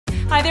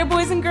Hi there,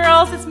 boys and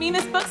girls. It's me,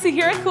 Miss Booksy,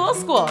 here at Cool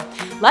School.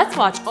 Let's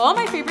watch all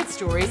my favorite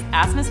stories,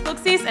 Ask Miss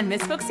Booksy's and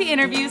Miss Booksy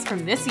interviews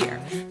from this year.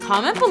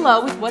 Comment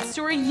below with what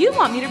story you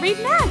want me to read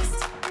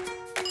next.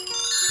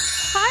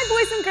 Hi,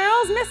 boys and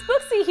girls. Miss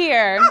Booksy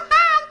here. Oh,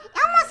 hi.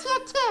 Elmo's here,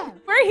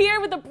 too. We're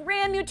here with a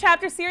brand new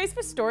chapter series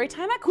for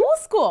Storytime at Cool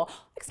School.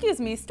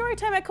 Excuse me,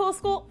 Storytime at Cool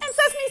School and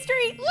Sesame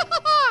Street.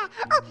 Yeah.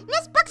 Oh,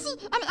 Miss Booksy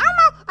and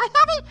Elmo are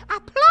having a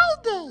play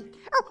date.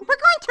 Oh, we're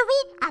going to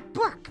read a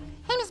book.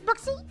 Hey, Miss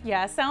Booksy?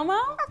 Yes, Elmo?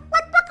 Oh,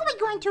 what book are we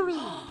going to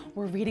read?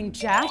 We're reading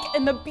Jack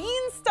and the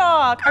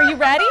Beanstalk. Are you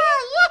ready?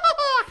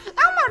 Oh, yeah.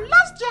 Elmo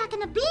loves Jack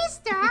and the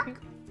Beanstalk.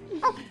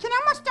 Oh, can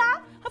Elmo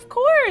start? Of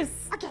course.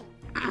 Okay.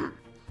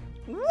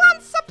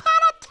 Once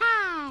upon a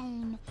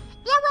time.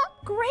 Yeah, well.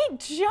 Great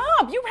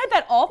job. You read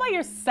that all by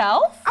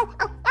yourself? Oh,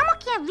 Elmo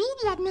can't read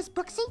yet, Miss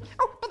Booksy.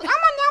 Oh, but Elmo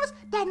knows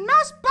that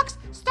most books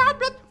start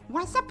with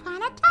once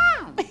upon a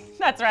time.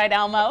 That's right,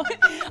 Elmo.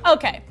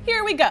 Okay,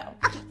 here we go.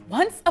 Okay.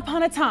 Once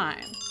upon a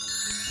time,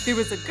 there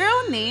was a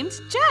girl named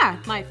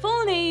Jack. My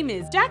full name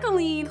is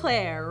Jacqueline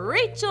Claire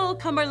Rachel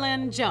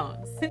Cumberland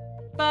Jones.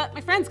 But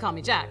my friends call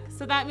me Jack,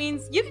 so that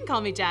means you can call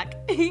me Jack.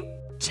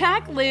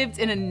 Jack lived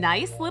in a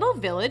nice little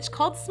village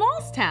called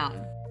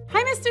Smallstown.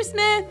 Hi, Mr.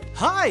 Smith.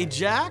 Hi,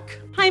 Jack.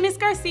 Hi, Miss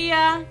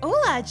Garcia.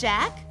 Hola,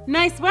 Jack.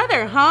 Nice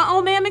weather, huh,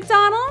 old man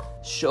McDonald?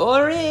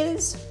 Sure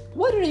is.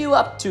 What are you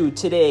up to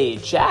today,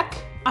 Jack?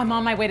 I'm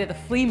on my way to the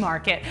flea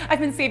market. I've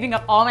been saving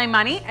up all my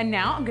money, and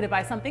now I'm gonna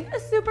buy something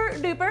super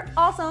duper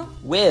awesome.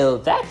 Well,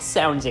 that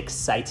sounds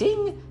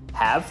exciting.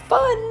 Have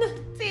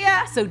fun. See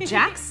ya. So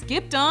Jack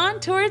skipped on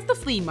towards the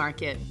flea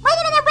market. Wait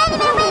a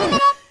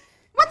minute.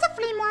 What's a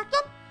flea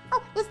market?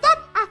 Oh, is that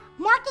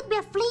a market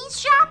where fleas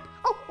shop?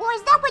 Oh, or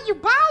is that where you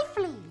buy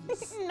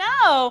fleas?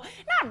 No,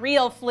 not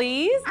real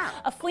fleas.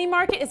 Oh. A flea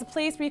market is a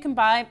place where you can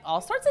buy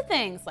all sorts of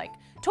things like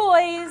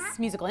toys,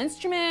 musical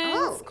instruments,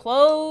 Oh.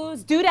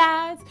 clothes,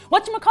 doodads,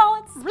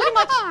 whatchamacallits, really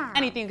much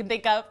anything you can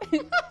think of.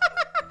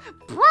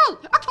 Boy,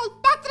 okay,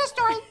 back to the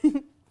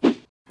story.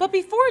 But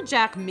before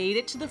Jack made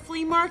it to the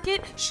flea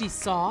market, she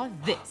saw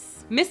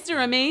this.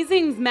 Mr.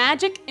 Amazing's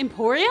Magic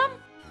Emporium?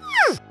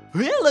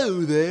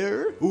 Hello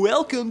there.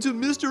 Welcome to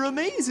Mr.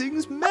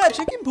 Amazing's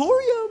Magic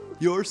Emporium,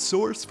 your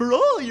source for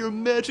all your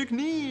magic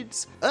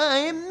needs.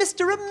 I'm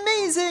Mr.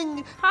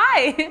 Amazing.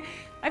 Hi,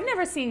 I've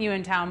never seen you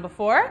in town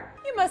before.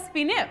 You must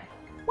be new.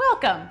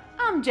 Welcome,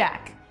 I'm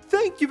Jack.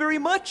 Thank you very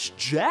much,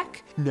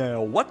 Jack.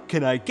 Now, what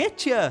can I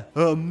get you?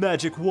 A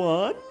magic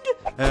wand?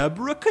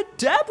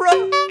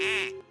 Abracadabra?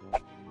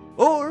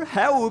 Or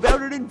how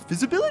about an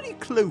invisibility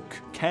cloak?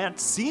 Can't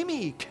see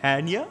me,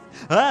 can ya?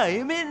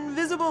 I'm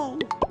invisible.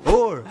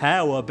 Or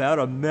how about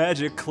a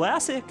magic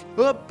classic?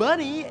 A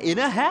bunny in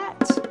a hat.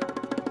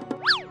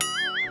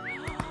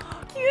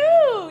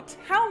 Cute,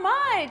 how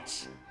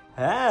much?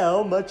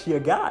 How much you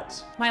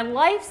got? My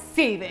life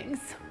savings.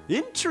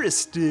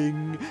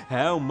 Interesting.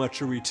 How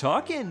much are we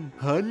talking?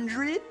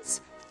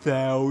 Hundreds?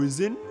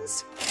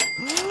 Thousands?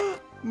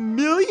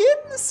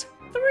 Millions?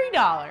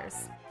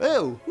 $3.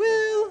 Oh,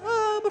 well,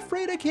 I'm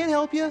afraid I can't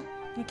help you.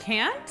 You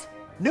can't?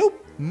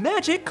 Nope,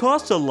 magic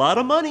costs a lot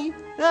of money.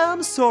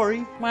 I'm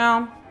sorry.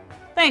 Well,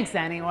 thanks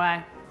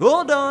anyway.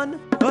 Hold on,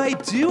 I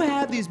do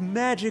have these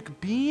magic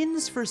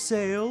beans for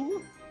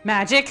sale.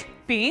 Magic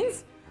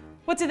beans?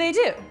 What do they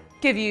do?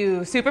 Give you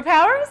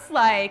superpowers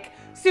like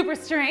super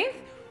strength,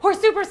 or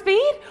super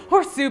speed,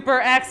 or super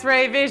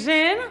X-ray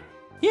vision?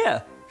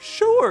 Yeah,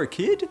 sure,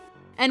 kid.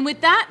 And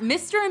with that,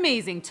 Mr.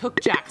 Amazing took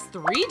Jack's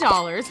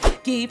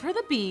 $3, gave her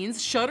the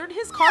beans, shuttered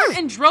his car,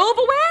 and drove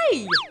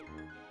away.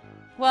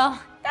 Well,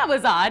 that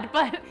was odd,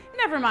 but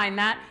never mind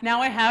that.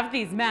 Now I have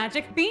these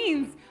magic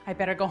beans. I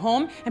better go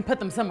home and put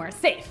them somewhere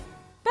safe.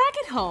 Back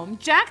at home,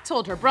 Jack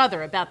told her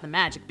brother about the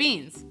magic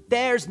beans.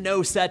 There's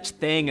no such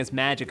thing as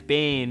magic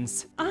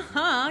beans.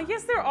 Uh-huh,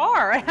 yes there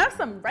are. I have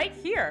some right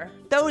here.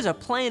 Those are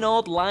plain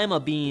old lima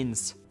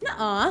beans.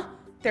 Nuh-uh,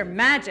 they're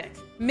magic.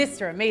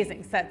 Mr.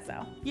 Amazing said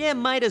so. You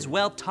might as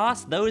well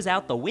toss those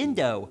out the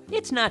window.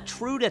 It's not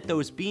true that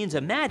those beans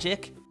are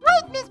magic.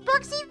 Wait, Miss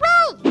Booksy,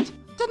 wait!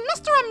 Did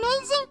Mr.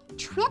 Amazing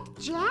trick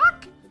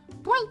Jack?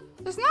 Boy,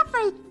 it's not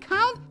very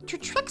kind to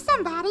trick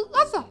somebody,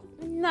 is it?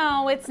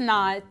 No, it's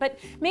not, but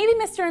maybe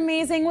Mr.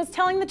 Amazing was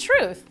telling the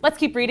truth. Let's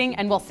keep reading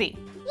and we'll see.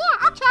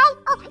 Yeah, okay.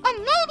 Oh, and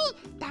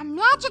maybe the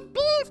magic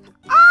beans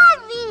are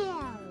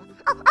real.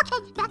 Oh,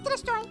 okay, back to the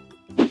story.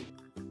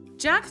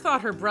 Jack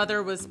thought her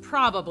brother was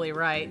probably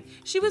right.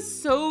 She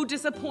was so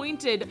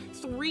disappointed.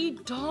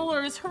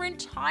 $3, her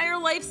entire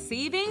life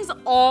savings,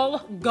 all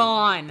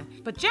gone.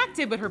 But Jack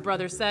did what her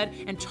brother said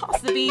and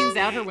tossed the beans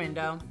out her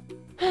window.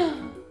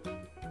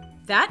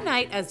 That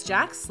night, as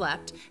Jack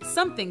slept,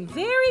 something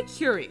very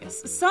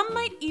curious, some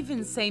might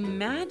even say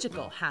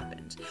magical,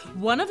 happened.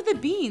 One of the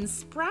beans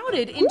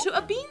sprouted into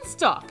a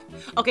beanstalk.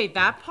 Okay,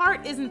 that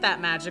part isn't that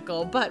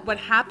magical, but what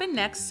happened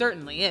next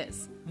certainly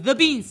is. The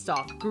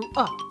beanstalk grew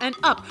up and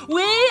up,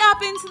 way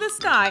up into the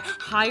sky,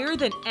 higher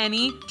than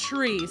any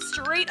tree,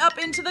 straight up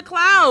into the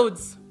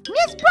clouds.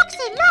 Miss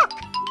Booksy, look!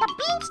 The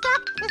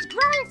beanstalk is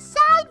growing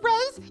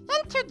sideways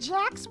into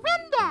Jack's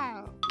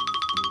window.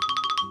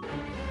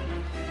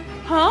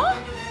 Huh?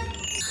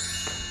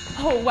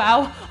 Oh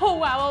wow, oh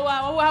wow, oh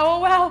wow, oh wow, oh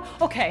wow.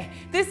 Okay,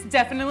 this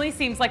definitely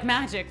seems like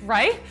magic,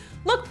 right?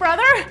 Look,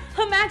 brother,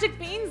 a magic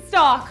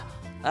beanstalk.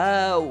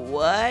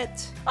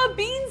 What? A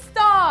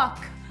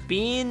beanstalk.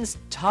 Beans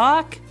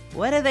talk?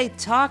 What do they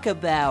talk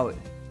about?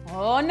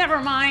 Oh, never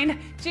mind.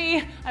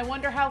 Gee, I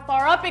wonder how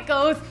far up it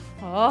goes.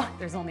 Oh,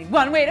 there's only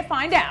one way to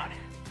find out.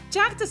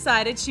 Jack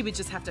decided she would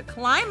just have to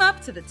climb up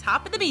to the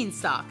top of the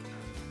beanstalk.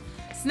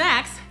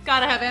 Snacks,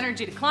 gotta have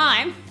energy to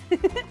climb.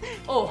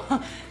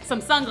 Oh,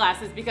 some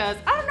sunglasses because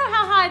I don't know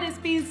how high this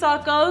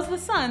beanstalk goes. The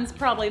sun's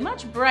probably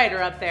much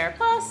brighter up there.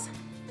 Plus,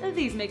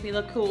 these make me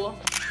look cool.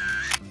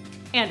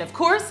 And of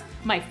course,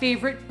 my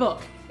favorite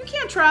book. You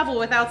can't travel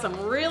without some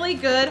really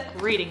good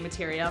reading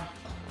material.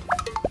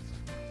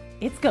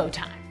 It's go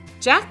time.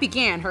 Jack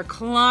began her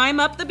climb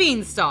up the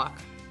beanstalk.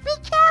 Be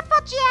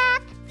careful,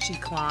 Jack. She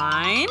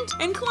climbed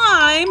and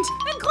climbed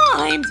and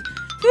climbed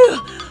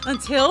phew,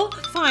 until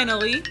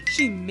finally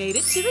she made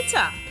it to the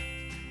top.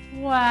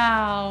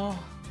 Wow.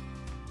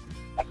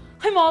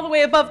 I'm all the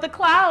way above the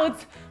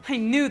clouds. I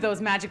knew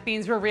those magic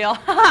beans were real.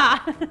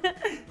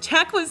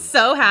 Jack was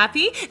so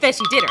happy that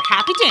she did her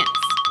happy dance.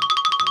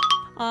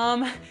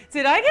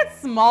 Did I get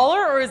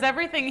smaller or is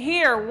everything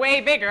here way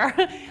bigger?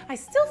 I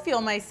still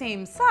feel my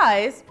same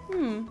size.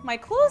 My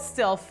clothes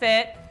still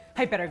fit.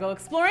 I better go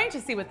exploring to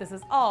see what this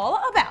is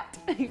all about.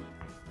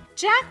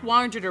 Jack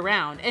wandered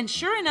around and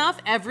sure enough,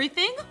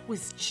 everything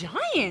was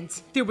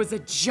giant. There was a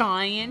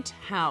giant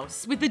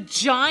house with a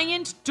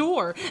giant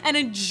door and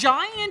a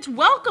giant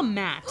welcome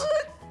mat.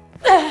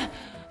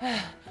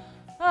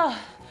 Oh,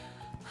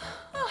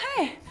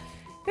 hey,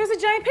 there's a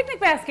giant picnic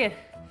basket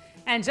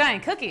and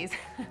giant cookies.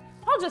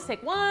 I'll just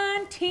take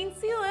one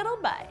teensy little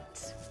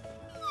bite.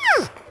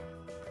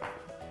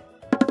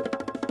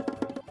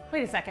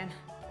 Wait a second.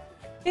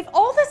 If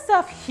all this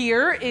stuff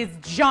here is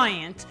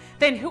giant,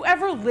 then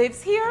whoever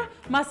lives here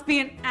must be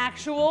an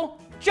actual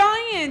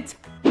giant.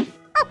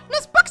 Oh,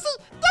 Miss Booksy,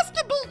 this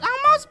could be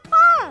Elmo's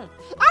part.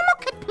 Elmo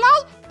could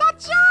play the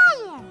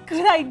giant.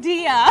 Good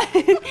idea.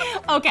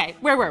 Okay,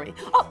 where were we?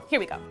 Oh, here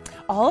we go.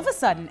 All of a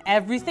sudden,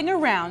 everything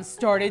around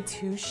started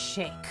to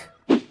shake.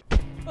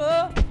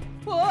 Whoa.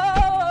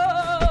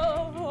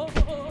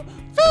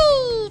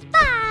 Fee,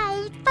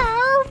 fi,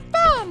 fo,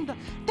 fend.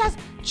 Does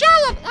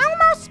giant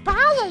Elmo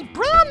spy a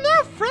brand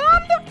new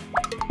friend?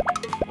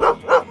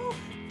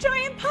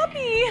 Giant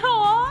puppy.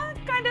 Aw,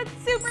 kind of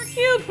super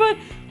cute, but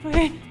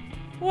wait,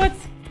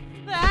 what's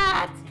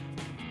that?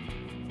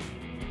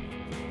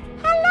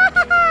 Hello.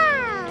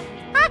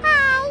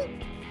 Hi.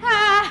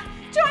 Ah,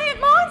 giant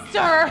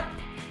monster.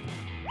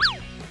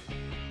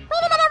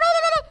 Wait a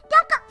minute.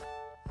 Don't go.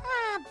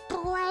 Ah,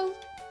 boy.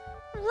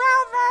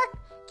 Rover,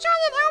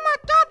 giant Elmo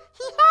thought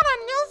he had a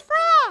new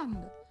friend.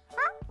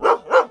 Huh?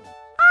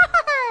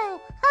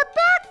 Oh, her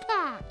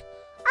backpack.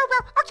 Oh,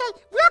 well, okay,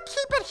 we'll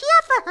keep it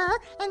here for her,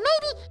 and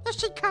maybe if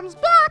she comes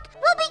back,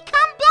 we'll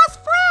become best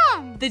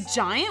friends. The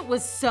giant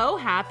was so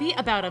happy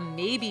about a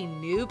maybe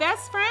new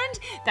best friend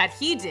that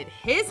he did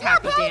his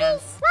happy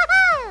dance.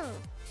 Woohoo!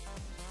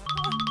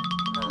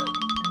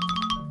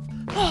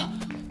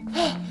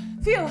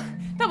 Phew,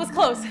 that was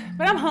close,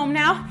 but I'm home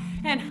now,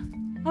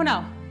 and oh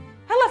no,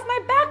 I left my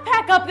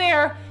backpack up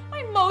there.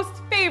 My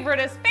most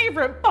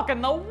favorite book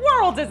in the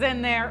world is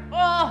in there.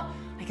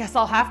 I guess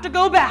I'll have to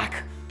go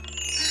back.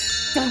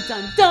 Dun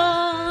dun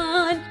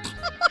dun!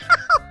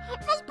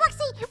 Miss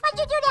Booksy, what'd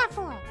you do that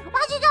for?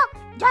 Why'd you go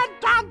dun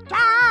dun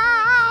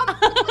dun?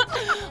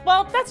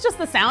 Well, that's just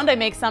the sound I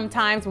make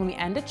sometimes when we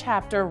end a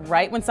chapter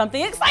right when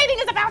something exciting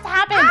is about to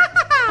happen.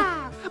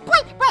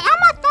 Boy,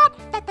 Elmo thought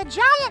that the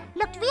giant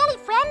looked really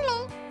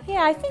friendly.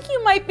 Yeah, I think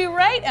you might be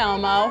right,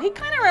 Elmo. He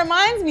kind of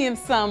reminds me of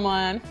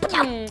someone.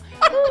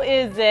 Who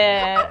is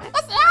it?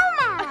 It's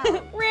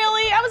Elmo.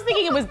 Really? I was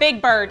thinking it was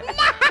Big Bird. No,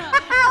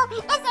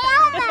 it's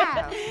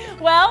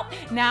Elmo. Well,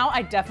 now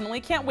I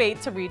definitely can't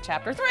wait to read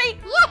chapter 3.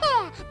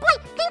 Yeah, boy,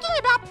 thinking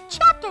about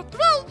chapter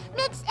 3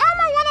 makes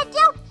Elmo want to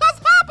do his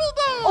happy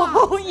dance.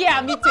 Oh,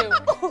 yeah, me too.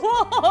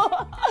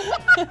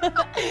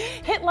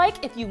 Hit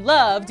like if you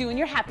love doing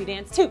your happy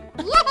dance too.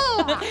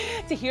 Yeah.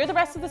 To hear the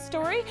rest of the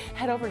story,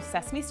 head over to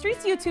Sesame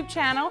Street's YouTube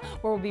channel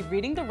where we'll be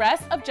reading the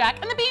rest of Jack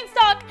and the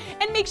Beanstalk.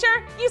 And make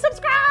sure you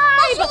subscribe.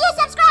 Make sure you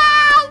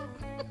subscribe.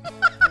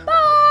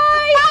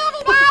 Bye. Bye,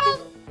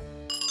 everybody.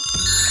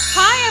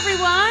 Hi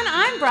everyone,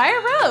 I'm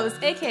Briar Rose,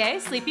 aka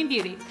Sleeping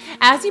Beauty.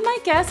 As you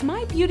might guess,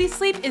 my beauty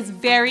sleep is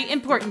very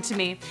important to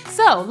me.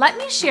 So let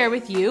me share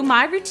with you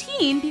my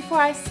routine before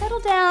I settle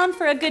down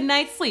for a good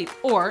night's sleep,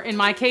 or in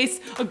my case,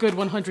 a good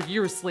 100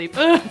 years sleep.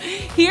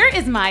 Here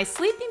is my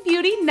Sleeping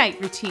Beauty night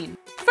routine.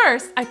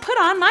 First, I put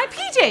on my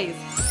PJs.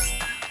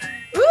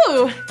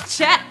 Ooh,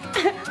 check.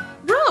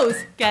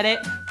 Rose, get it?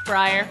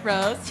 Briar,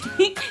 Rose.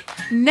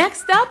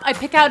 Next up, I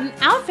pick out an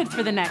outfit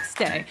for the next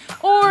day.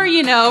 Or,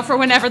 you know, for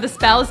whenever the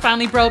spell is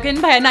finally broken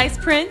by a nice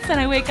prince and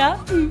I wake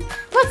up.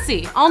 Let's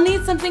see, I'll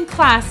need something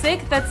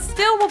classic that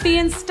still will be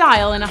in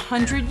style in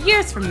 100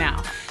 years from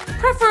now.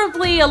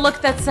 Preferably a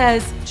look that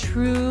says,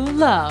 true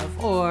love,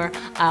 or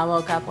I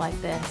woke up like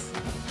this.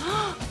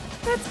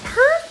 That's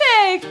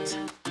perfect! Perfect!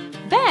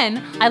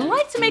 Then, I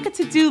like to make a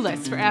to-do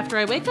list for after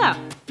I wake up.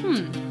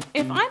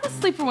 If I'm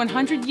asleep for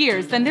 100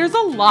 years, then there's a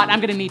lot I'm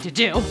gonna need to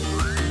do.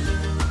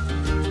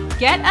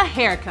 Get a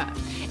haircut.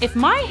 If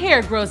my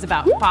hair grows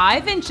about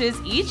 5 inches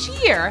each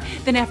year,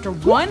 then after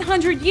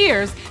 100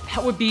 years,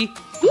 that would be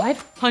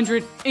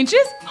 500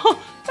 inches?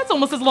 Oh, that's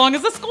almost as long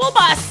as a school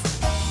bus.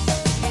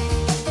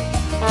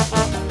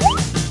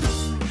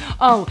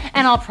 Oh,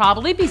 and I'll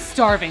probably be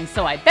starving,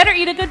 so I better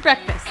eat a good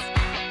breakfast.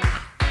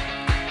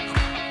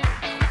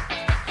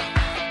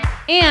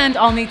 And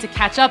I'll need to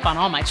catch up on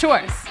all my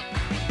chores.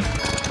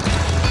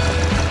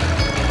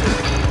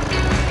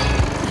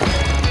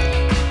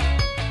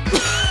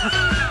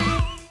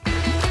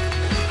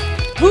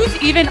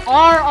 Whose even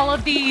are all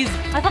of these?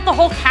 I thought the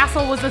whole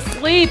castle was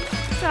asleep.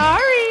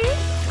 Sorry.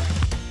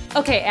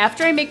 Okay,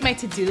 after I make my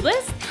to-do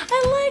list,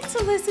 I like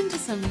to listen to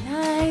some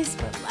nice,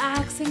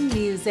 relaxing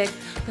music.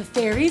 The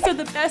fairies are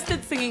the best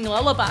at singing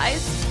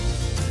lullabies.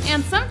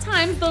 And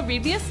sometimes they'll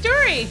read me a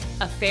story.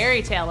 A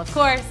fairy tale, of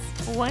course.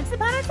 Once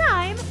upon a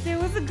time, there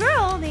was a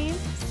girl named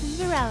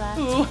Cinderella.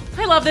 Ooh,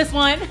 I love this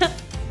one.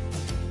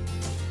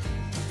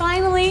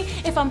 Finally,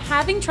 if I'm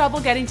having trouble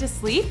getting to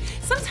sleep,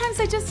 sometimes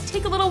I just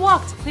take a little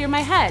walk to clear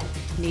my head.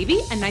 Maybe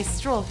a nice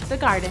stroll through the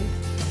garden.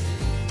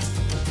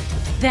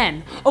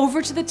 Then,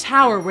 over to the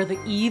tower where the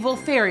evil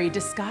fairy,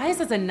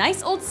 disguised as a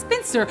nice old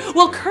spinster,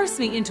 will curse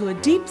me into a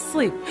deep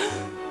sleep.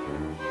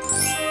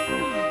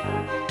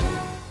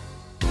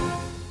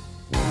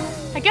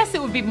 I guess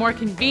it would be more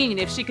convenient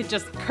if she could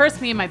just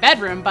curse me in my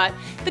bedroom, but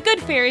the good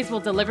fairies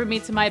will deliver me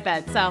to my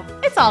bed, so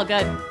it's all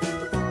good.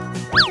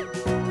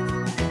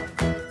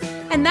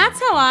 And that's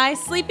how I,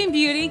 Sleeping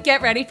Beauty,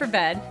 get ready for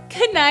bed.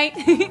 Good night.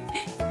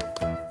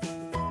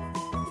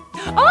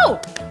 Oh,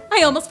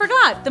 I almost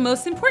forgot the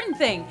most important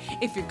thing.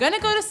 If you're gonna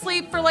go to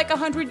sleep for like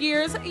 100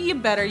 years, you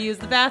better use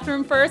the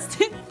bathroom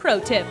first. Pro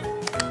tip.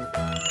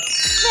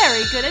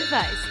 Very good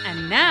advice.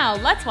 And now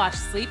let's watch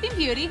Sleeping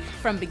Beauty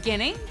from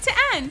beginning to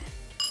end.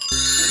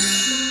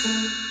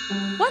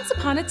 Once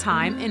upon a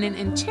time, in an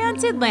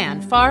enchanted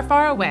land far,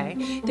 far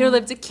away, there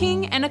lived a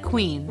king and a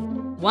queen.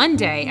 One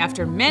day,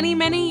 after many,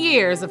 many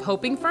years of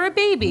hoping for a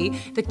baby,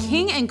 the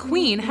king and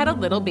queen had a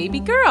little baby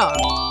girl,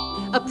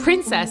 a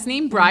princess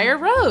named Briar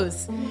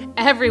Rose.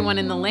 Everyone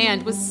in the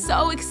land was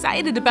so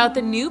excited about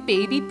the new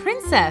baby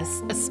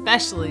princess,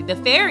 especially the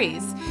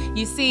fairies.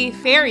 You see,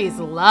 fairies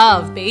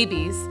love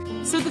babies.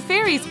 So the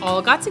fairies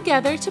all got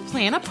together to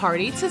plan a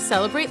party to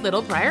celebrate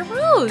little Briar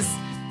Rose.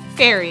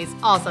 Fairies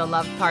also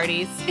love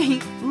parties.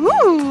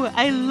 Ooh,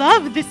 I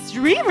love the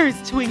streamers,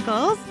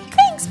 Twinkles.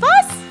 Thanks,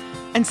 Fuss.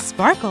 And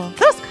Sparkle,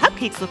 those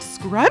cupcakes look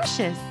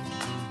scrumptious.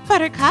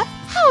 Buttercup,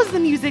 how's the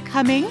music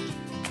coming?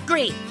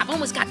 Great, I've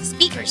almost got the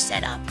speakers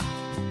set up.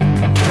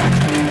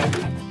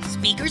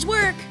 Speakers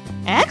work.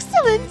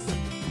 Excellent.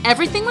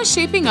 Everything was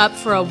shaping up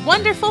for a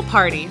wonderful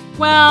party.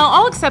 Well,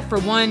 all except for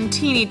one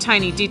teeny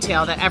tiny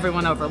detail that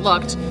everyone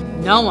overlooked.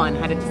 No one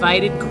had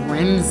invited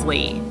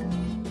Grimsley.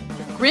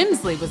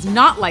 Grimsley was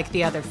not like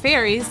the other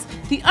fairies.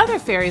 The other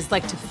fairies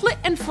liked to flit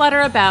and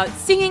flutter about,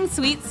 singing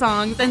sweet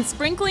songs and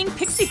sprinkling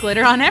pixie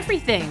glitter on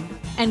everything.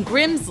 And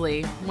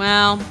Grimsley,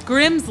 well,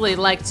 Grimsley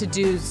liked to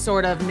do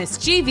sort of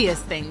mischievous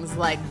things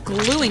like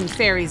gluing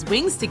fairies'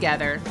 wings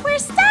together. We're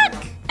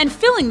stuck! And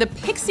filling the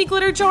pixie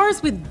glitter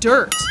jars with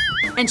dirt.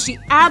 And she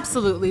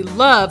absolutely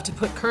loved to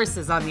put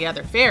curses on the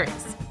other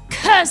fairies.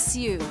 Curse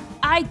you!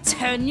 I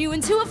turn you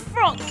into a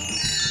frog.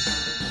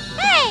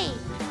 Hey!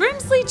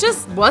 Grimsley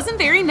just wasn't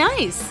very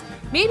nice.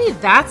 Maybe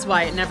that's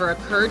why it never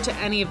occurred to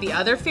any of the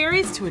other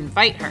fairies to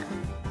invite her.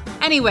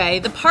 Anyway,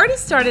 the party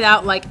started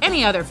out like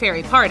any other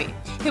fairy party.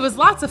 It was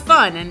lots of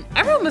fun and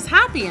everyone was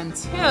happy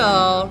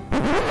until…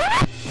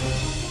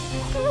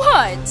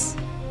 What?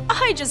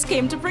 I just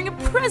came to bring a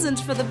present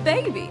for the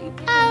baby.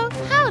 Oh,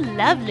 how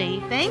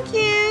lovely. Thank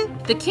you.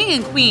 The king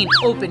and queen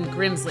opened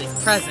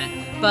Grimsley's present,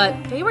 but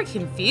they were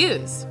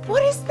confused.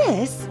 What is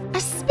this?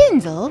 A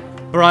spindle?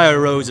 Briar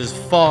Rose is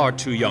far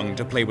too young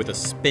to play with a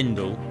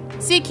spindle.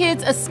 See,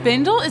 kids, a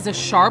spindle is a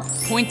sharp,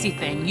 pointy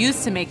thing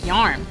used to make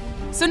yarn.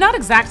 So not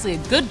exactly a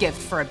good gift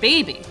for a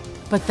baby.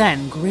 But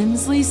then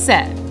Grimsley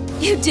said,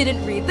 You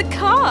didn't read the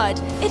card.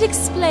 It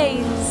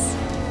explains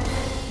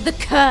the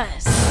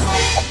curse.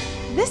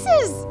 This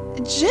is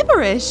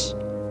gibberish.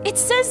 It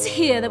says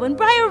here that when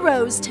Briar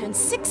Rose turns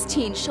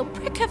 16, she'll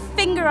prick her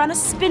finger on a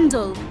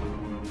spindle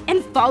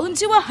and fall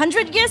into a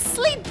 100-year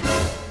sleep.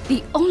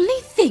 The only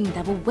thing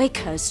that will wake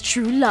her is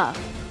true love.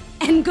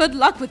 And good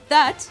luck with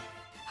that.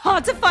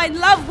 Hard to find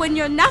love when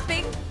you're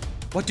napping.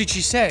 What did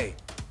she say?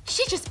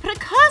 She just put a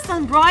curse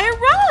on Briar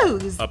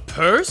Rose. A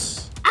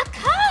purse? A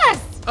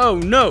curse! Oh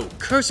no,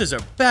 curses are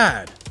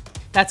bad.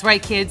 That's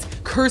right, kids.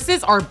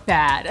 Curses are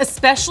bad,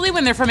 especially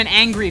when they're from an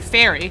angry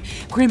fairy.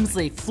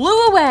 Grimsley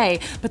flew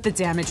away, but the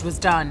damage was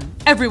done.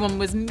 Everyone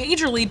was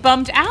majorly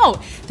bummed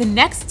out. The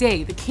next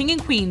day, the king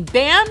and queen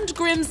banned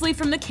Grimsley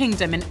from the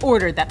kingdom and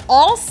ordered that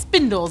all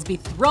spindles be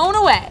thrown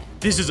away.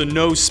 This is a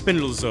no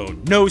spindle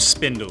zone. No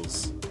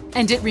spindles.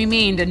 And it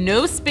remained a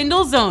no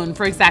spindle zone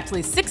for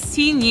exactly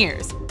 16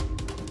 years.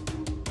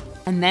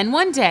 And then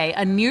one day,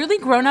 a nearly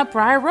grown-up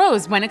Briar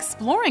Rose went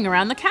exploring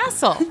around the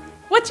castle.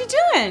 What you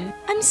doing?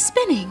 I'm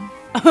spinning.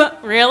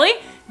 Really?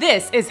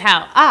 This is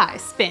how I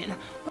spin.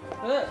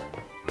 Whoa!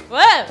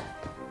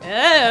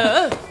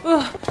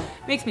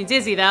 Makes me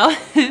dizzy though.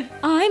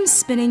 I'm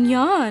spinning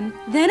yarn.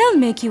 Then I'll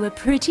make you a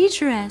pretty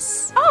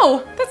dress.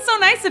 Oh, that's so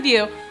nice of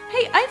you.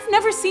 Hey, I've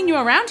never seen you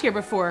around here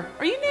before.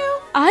 Are you new?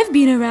 I've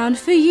been around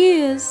for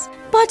years,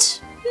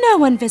 but no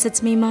one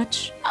visits me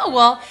much. Oh,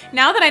 well,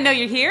 now that I know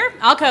you're here,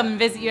 I'll come and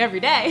visit you every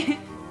day.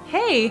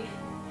 Hey,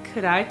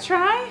 could I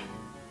try?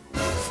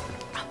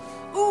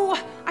 Ooh,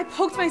 I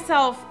poked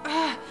myself.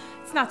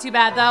 It's not too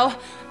bad though.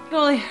 It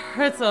only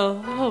hurts a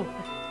little bit.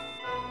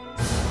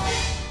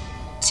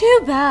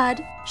 Too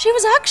bad. She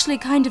was actually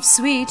kind of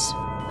sweet.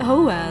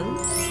 Oh well.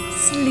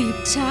 Sleep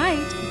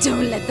tight.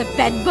 Don't let the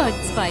bed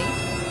bugs bite.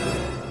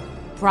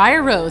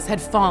 Briar Rose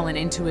had fallen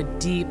into a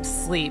deep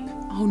sleep.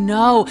 Oh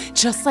no,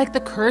 just like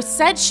the curse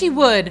said she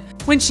would.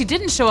 When she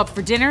didn't show up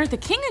for dinner, the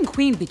king and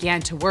queen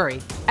began to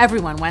worry.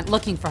 Everyone went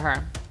looking for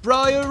her.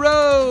 Briar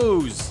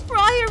Rose!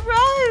 Briar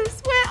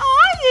Rose, where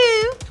are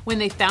you? When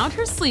they found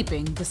her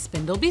sleeping, the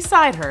spindle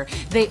beside her,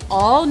 they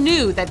all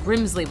knew that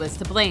Grimsley was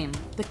to blame.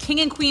 The king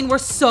and queen were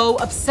so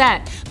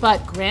upset,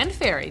 but Grand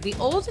Fairy, the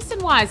oldest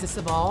and wisest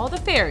of all the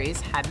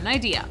fairies, had an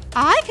idea.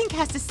 I can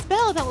cast a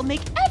spell that will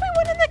make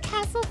everyone in the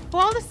castle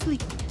fall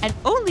asleep and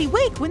only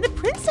wake when the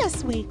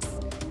princess wakes.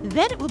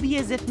 Then it will be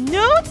as if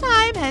no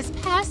time has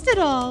passed at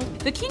all.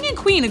 The king and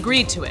queen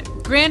agreed to it.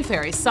 Grand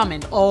Fairy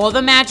summoned all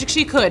the magic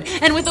she could,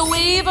 and with a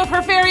wave of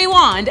her fairy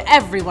wand,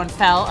 everyone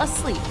fell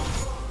asleep.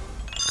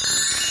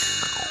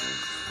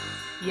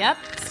 Yep,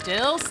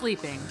 still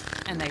sleeping.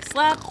 And they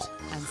slept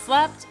and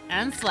slept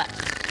and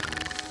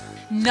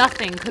slept.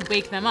 Nothing could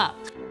wake them up.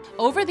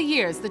 Over the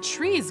years, the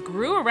trees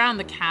grew around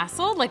the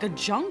castle like a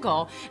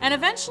jungle, and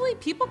eventually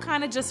people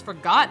kind of just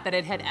forgot that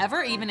it had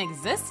ever even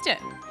existed.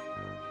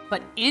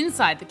 But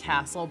inside the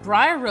castle,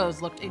 Briar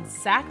Rose looked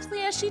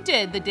exactly as she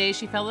did the day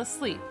she fell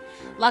asleep.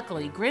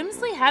 Luckily,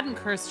 Grimsley hadn't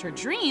cursed her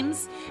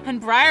dreams, and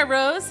Briar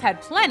Rose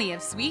had plenty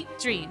of sweet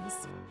dreams.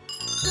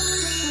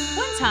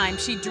 One time,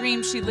 she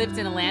dreamed she lived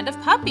in a land of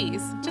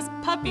puppies. Just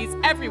puppies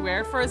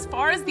everywhere for as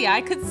far as the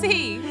eye could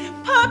see.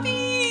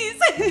 Puppies!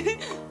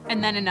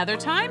 And then another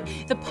time,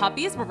 the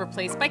puppies were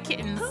replaced by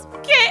kittens.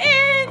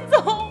 Kittens!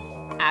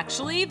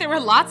 Actually, there were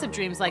lots of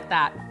dreams like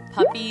that.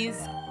 Puppies,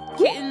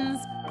 kittens,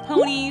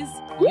 ponies,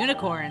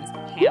 unicorns,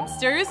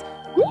 hamsters,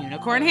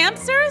 unicorn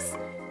hamsters?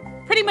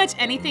 Pretty much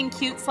anything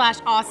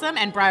cute/awesome,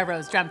 and Briar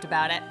Rose dreamt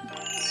about it.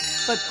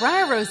 But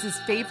Briar Rose's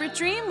favorite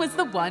dream was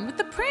the one with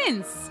the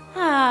prince.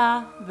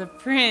 Ah, the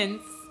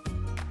prince.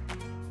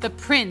 The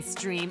prince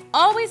dream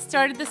always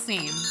started the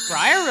same.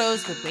 Briar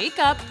Rose would wake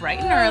up bright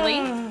and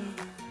early.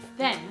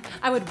 Then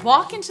I would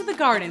walk into the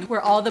garden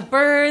where all the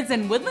birds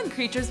and woodland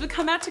creatures would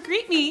come out to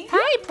greet me.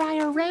 Hi,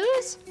 Briar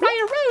Rose.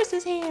 Briar Rose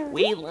is here.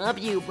 We love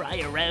you,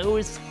 Briar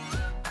Rose.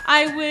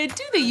 I would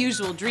do the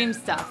usual dream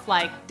stuff,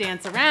 like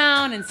dance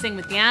around and sing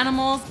with the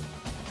animals.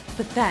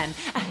 But then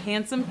a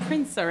handsome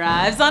prince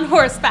arrives on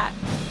horseback.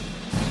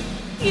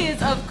 He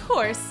is, of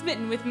course,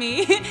 smitten with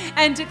me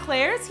and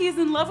declares he is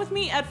in love with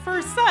me at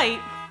first sight.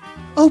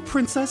 Oh,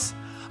 princess,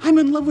 I'm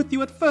in love with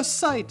you at first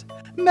sight.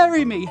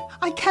 Marry me.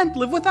 I can't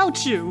live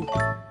without you.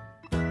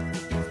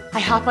 I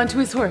hop onto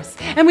his horse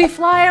and we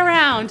fly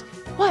around.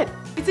 What?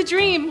 It's a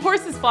dream.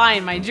 Horses fly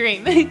in my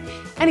dream.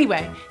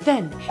 Anyway,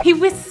 then he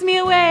whisks me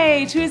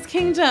away to his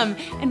kingdom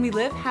and we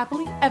live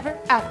happily ever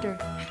after.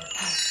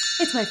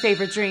 It's my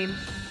favorite dream.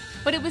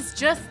 But it was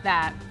just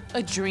that,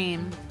 a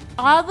dream.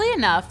 Oddly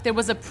enough, there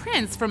was a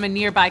prince from a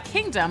nearby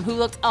kingdom who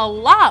looked a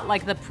lot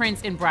like the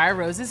prince in Briar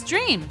Rose's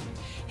dream.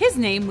 His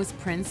name was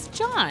Prince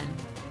John.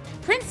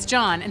 Prince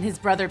John and his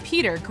brother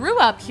Peter grew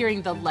up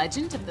hearing the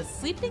legend of the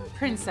sleeping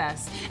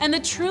princess and the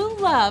true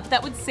love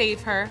that would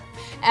save her.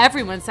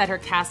 Everyone said her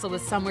castle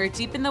was somewhere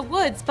deep in the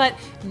woods, but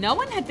no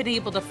one had been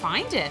able to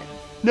find it.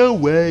 No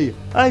way.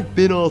 I've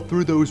been all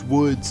through those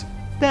woods.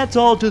 That's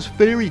all just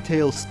fairy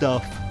tale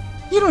stuff.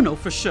 You don't know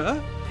for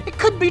sure. It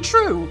could be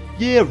true.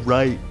 Yeah,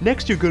 right.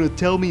 Next you're gonna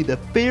tell me the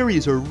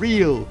fairies are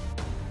real.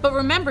 But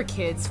remember,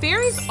 kids,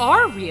 fairies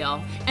are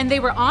real, and they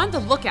were on the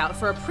lookout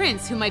for a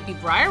prince who might be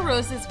Briar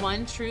Rose's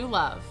one true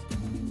love.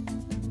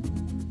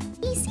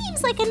 He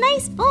seems like a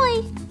nice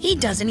boy. He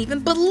doesn't even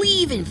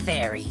believe in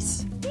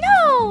fairies.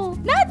 No,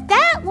 not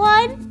that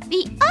one.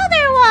 The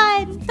other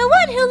one. The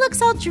one who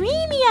looks all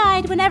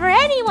dreamy-eyed whenever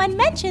anyone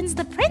mentions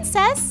the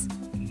princess.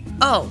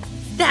 Oh,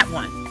 that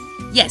one.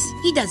 Yes,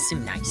 he does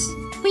seem nice.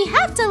 We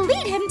have to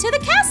lead him to the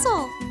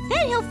castle.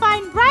 Then he'll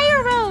find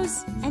Briar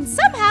Rose, and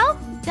somehow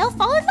they'll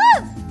fall in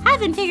love.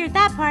 Haven't figured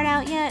that part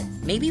out yet.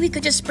 Maybe we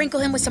could just sprinkle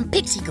him with some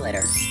pixie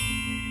glitter.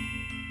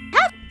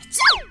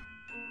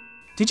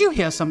 Did you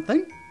hear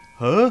something?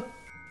 Huh?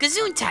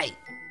 Gesundheit.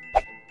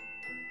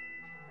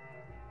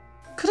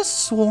 Could have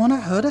sworn I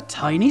heard a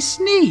tiny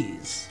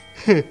sneeze.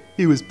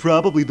 It was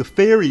probably the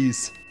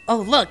fairies. Oh,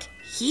 look,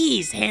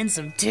 he's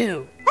handsome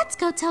too. Let's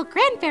go tell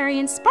Grand Fairy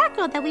and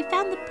Sparkle that we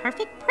found the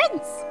perfect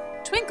prince.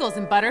 Twinkles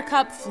and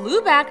Buttercup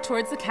flew back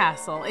towards the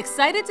castle,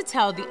 excited to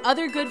tell the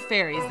other good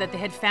fairies that they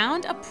had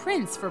found a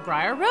prince for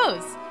Briar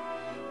Rose.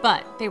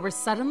 But they were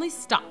suddenly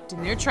stopped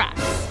in their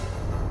tracks.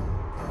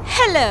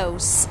 Hello,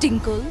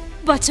 Stinkle,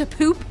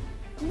 Butterpoop.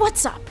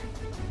 What's up?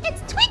 It's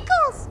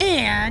Twinkles!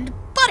 And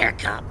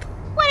Buttercup.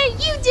 What are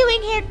you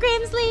doing here,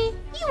 Grimsley?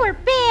 You were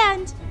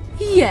banned.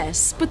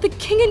 Yes, but the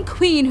king and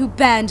queen who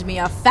banned me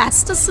are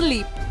fast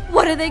asleep.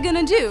 What are they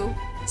gonna do?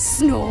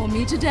 Snore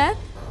me to death?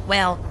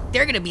 Well,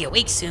 they're gonna be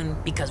awake soon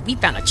because we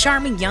found a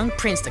charming young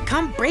prince to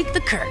come break the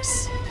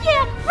curse.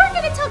 Yeah, we're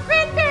gonna tell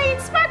Grand Fairy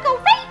and Sparkle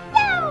right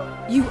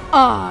now! You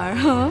are,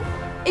 huh?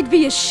 It'd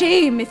be a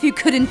shame if you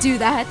couldn't do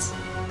that.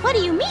 What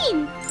do you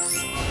mean?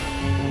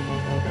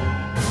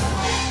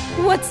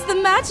 What's the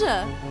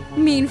matter?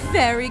 Mean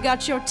fairy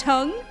got your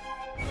tongue?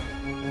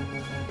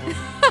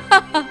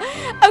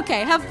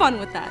 Okay, have fun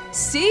with that.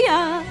 See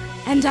ya!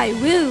 And I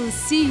will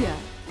see ya.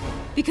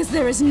 Because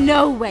there is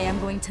no way I'm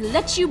going to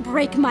let you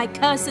break my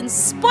curse and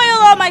spoil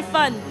all my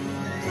fun!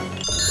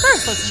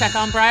 First, let's check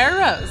on Briar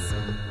Rose.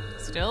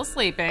 Still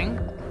sleeping.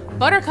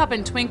 Buttercup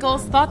and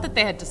Twinkles thought that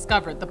they had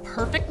discovered the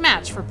perfect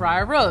match for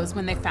Briar Rose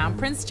when they found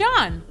Prince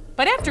John.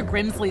 But after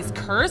Grimsley's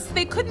curse,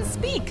 they couldn't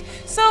speak.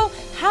 So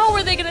how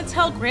were they gonna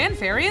tell Grand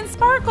Fairy and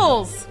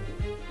Sparkles?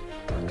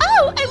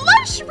 Oh, I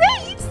love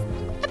charades!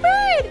 A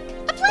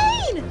bird! A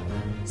plane!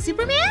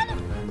 Superman?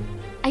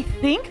 I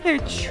think they're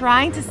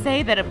trying to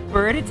say that a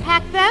bird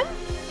attacked them.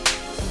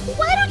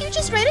 Why don't you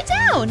just write it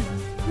down?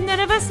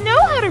 None of us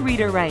know how to read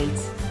or write.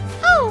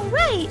 Oh,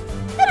 right.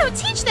 They don't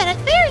teach that at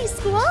fairy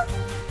school.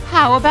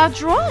 How about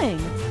drawing?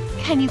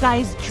 Can you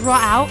guys draw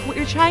out what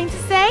you're trying to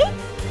say?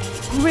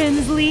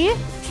 Grimsley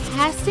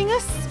casting a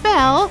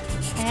spell,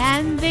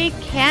 and they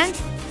can't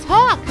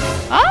talk.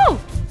 Oh,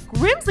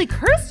 Grimsley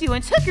cursed you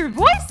and took your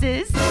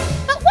voices.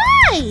 But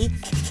why?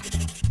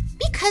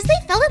 Because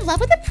they fell in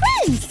love with a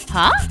prince.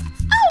 Huh?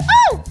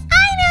 Oh,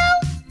 I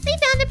know! They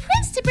found a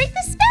prince to break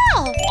the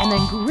spell! And then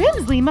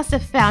Grimsley must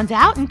have found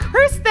out and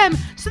cursed them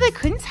so they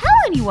couldn't tell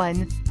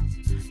anyone.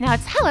 Now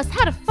tell us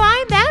how to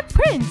find that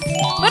prince.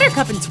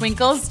 Buttercup and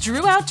Twinkles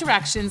drew out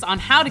directions on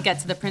how to get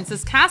to the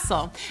prince's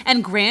castle,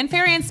 and Grand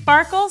Fairy and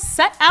Sparkle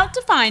set out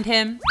to find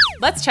him.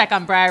 Let's check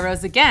on Briar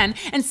Rose again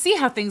and see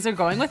how things are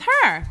going with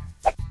her.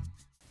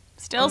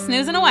 Still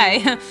snoozing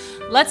away.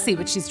 Let's see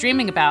what she's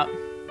dreaming about.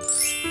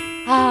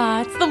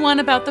 Ah, it's the one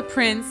about the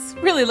prince.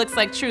 Really looks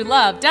like true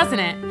love, doesn't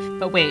it?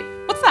 But wait,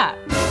 what's that?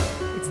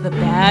 It's the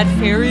bad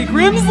fairy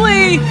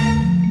Grimsley!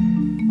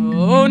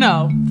 Oh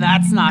no,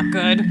 that's not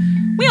good.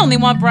 We only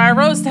want Briar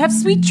Rose to have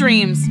sweet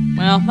dreams.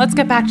 Well, let's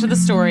get back to the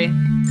story.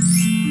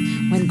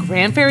 When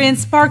Grand Fairy and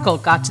Sparkle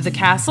got to the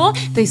castle,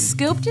 they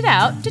scoped it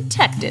out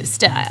detective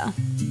style.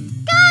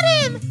 Got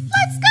him!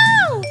 Let's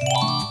go!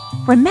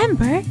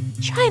 Remember,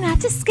 try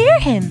not to scare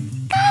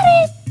him. Got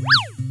it!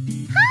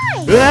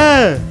 Hi!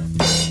 Ah!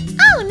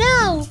 Oh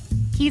no!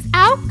 He's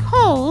out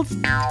cold.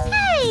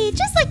 Hey,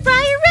 just like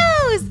Briar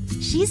Rose!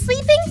 She's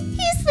sleeping,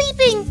 he's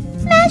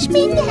sleeping! Match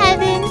made in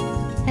heaven!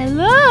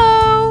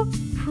 Hello?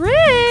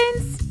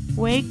 Prince?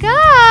 Wake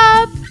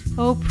up!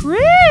 Oh,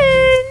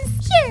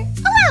 Prince! Here,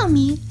 allow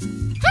me!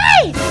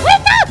 Hey,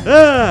 wake up!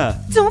 Ah!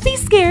 Don't be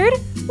scared.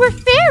 We're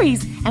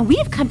fairies, and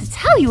we've come to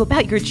tell you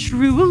about your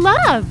true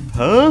love.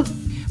 Huh?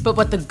 But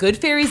what the good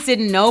fairies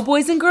didn't know,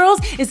 boys and girls,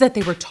 is that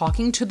they were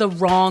talking to the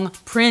wrong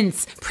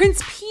prince.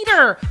 Prince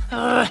Peter!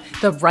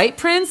 The right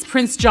prince,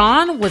 Prince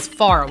John, was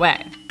far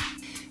away.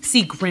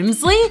 See,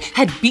 Grimsley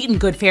had beaten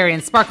Good Fairy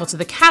and Sparkle to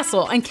the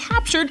castle and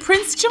captured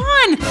Prince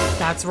John.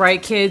 That's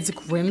right, kids.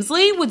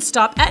 Grimsley would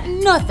stop at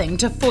nothing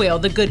to foil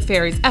the Good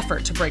Fairy's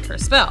effort to break her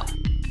spell.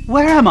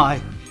 Where am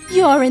I?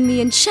 You're in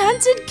the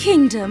Enchanted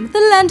Kingdom, the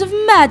land of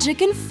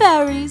magic and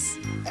fairies.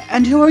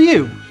 And who are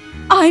you?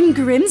 I'm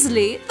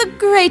Grimsley, the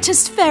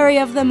greatest fairy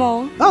of them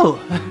all.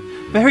 Oh,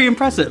 very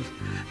impressive.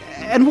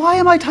 And why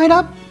am I tied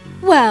up?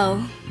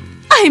 Well,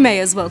 I may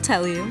as well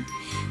tell you.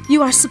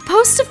 You are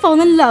supposed to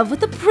fall in love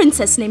with a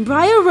princess named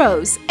Briar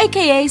Rose,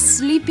 aka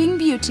Sleeping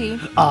Beauty.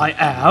 I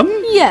am?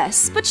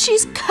 Yes, but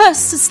she's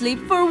cursed to sleep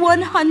for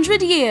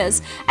 100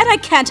 years, and I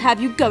can't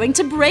have you going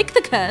to break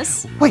the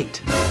curse.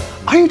 Wait,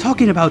 are you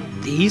talking about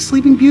the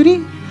Sleeping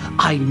Beauty?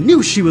 I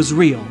knew she was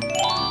real.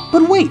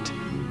 But wait,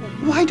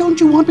 why don't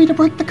you want me to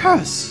break the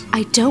curse?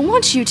 I don't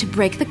want you to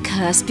break the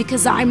curse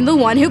because I'm the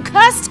one who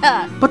cursed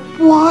her. But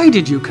why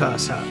did you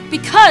curse her?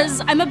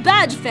 Because I'm a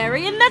bad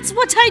fairy and that's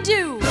what I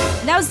do.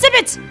 Now zip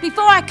it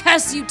before I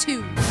curse you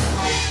too.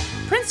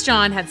 Prince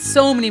John had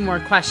so many more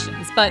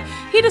questions, but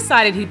he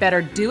decided he'd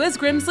better do as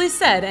Grimsley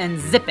said and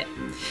zip it.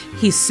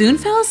 He soon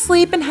fell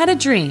asleep and had a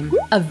dream,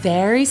 a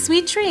very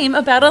sweet dream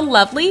about a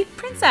lovely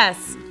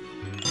princess.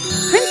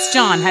 Prince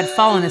John had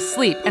fallen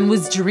asleep and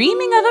was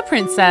dreaming of a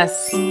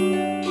princess.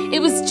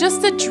 It was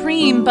just a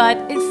dream, but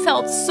it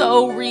felt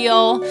so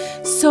real.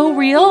 So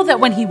real that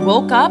when he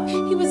woke up,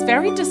 he was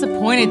very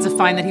disappointed to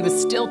find that he was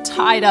still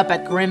tied up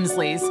at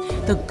Grimsley's.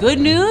 The good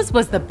news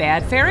was the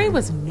bad fairy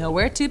was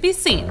nowhere to be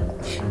seen.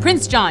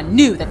 Prince John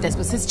knew that this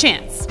was his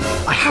chance.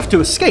 I have to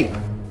escape.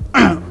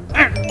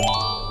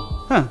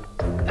 Huh,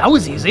 that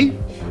was easy.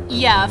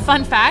 Yeah,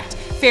 fun fact,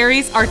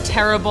 fairies are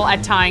terrible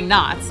at tying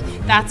knots.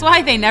 That's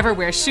why they never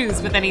wear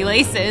shoes with any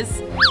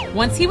laces.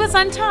 Once he was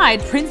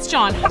untied, Prince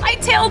John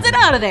hightailed it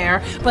out of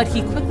there, but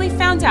he quickly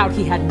found out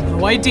he had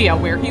no idea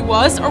where he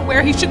was or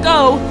where he should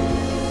go.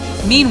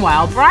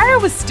 Meanwhile, Briar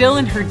was still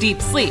in her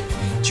deep sleep,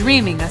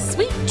 dreaming a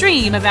sweet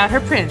dream about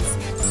her prince.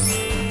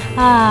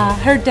 Ah,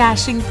 her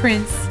dashing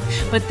prince.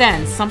 But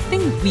then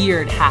something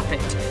weird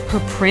happened. Her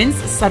prince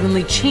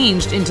suddenly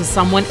changed into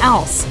someone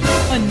else.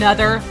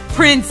 Another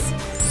prince.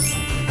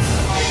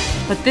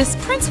 But this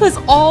prince was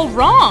all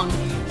wrong.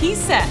 He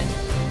said,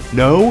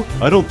 No,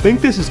 I don't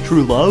think this is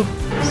true love.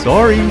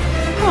 Sorry.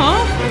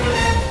 huh?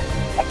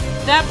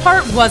 That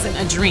part wasn't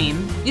a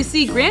dream. You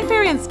see,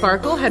 Grandfairy and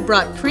Sparkle had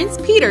brought Prince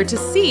Peter to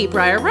see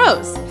Briar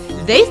Rose.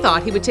 They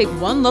thought he would take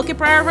one look at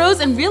Briar Rose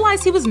and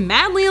realize he was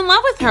madly in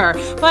love with her,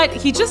 but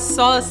he just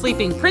saw a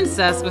sleeping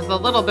princess with a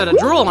little bit of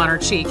drool on her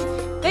cheek.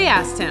 They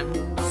asked him,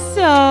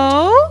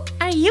 So,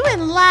 are you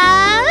in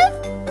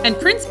love? and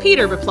Prince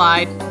Peter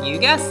replied, You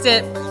guessed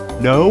it.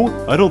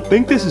 No, I don't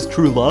think this is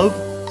true love.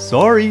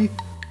 Sorry.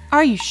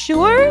 Are you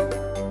sure?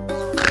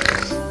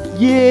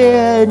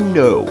 Yeah,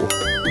 no.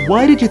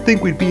 Why did you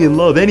think we'd be in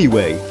love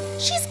anyway?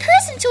 She's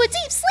cursed into a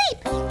deep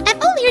sleep,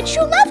 and only her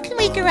true love can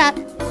wake her up.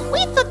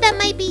 We thought that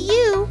might be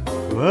you.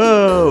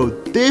 Whoa,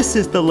 this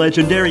is the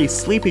legendary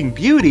Sleeping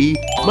Beauty.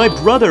 My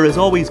brother is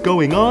always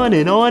going on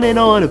and on and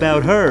on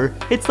about her.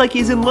 It's like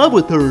he's in love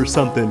with her or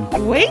something.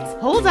 Wait,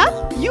 hold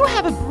up. You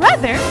have a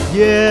brother?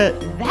 Yeah,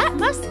 That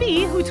must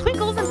be who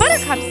Twinkles and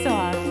Buttercup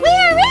saw.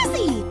 Where is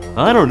he?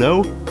 I don't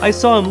know. I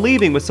saw him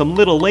leaving with some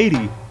little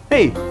lady.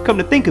 Hey, come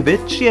to think of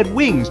it, she had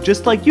wings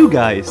just like you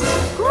guys.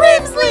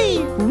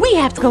 Grimsley! We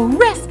have to go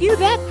rescue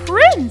that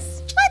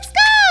prince. Let's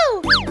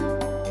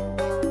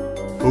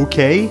go!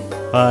 Okay,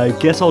 I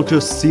guess I'll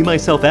just see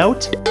myself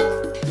out.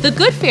 The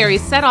good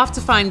fairies set off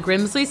to find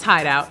Grimsley's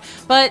hideout,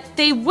 but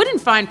they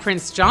wouldn't find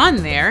Prince John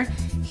there.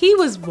 He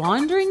was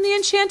wandering the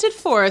enchanted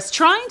forest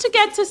trying to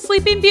get to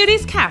Sleeping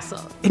Beauty's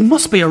castle. It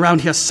must be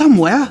around here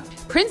somewhere.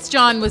 Prince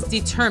John was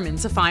determined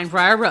to find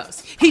Briar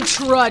Rose. He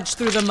trudged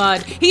through the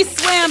mud. He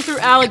swam through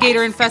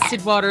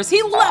alligator-infested waters.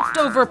 He leapt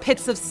over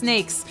pits of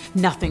snakes.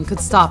 Nothing could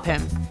stop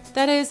him.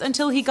 That is,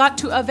 until he got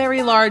to a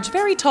very large,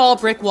 very tall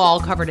brick wall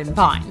covered in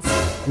vines.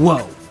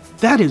 Whoa,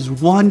 that is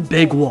one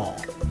big wall.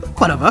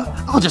 Whatever,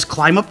 I'll just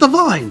climb up the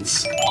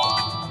vines.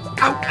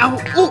 Ow,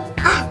 ow, oh,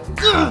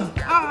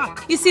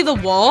 ah. You see, the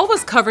wall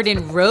was covered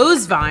in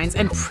rose vines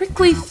and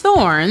prickly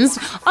thorns,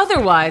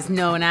 otherwise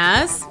known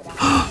as...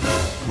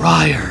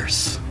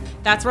 Briars.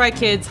 That's right,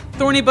 kids.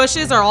 Thorny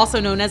bushes are also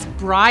known as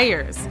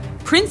briars.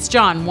 Prince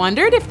John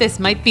wondered if this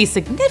might be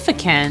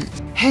significant.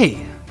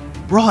 Hey,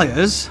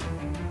 briars,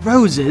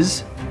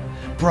 roses,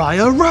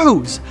 Briar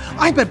Rose.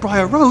 I bet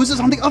Briar Rose is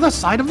on the other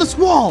side of this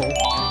wall.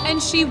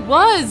 And she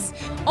was.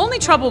 Only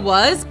trouble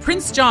was,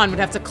 Prince John would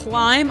have to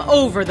climb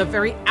over the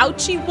very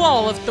ouchy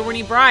wall of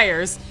thorny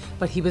briars.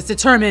 But he was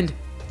determined.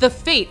 The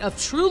fate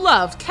of true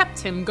love kept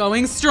him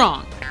going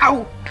strong.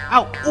 Ow,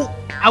 ow, oh,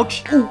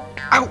 ouch, ooh,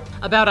 ow.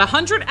 About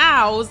 100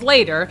 hours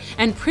later,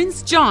 and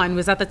Prince John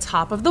was at the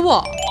top of the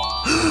wall.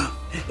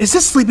 Is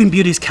this Sleeping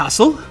Beauty's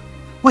castle?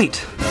 Wait,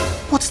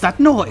 what's that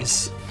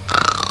noise?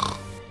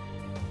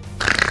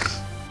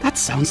 That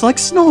sounds like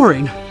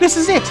snoring. This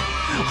is it.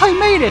 I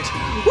made it.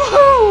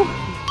 Woohoo!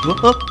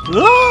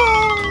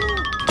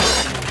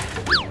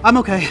 I'm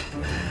okay.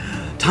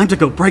 Time to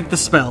go break the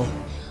spell.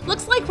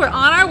 Looks like we're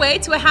on our way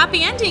to a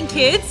happy ending,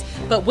 kids.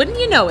 But wouldn't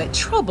you know it,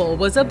 trouble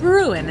was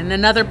a-brewin' in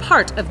another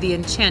part of the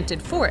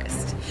enchanted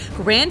forest.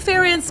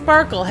 Grandfairy and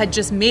Sparkle had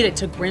just made it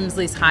to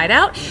Grimsley's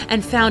hideout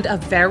and found a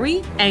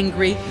very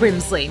angry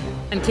Grimsley.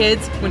 And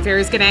kids, when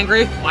fairies get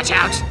angry, watch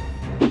out.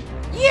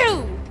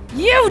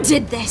 You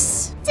did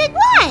this! Did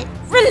what?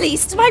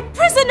 Released my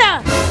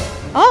prisoner!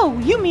 Oh,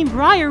 you mean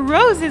Briar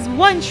Rose's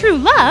one true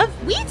love?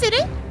 We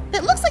didn't.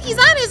 It looks like he's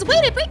on his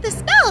way to break the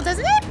spell,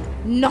 doesn't it?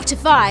 Not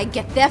if I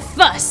get there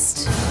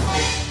first.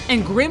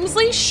 And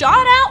Grimsley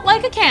shot out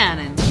like a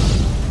cannon.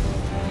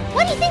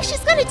 What do you think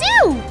she's gonna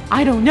do?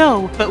 I don't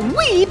know, but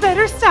we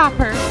better stop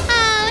her.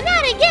 Oh,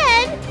 not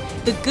again.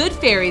 The good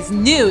fairies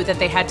knew that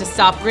they had to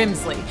stop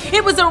Grimsley.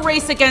 It was a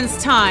race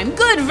against time,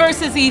 good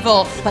versus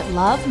evil, but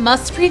love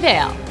must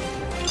prevail.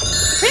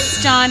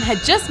 Prince John had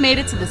just made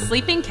it to the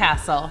sleeping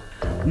castle.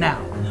 Now,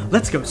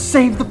 let's go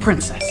save the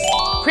princess.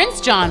 Prince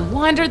John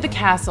wandered the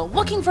castle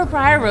looking for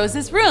Briar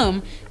Rose's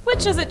room,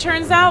 which as it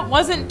turns out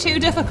wasn't too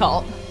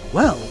difficult.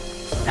 Well,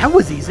 that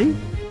was easy.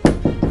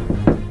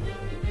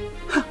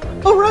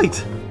 All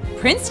right.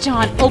 Prince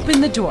John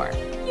opened the door.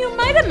 You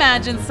might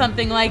imagine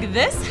something like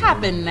this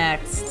happened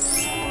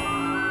next.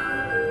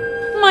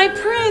 My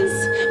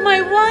prince,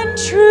 my one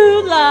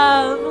true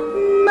love.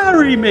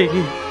 Marry me.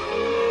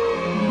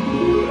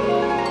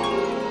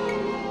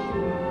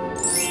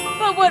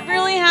 But what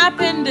really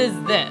happened is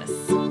this.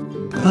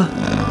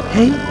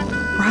 Hey,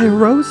 Briar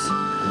Rose?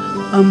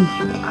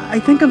 I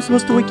think I'm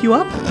supposed to wake you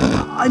up?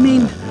 I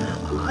mean,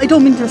 I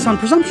don't mean to sound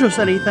presumptuous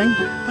or anything,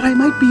 but I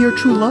might be your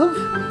true love?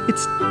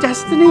 It's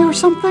destiny or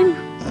something?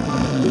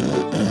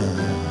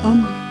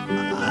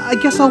 I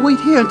guess I'll wait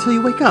here until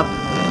you wake up.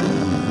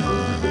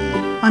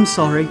 I'm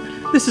sorry.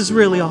 This is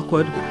really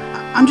awkward.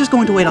 I'm just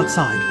going to wait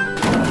outside.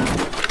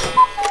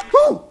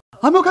 Woo!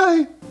 I'm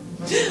okay.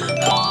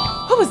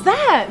 What was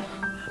that?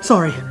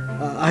 Sorry,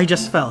 I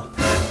just fell.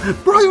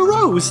 Briar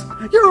Rose,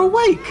 you're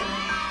awake.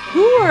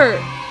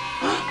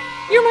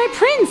 You're my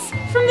prince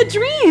from the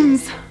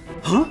dreams.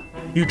 Huh?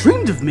 You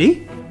dreamed of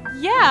me?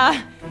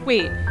 Yeah.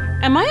 Wait,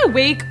 am I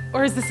awake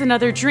or is this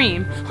another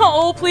dream?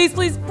 Oh, please,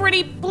 please,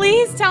 pretty,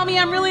 please tell me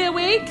I'm really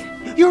awake.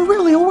 You're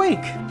really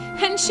awake.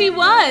 And she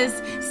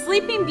was.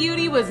 Sleeping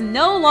Beauty was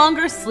no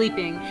longer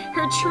sleeping.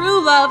 Her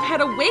true love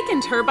had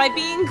awakened her by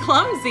being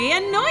clumsy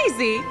and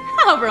noisy.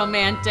 How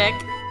romantic.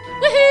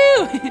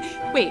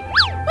 Woohoo! Wait,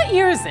 what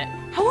year is it?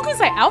 How long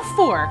was I out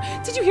for?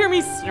 Did you hear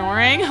me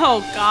snoring?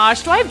 Oh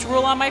gosh, do I have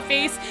drool on my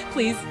face?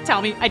 Please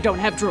tell me I don't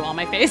have drool on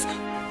my face.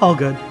 All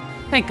good.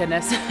 Thank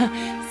goodness.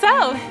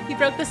 So, you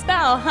broke the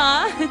spell,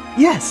 huh?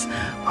 Yes,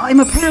 I'm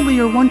apparently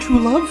your one true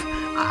love.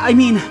 I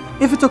mean,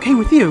 if it's okay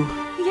with you.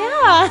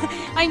 Yeah,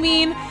 I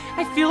mean,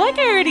 I feel like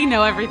I already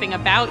know everything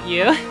about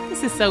you.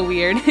 This is so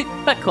weird,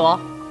 but cool.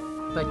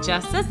 But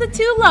just as the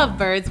two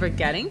lovebirds were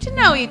getting to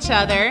know each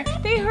other,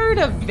 they heard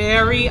a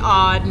very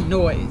odd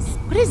noise.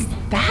 What is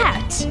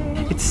that?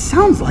 It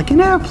sounds like an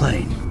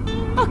airplane.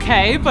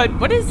 Okay, but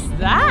what is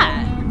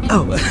that?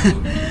 Oh,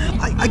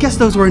 I guess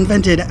those were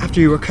invented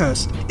after you were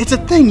cursed. It's a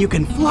thing you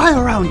can fly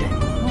around in.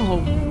 Oh,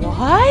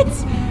 what?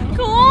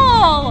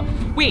 Cool!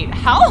 Wait,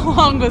 how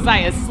long was I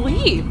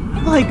asleep?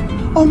 Like,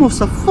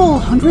 almost a full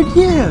 100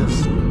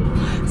 years.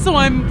 So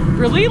I'm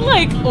really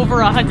like over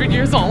 100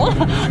 years old?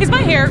 Is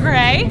my hair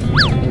gray?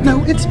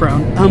 No, it's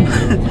brown.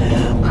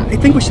 I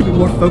think we should be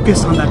more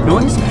focused on that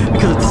noise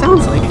because it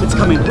sounds like it's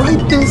coming right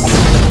this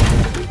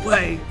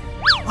way.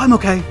 I'm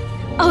okay.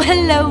 Oh,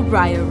 hello,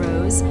 Briar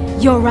Rose.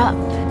 You're up.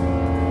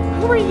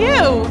 Who are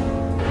you?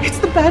 It's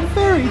the bad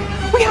fairy.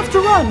 We have to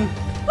run.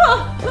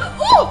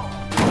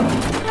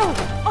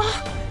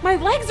 My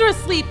legs are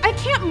asleep. I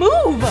can't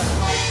move.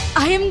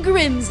 I am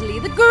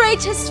Grimsley, the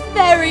greatest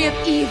fairy of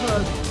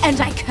evil, and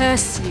I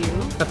curse you.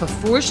 But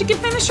before she could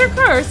finish her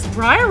curse,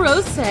 Briar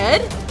Rose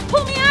said,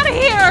 "Pull me out of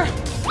here!"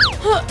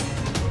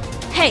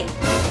 Hey,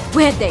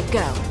 where'd they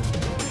go?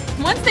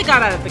 Once they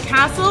got out of the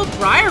castle,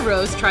 Briar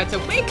Rose tried to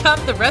wake up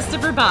the rest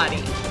of her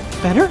body.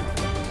 Better?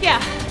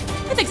 Yeah,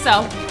 I think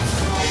so.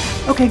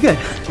 Okay, good.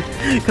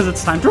 Because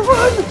it's time to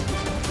run.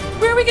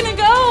 Where are we gonna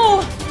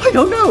go? I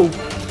don't know.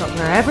 But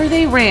wherever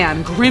they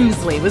ran,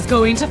 Grimsley was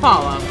going to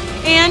follow.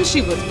 And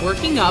she was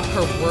working up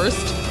her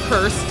worst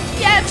curse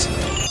yet.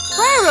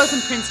 Briar Rose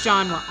and Prince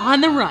John were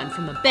on the run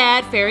from the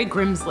bad fairy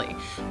Grimsley.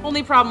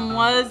 Only problem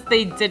was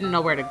they didn't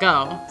know where to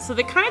go, so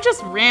they kind of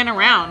just ran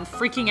around,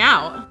 freaking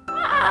out.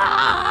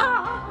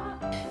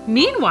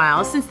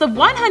 Meanwhile, since the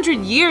 100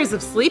 years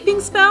of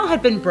sleeping spell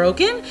had been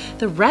broken,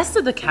 the rest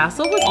of the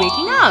castle was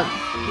waking up.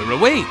 We're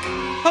awake.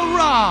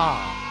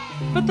 Hurrah!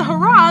 But the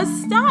hurrahs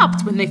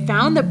stopped when they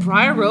found that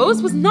Briar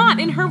Rose was not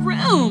in her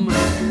room.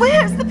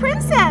 Where's the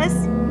princess?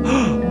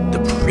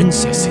 The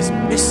princess is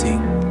missing.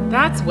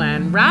 That's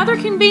when, rather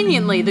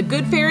conveniently, the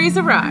good fairies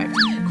arrived.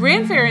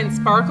 Grand Fairy and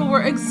Sparkle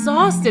were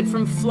exhausted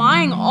from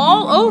flying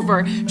all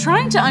over,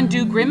 trying to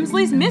undo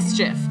Grimsley's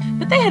mischief.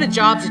 But they had a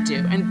job to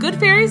do, and good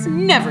fairies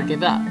never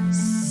give up.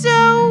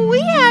 So we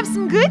have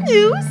some good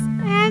news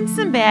and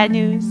some bad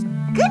news.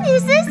 Good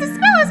news is the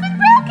spell has been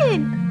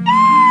broken!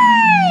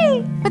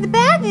 Yay! But the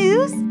bad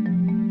news...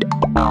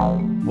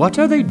 What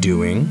are they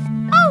doing?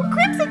 Oh,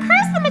 Grimsley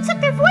cursed them and took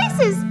their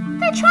voices!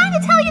 They're trying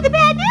to tell you the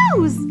bad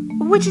news!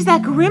 Which is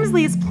that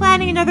Grimsley is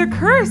planning another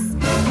curse,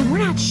 and we're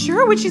not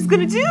sure what she's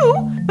gonna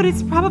do, but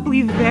it's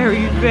probably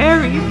very,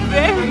 very,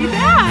 very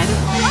bad.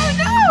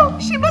 Oh no!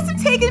 She must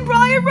have taken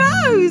Briar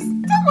Rose!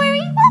 Don't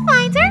worry, we'll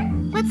find her.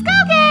 Let's go,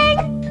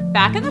 gang!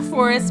 Back in the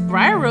forest,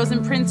 Briar Rose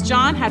and Prince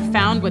John had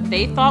found what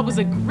they thought was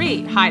a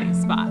great hiding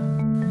spot.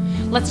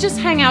 Let's just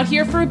hang out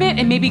here for a bit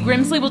and maybe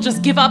Grimsley will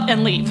just give up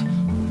and leave.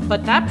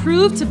 But that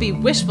proved to be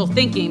wishful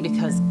thinking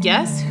because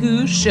guess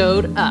who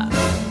showed up?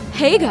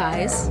 Hey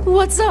guys,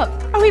 what's up?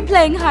 Are we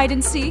playing hide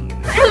and seek?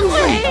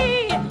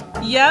 Grimsley!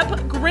 Yep,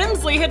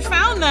 Grimsley had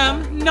found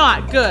them.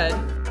 Not good.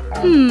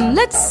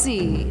 Let's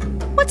see.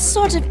 What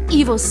sort of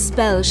evil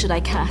spell should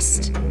I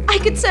cast? I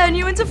could turn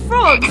you into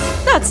frogs.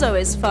 That's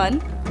always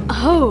fun.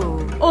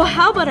 Oh, or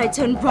how about I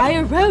turn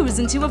Briar Rose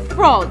into a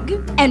frog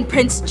and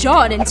Prince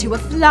John into a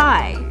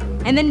fly?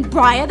 And then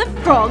Briar the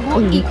frog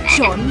will eat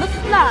John the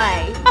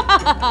fly.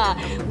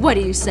 What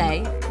do you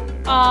say?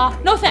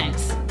 No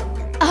thanks.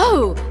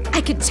 Oh,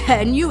 I could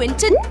turn you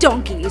into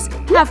donkeys.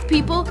 Half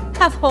people,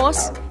 half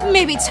horse.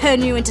 Maybe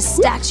turn you into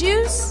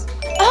statues.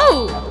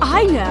 Oh,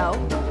 I know.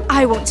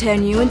 I won't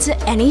turn you into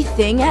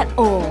anything at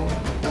all.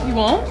 You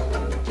won't?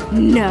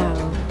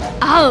 No,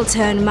 I'll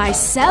turn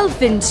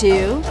myself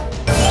into...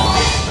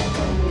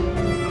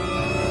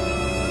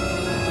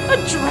 A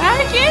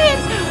dragon?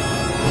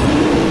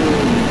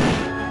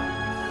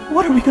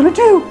 What are we gonna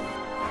do?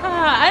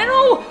 I don't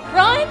know.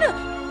 Run?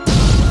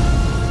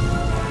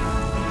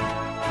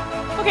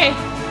 Okay,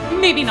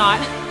 maybe not.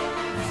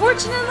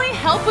 Fortunately,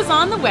 help was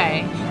on the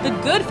way. The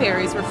good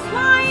fairies were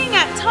flying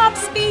at top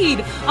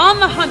speed, on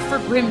the hunt for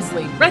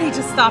Grimsley, ready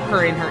to stop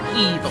her in her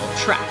evil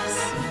tracks.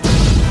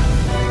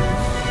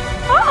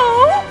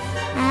 Uh-oh!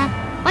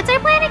 What's our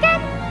plan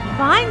again?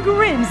 Find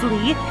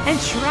Grimsley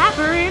and trap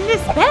her in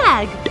this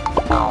bag.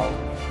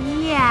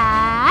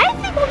 Yeah, I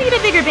think we'll need a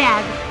bigger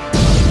bag.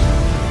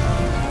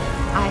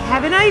 I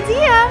have an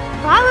idea.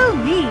 Follow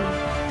me.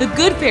 The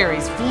good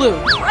fairies flew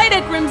right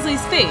at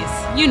Grimsley's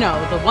face. You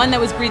know, the one that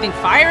was breathing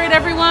fire at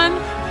everyone.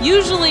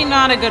 Usually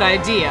not a good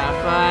idea,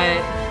 but...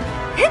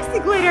 Pixie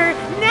glitter,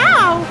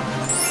 now!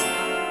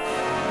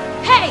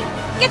 Hey,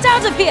 get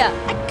out of here!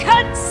 I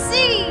can't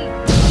see!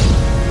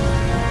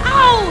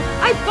 Ow!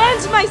 I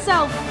burned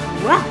myself!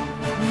 Well,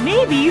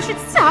 maybe you should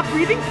stop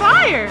breathing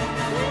fire.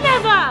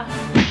 Never!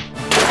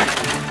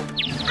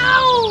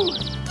 Ow!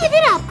 Give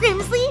it up,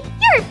 Grimsley.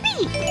 You're a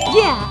beat.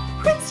 Yeah,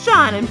 Prince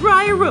John and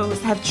Briar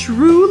Rose have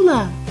true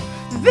love.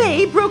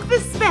 They broke the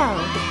spell.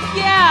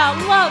 Yeah,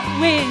 love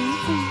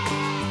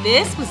wins.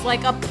 This was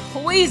like a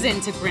poison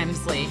to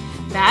Grimsley.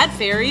 Bad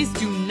fairies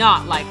do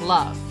not like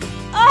love.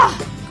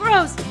 Ugh!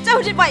 Gross!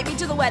 Don't invite me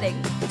to the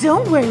wedding!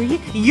 Don't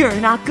worry, you're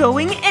not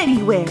going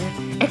anywhere.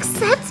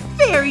 Except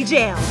fairy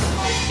jail.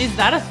 Is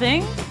that a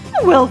thing?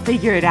 We'll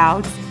figure it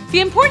out.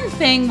 The important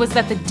thing was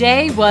that the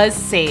day was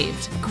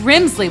saved.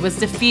 Grimsley was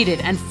defeated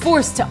and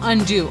forced to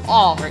undo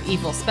all her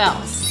evil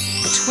spells.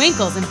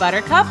 Twinkles and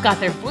Buttercup got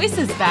their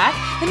voices back,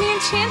 and the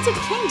Enchanted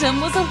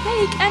Kingdom was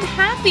awake and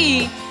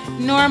happy.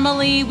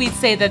 Normally, we'd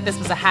say that this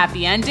was a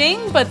happy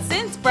ending, but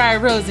since Briar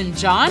Rose and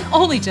John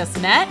only just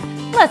met,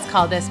 let's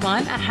call this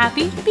one a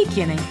happy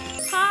beginning.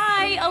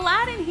 Hi,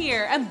 Aladdin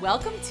here, and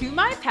welcome to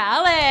my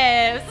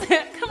palace.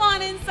 Come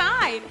on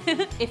inside.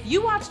 If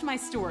you watched my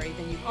story,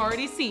 then you've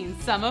already seen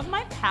some of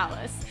my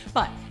palace.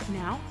 But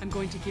now I'm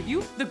going to give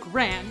you the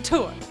grand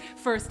tour.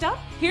 First up,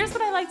 here's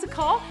what I like to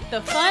call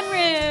the fun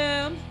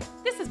room.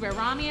 This is where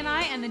Rami and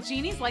I and the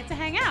genies like to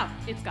hang out.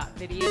 It's got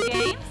video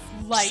games,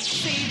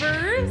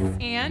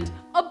 lightsabers, and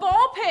a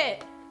ball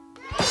pit.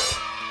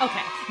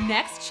 Okay,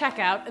 next check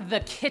out the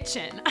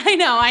kitchen. I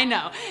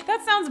know.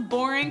 That sounds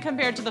boring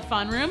compared to the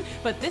fun room,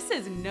 but this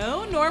is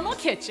no normal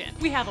kitchen.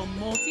 We have a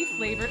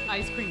multi-flavored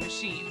ice cream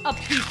machine, a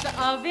pizza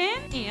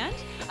oven, and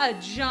a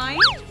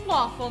giant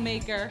waffle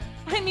maker.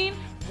 I mean,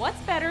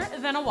 what's better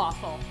than a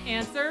waffle?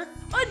 Answer,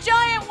 a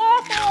giant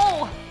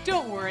waffle!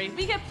 Don't worry,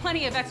 we get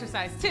plenty of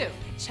exercise too.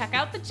 Check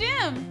out the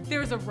gym.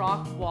 There's a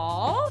rock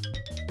wall,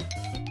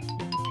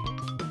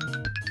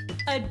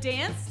 a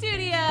dance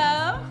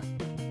studio,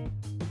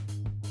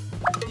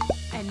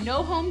 and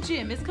no home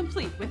gym is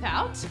complete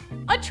without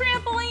a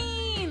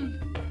trampoline.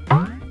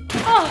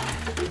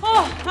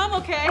 Oh, I'm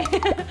okay.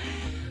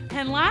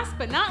 And last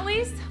but not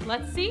least,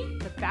 let's see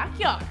the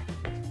backyard.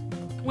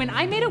 When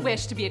I made a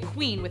wish to be a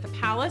queen with a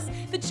palace,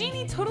 the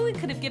genie totally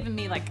could have given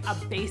me like a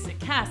basic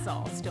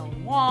castle,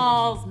 stone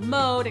walls,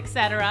 moat,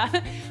 etc.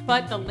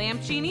 But the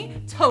lamp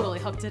genie totally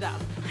hooked it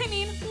up. I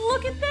mean,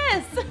 look at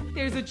this.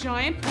 There's a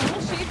giant pool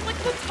shaped like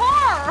a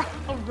guitar,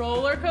 a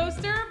roller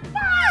coaster,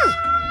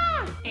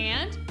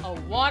 and a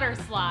water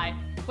slide.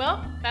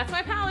 Well, that's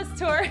my palace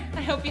tour.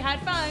 I hope you had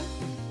fun.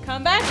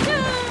 Come back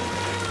soon.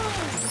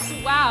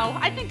 Wow,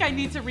 I think I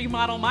need to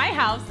remodel my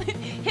house.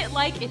 Hit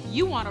like if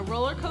you want a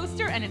roller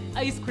coaster and an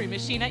ice cream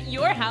machine at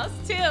your house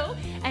too.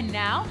 And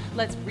now,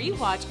 let's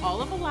rewatch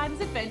all of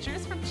Aladdin's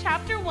adventures from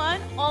chapter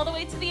 1 all the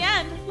way to the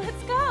end.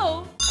 Let's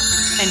go.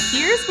 And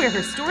here's where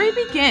her story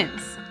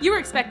begins. You were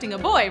expecting a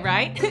boy,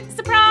 right?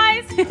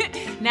 Surprise!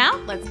 Now,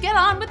 let's get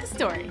on with the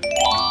story.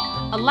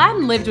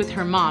 Aladdin lived with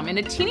her mom in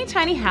a teeny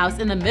tiny house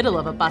in the middle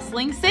of a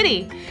bustling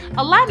city.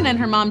 Aladdin and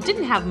her mom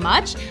didn't have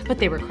much, but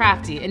they were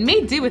crafty and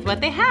made do with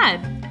what they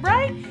had,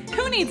 right?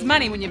 Who needs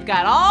money when you've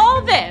got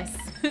all this?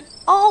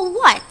 All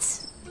what?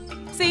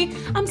 See,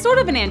 I'm sort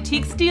of an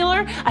antiques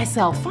dealer. I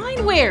sell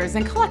fine wares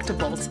and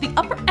collectibles to the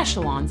upper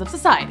echelons of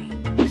society.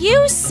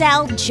 You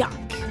sell junk.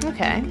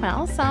 Okay,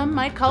 well, some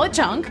might call it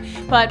junk,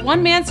 but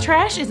one man's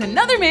trash is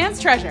another man's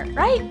treasure,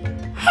 right?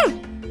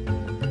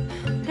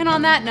 And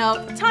on that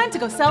note, time to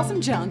go sell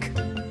some junk.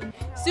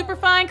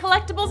 Superfine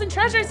collectibles and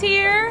treasures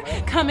here.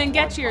 Come and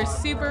get your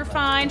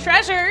superfine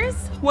treasures.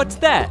 What's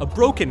that, a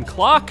broken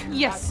clock?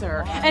 Yes,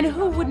 sir. And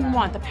who wouldn't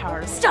want the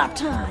power to stop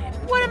time?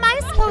 What am I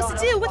supposed to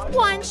do with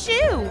one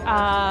shoe?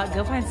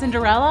 Go find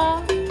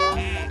Cinderella?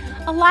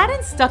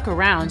 Aladdin stuck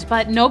around,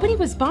 but nobody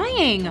was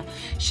buying.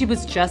 She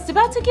was just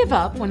about to give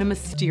up when a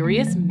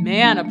mysterious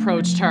man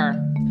approached her.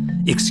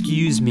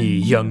 Excuse me,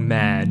 young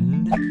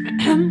man.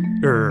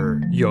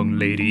 Young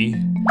lady.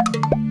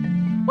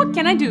 What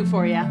can I do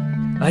for you?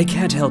 I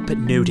can't help but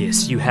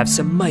notice you have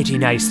some mighty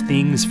nice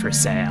things for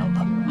sale.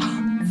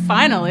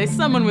 Finally,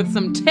 someone with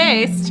some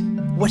taste.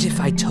 What if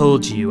I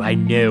told you I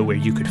know where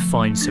you could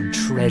find some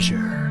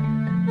treasure?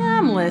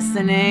 I'm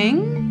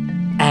listening.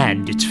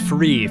 And it's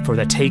free for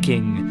the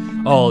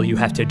taking. All you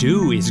have to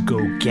do is go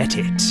get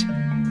it.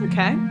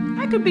 Okay,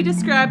 I could be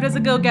described as a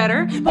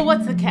go-getter, but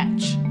what's the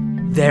catch?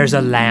 There's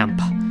a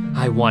lamp.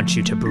 I want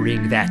you to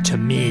bring that to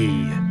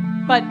me.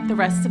 But the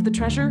rest of the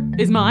treasure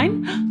is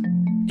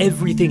mine?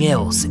 Everything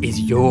else is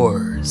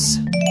yours.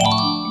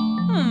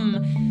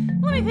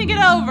 Let me think it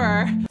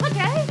over.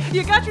 Okay,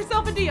 you got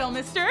yourself a deal,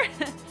 mister.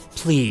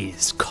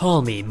 Please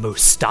call me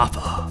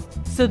Mustafa.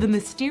 So the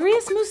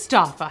mysterious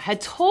Mustafa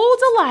had told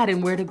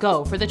Aladdin where to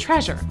go for the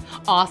treasure.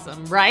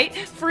 Awesome, right?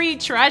 Free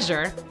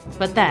treasure.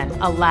 But then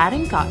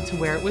Aladdin got to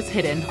where it was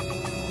hidden.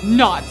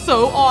 Not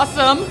so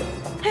awesome.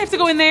 I have to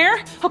go in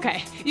there?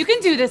 Okay, you can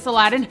do this,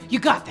 Aladdin. You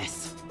got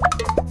this.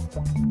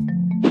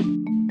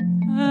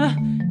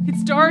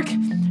 It's dark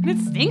and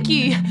it's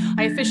stinky.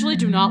 I officially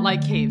do not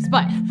like caves,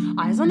 but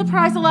eyes on the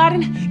prize,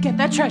 Aladdin. Get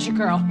that treasure,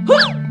 girl.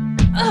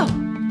 Oh,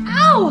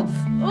 ow!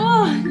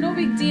 Oh, no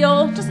big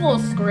deal. Just a little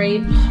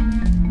scrape.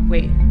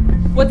 Wait,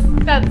 what's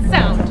that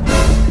sound?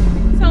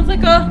 Sounds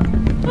like a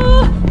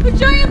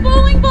giant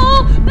bowling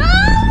ball. No!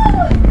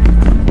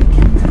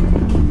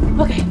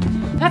 Okay,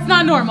 that's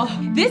not normal.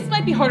 This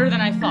might be harder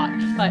than I thought,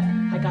 but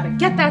I gotta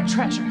get that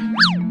treasure.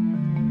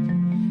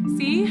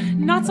 See,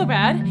 not so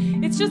bad.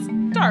 It's just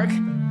dark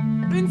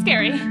and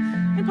scary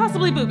and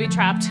possibly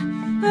booby-trapped.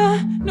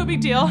 No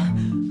big deal.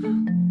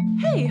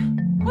 Hey,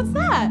 what's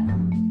that?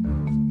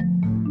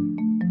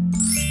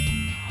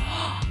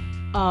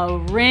 A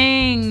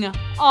ring.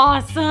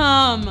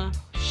 Awesome.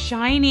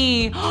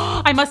 Shiny.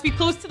 I must be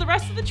close to the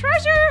rest of the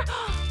treasure.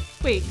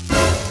 Wait,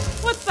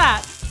 what's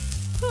that?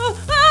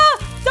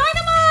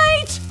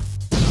 Dynamite!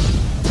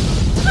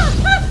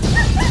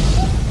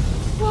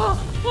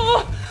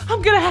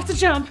 I'm gonna have to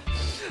jump.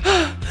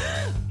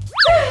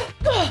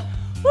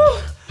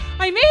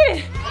 I made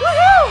it!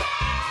 Woohoo!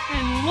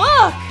 And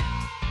look!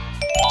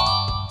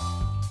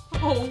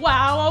 Oh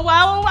wow, oh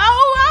wow, oh wow,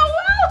 oh wow,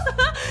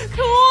 wow!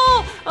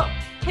 Cool! Oh,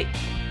 hey,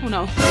 oh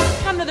no,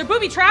 not another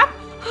booby trap!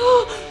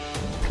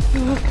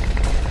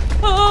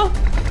 No,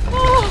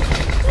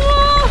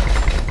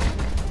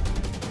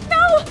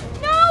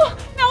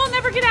 now I'll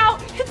never get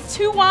out! It's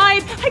too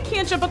wide! I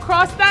can't jump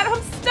across that!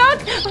 I'm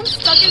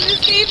stuck in this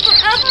cave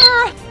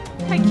forever!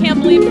 I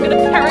can't believe I'm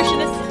gonna perish in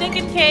this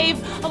stinking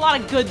cave. A lot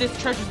of good this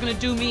treasure's gonna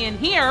do me in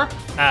here.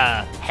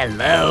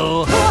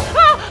 Hello?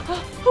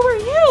 Who are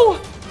you?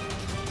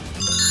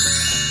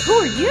 Who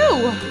are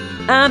you?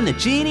 I'm the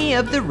Genie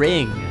of the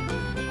Ring.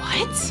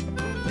 What?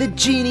 The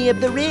Genie of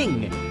the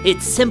Ring.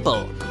 It's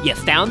simple. You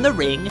found the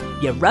ring,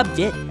 you rubbed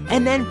it,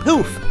 and then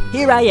poof,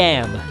 here I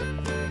am.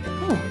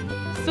 Oh,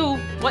 so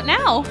what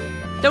now?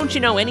 Don't you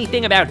know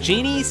anything about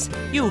genies?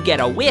 You get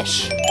a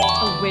wish.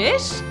 A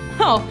wish?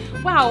 Oh,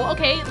 wow,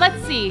 okay,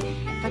 let's see.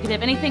 If I could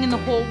have anything in the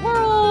whole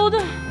world.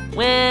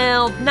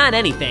 Well, not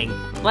anything.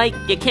 Like,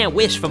 you can't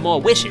wish for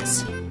more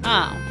wishes.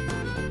 Oh.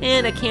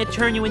 And I can't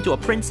turn you into a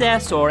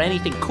princess or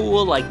anything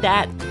cool like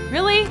that.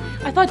 Really?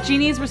 I thought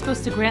genies were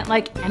supposed to grant,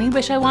 like, any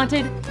wish I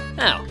wanted.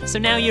 Oh, so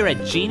now you're a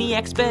genie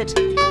expert?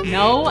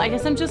 No, I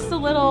guess I'm just a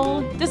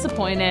little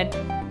disappointed.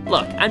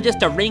 Look, I'm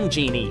just a ring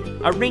genie.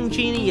 A ring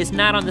genie is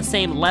not on the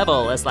same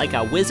level as like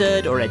a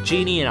wizard or a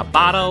genie in a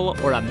bottle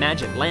or a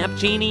magic lamp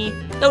genie.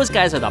 Those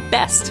guys are the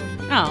best.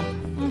 Oh,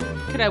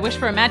 could I wish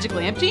for a magic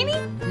lamp genie?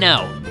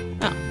 No.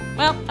 Oh,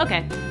 well,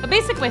 okay. A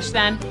basic wish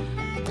then.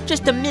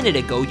 Just a minute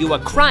ago you were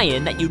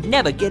crying that you'd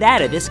never get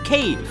out of this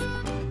cave.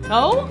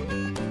 Oh?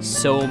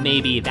 So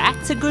maybe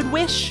that's a good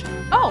wish?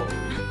 Oh,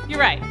 you're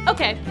right.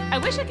 Okay, I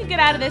wish I could get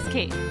out of this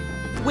cave.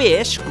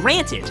 Wish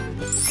granted.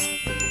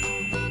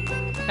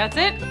 That's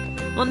it?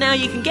 Well, now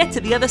you can get to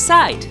the other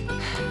side.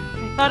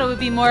 I thought it would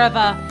be more of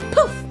a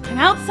poof, I'm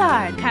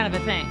outside kind of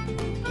a thing.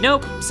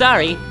 Nope,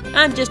 sorry.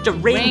 I'm just a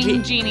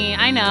ring genie,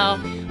 I know.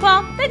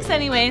 Well, thanks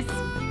anyways.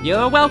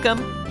 You're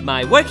welcome.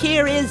 My work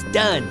here is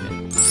done.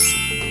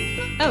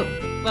 Oh,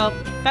 well,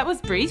 that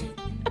was brief.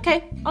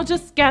 Okay, I'll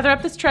just gather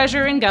up this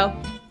treasure and go.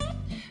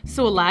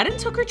 So Aladdin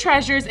took her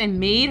treasures and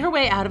made her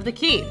way out of the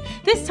cave.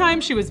 This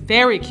time she was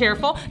very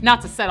careful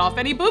not to set off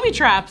any booby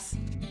traps.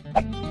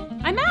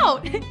 I'm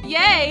out!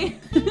 Yay!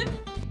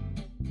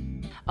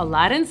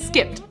 Aladdin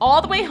skipped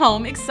all the way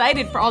home,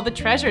 excited for all the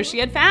treasure she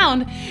had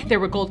found.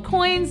 There were gold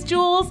coins,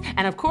 jewels,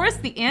 and of course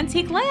the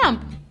antique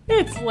lamp.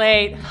 It's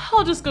late.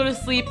 I'll just go to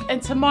sleep,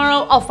 and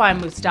tomorrow I'll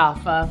find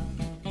Mustafa.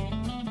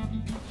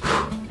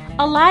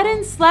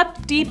 Aladdin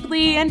slept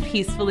deeply and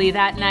peacefully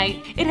that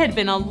night. It had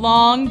been a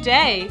long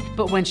day,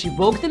 but when she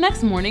woke the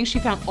next morning, she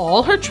found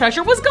all her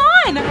treasure was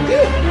gone.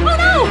 Oh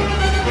no!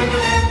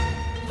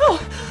 Oh,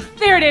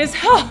 there it is.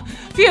 Oh,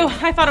 phew,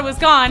 I thought it was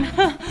gone.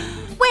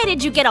 Where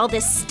did you get all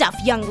this stuff,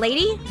 young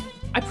lady?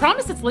 I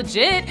promise it's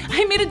legit.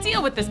 I made a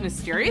deal with this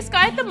mysterious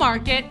guy at the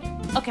market.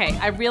 Okay,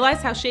 I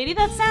realize how shady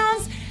that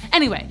sounds.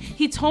 Anyway,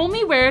 he told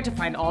me where to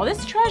find all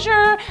this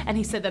treasure, and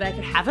he said that I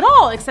could have it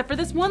all except for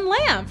this one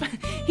lamp.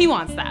 He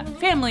wants that.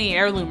 Family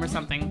heirloom or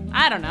something.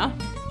 I don't know.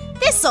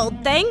 This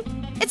old thing?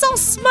 It's all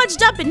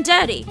smudged up and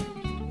dirty.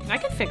 I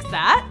can fix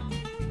that.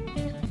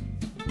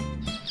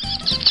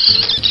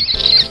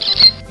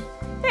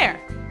 There,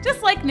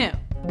 just like new.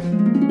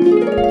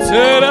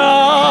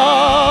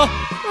 Ta-da!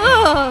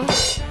 Ugh.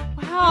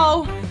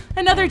 Wow,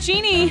 another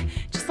genie,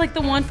 just like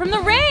the one from the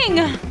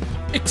ring.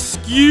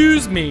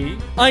 Excuse me,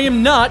 I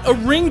am not a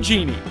ring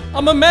genie.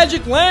 I'm a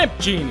magic lamp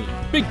genie.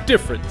 Big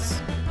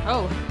difference.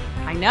 Oh,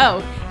 I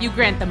know, you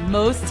grant the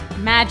most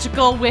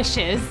magical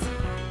wishes.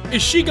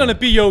 Is she gonna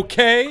be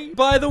okay,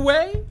 by the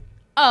way?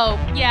 Oh,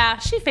 yeah,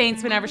 she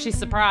faints whenever she's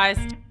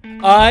surprised.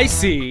 I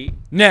see.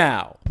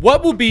 Now,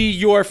 what will be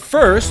your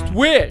first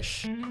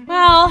wish?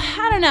 Well,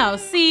 I don't know.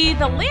 See,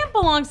 the lamp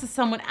belongs to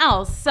someone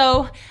else,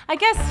 so I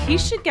guess he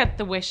should get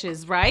the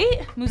wishes,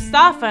 right?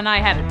 Mustafa and I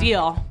had a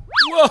deal.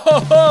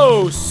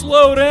 Whoa,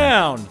 slow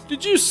down.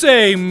 Did you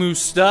say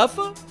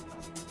Mustafa?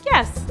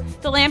 Yes,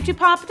 the lamp you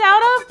popped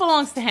out of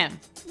belongs to him.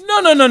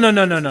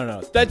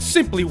 No. That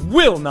simply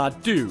will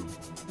not do.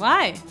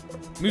 Why?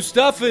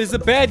 Mustafa is a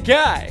bad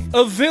guy,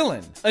 a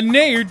villain, a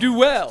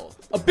ne'er-do-well,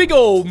 a big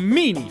old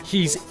meanie.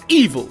 He's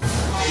evil.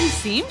 He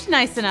seemed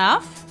nice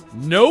enough.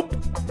 Nope,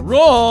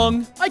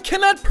 wrong. I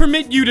cannot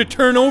permit you to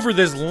turn over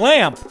this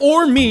lamp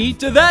or me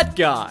to that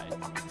guy.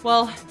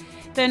 Well,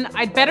 then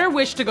I'd better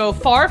wish to go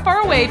far,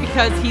 far away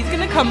because he's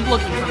gonna come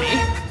looking for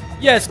me.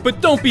 Yes,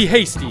 but don't be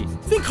hasty.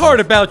 Think hard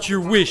about your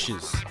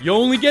wishes. You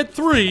only get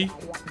 3.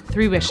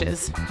 3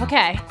 wishes.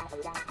 Okay.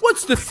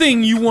 What's the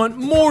thing you want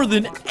more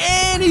than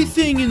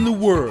anything in the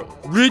world?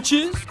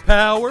 Riches?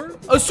 Power?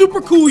 A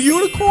super cool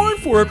unicorn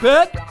for a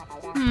pet?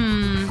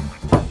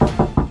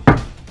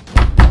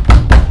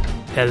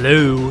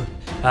 Hello,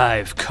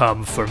 I've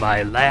come for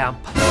my lamp.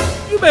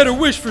 You better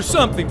wish for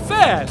something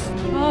fast.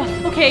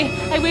 Okay.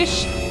 I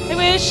wish.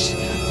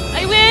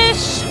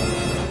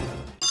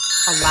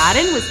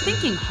 Aladdin was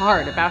thinking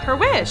hard about her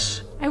wish.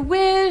 I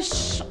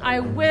wish.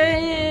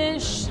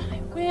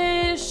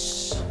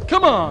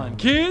 Come on,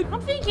 kid.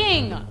 I'm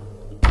thinking.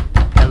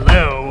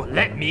 Hello,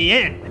 let me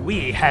in.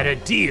 We had a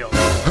deal.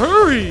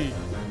 Hurry.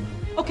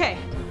 Okay,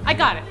 I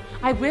got it.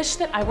 I wish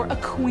that I were a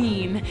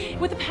queen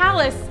with a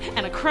palace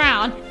and a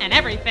crown and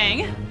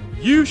everything.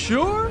 You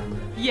sure?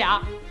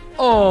 Yeah.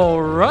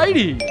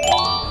 Alrighty.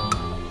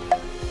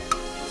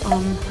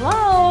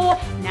 Hello?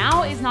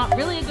 Now is not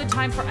really a good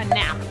time for a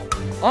nap.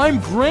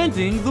 I'm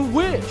granting the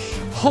wish.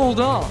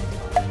 Hold on.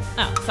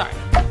 Oh, sorry.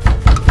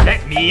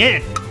 Let me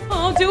in.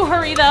 Oh, do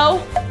hurry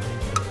though.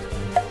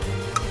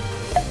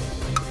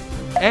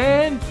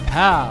 And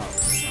pow.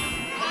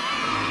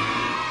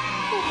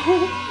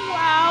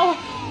 Wow.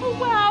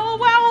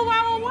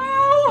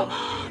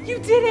 You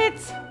did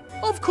it.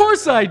 Of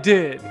course I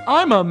did.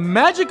 I'm a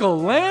magical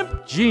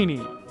lamp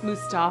genie.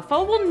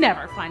 Mustafa will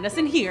never find us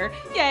in here.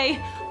 Yay.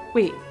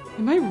 Wait,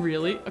 am I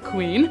really a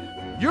queen?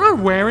 You're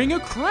wearing a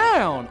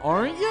crown,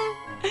 aren't you?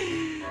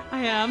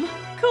 I am.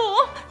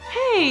 Cool.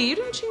 Hey, you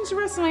didn't change the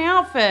rest of my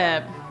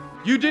outfit.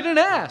 You didn't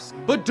ask,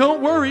 but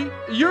don't worry.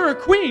 You're a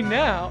queen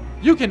now.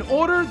 You can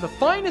order the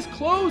finest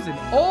clothes in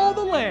all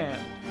the land.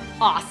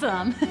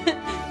 Awesome.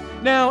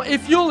 Now,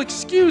 if you'll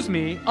excuse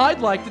me, I'd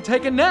like to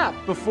take a nap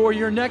before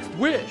your next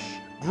wish.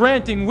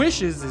 Granting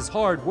wishes is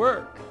hard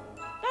work.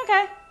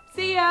 Okay,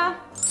 see ya.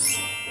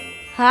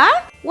 Huh?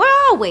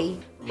 Where are we?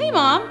 Hey,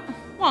 Mom.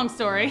 Long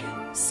story.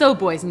 So,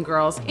 boys and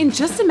girls, in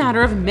just a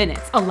matter of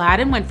minutes,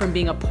 Aladdin went from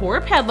being a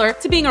poor peddler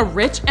to being a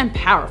rich and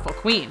powerful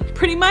queen.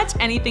 Pretty much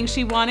anything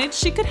she wanted,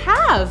 she could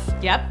have.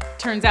 Yep,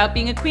 turns out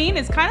being a queen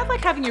is kind of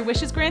like having your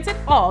wishes granted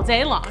all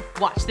day long.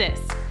 Watch this.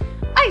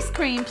 Ice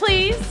cream,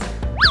 please.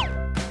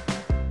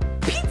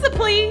 Pizza,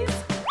 please.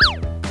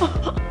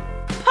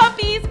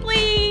 Puppies,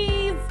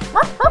 please.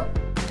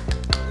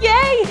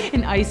 Yay,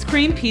 an ice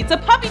cream pizza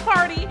puppy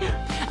party.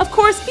 Of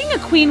course, being a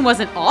queen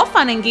wasn't all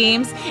fun and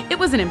games. It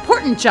was an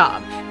important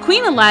job.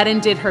 Queen Aladdin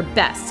did her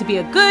best to be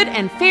a good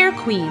and fair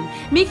queen,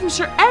 making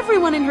sure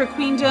everyone in her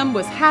queendom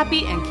was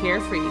happy and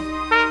carefree.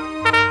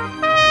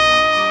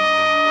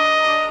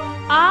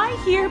 I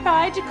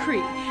hereby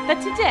decree that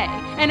today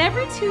and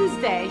every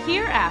Tuesday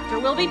hereafter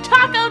will be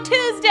Taco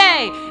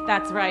Tuesday.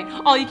 That's right,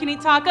 all you can eat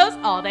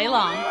tacos all day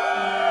long.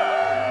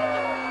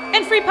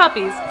 And free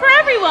puppies for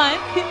everyone.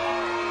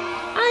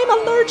 I'm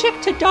allergic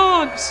to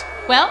dogs.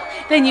 Well,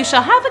 then you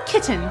shall have a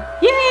kitten.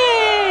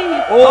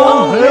 Yay!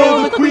 All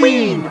hail the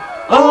queen!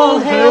 All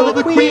hail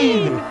the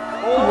queen!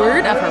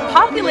 Word of her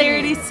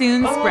popularity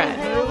soon spread.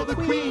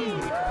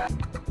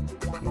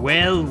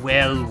 Well.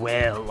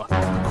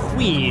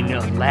 Queen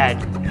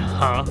Aladdin,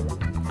 huh?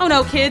 Oh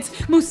no, kids,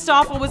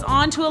 Mustafa was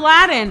on to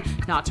Aladdin.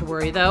 Not to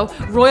worry though,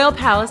 royal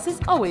palaces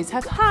always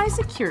have high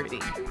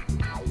security.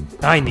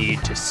 I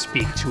need to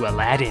speak to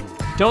Aladdin.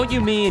 Don't you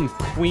mean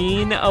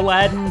Queen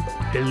Aladdin?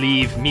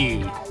 Believe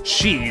me,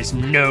 she's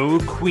no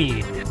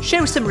queen.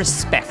 Show some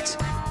respect.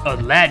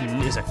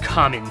 Aladdin is a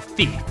common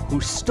thief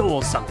who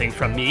stole something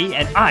from me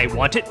and I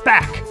want it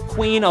back.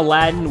 Queen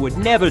Aladdin would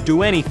never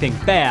do anything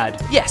bad.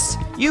 Yes,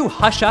 you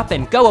hush up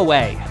and go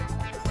away.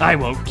 I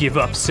won't give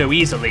up so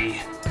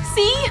easily.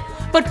 See?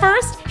 But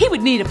first, he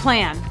would need a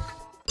plan.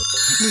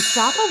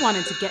 Mustafa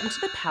wanted to get into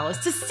the palace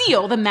to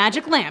steal the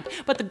magic lamp,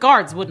 but the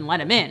guards wouldn't let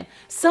him in.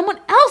 Someone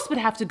else would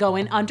have to go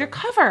in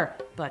undercover.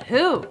 But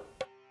who?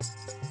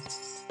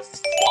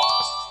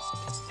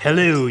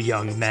 Hello,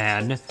 young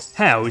man.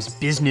 How's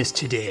business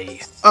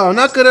today? Oh,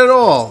 not good at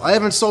all. I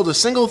haven't sold a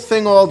single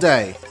thing all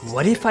day.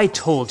 What if I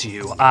told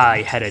you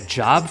I had a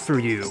job for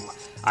you?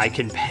 I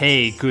can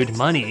pay good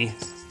money.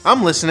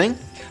 I'm listening.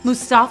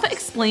 Mustafa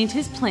explained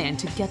his plan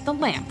to get the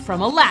lamp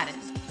from Aladdin.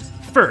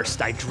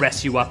 First, I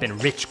dress you up in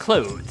rich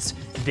clothes.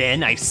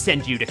 Then I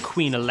send you to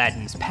Queen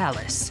Aladdin's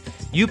palace.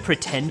 You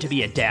pretend to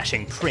be a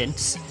dashing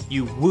prince.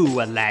 You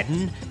woo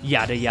Aladdin,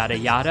 yada yada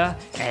yada,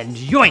 and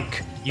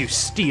yoink! You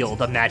steal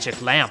the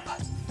magic lamp.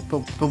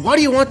 But why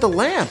do you want the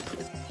lamp?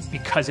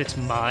 Because it's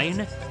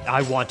mine,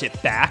 I want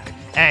it back,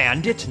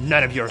 and it's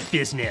none of your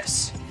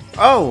business.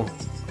 Oh,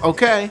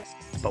 okay.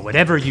 But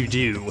whatever you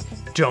do,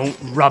 don't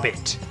rub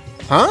it.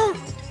 Huh?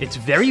 It's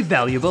very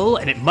valuable,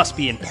 and it must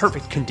be in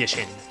perfect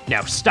condition.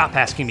 Now stop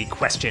asking me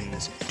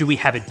questions. Do we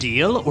have a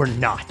deal or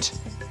not?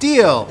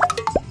 Deal.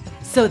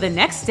 So the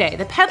next day,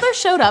 the peddler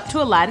showed up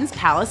to Aladdin's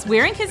palace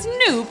wearing his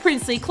new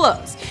princely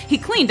clothes. He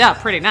cleaned up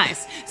pretty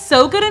nice.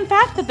 So good, in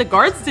fact, that the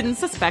guards didn't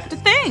suspect a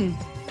thing.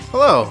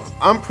 Hello,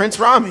 I'm Prince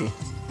Rami.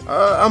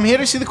 I'm here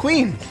to see the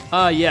Queen.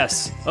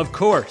 Yes, of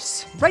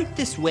course. Right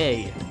this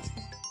way.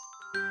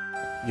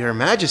 Your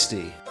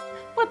Majesty.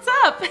 What's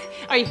up?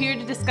 Are you here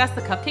to discuss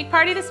the cupcake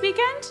party this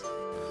weekend?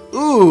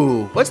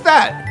 Ooh, what's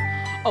that?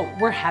 Oh,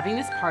 we're having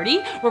this party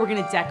where we're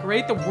gonna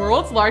decorate the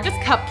world's largest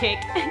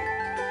cupcake.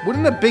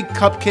 Wouldn't a big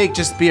cupcake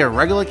just be a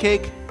regular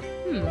cake?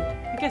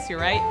 I guess you're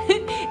right.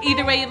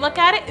 Either way you look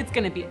at it, it's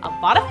gonna be a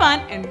lot of fun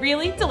and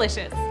really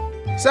delicious.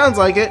 Sounds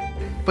like it,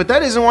 but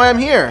that isn't why I'm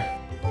here.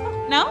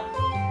 No?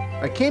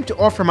 I came to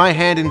offer my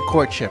hand in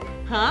courtship.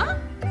 Huh?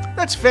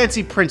 That's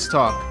fancy prince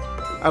talk.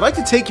 I'd like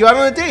to take you out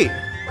on a date.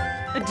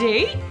 A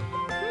date?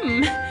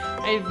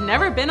 I've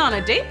never been on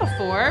a date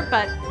before,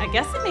 but I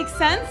guess it makes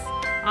sense.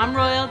 I'm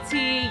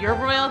royalty, you're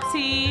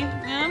royalty.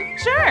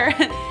 Sure.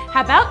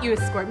 How about you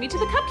escort me to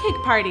the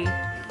cupcake party?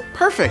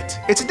 Perfect.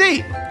 It's a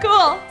date.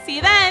 Cool. See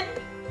you then.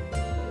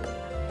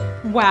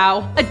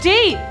 Wow, a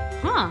date.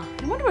 I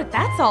wonder what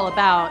that's all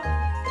about.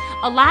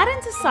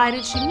 Aladdin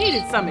decided she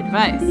needed some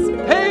advice.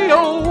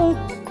 Hey-o!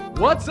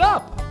 What's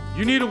up?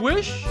 You need a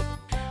wish?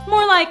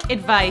 More like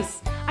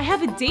advice. I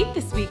have a date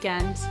this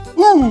weekend.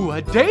 Ooh,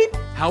 a date?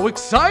 How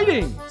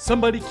exciting!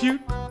 Somebody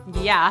cute?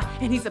 Yeah,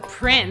 and he's a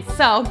prince,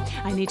 so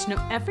I need to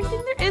know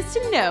everything there is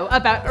to know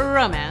about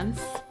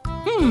romance.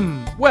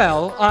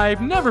 Well,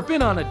 I've never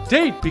been on a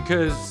date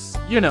because,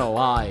 you know,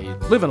 I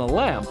live in a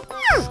lamp.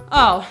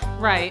 Oh,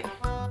 right.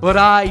 But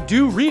I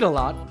do read a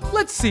lot.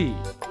 Let's see,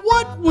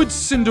 what would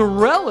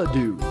Cinderella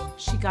do?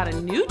 She got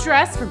a new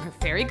dress from her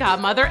fairy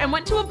godmother and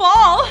went to a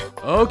ball.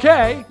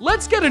 Okay,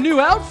 let's get a new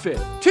outfit.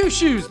 2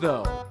 shoes,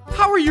 though.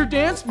 How are your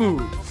dance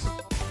moves?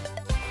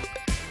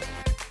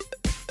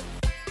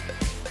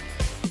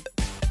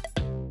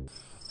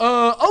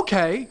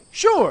 Okay,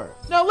 sure.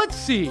 Now let's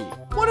see.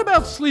 What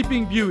about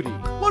Sleeping Beauty?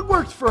 What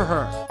worked for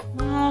her?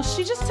 Well,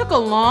 she just took a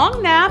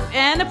long nap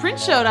and a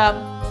prince showed up.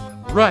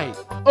 Right.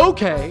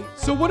 Okay,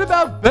 so what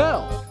about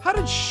Belle? How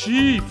did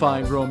she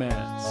find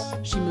romance?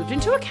 She moved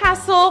into a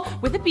castle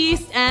with a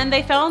beast and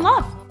they fell in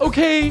love.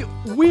 Okay,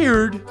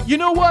 weird. You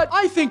know what?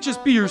 I think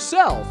just be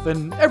yourself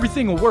and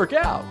everything will work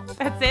out.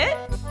 That's it?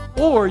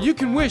 Or you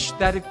can wish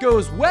that it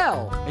goes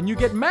well and you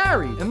get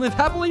married and live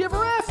happily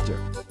ever after.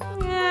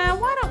 Yeah,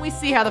 why don't we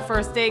see how the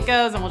first date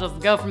goes and we'll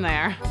just go from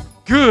there.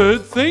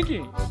 Good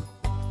thinking.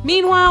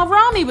 Meanwhile,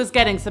 Rami was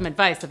getting some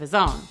advice of his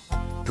own.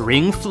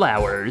 Bring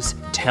flowers,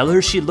 tell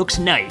her she looks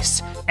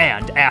nice,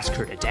 and ask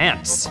her to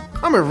dance.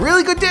 I'm a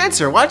really good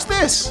dancer. Watch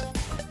this.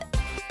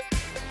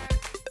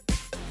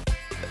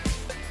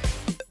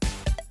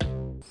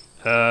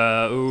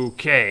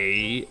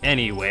 Okay.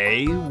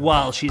 Anyway,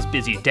 while she's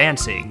busy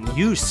dancing,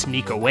 you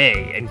sneak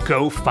away and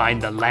go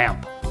find the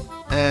lamp.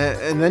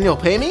 And then you'll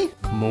pay me?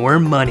 More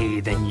money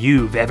than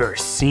you've ever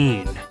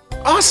seen.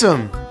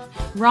 Awesome!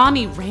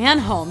 Rami ran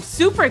home,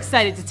 super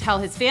excited to tell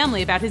his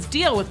family about his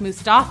deal with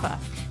Mustafa.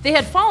 They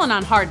had fallen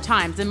on hard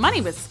times and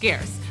money was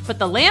scarce, but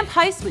the lamp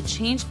heist would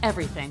change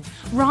everything.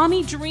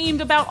 Rami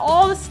dreamed about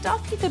all the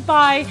stuff he could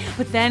buy,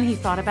 but then he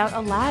thought about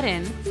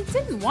Aladdin. He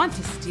didn't want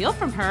to steal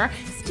from her.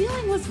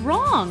 Stealing was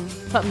wrong.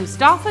 But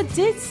Mustafa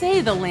did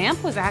say the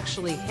lamp was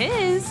actually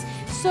his,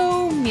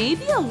 so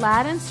maybe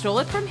Aladdin stole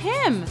it from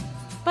him.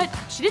 But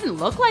she didn't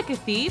look like a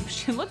thief.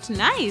 She looked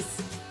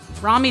nice.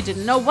 Rami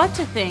didn't know what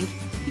to think.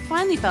 He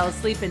finally fell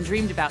asleep and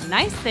dreamed about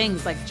nice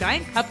things like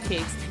giant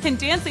cupcakes and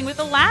dancing with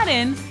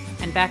Aladdin.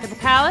 And back at the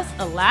palace,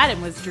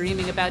 Aladdin was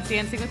dreaming about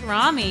dancing with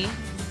Rami.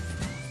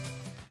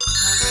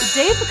 The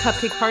day of the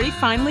cupcake party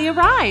finally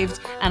arrived,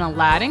 and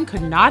Aladdin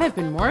could not have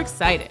been more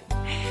excited.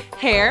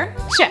 Hair,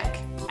 check.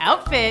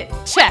 Outfit,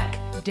 check.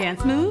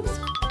 Dance moves?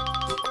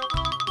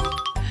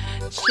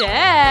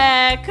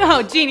 Check.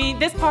 Oh, Genie,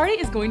 this party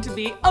is going to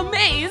be a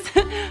maze.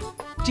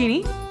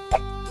 Genie?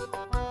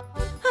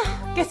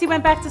 Guess he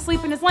went back to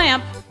sleep in his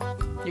lamp.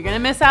 You're gonna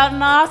miss out on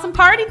an awesome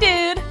party,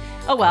 dude.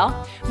 Oh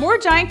well, more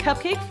giant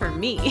cupcake for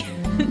me.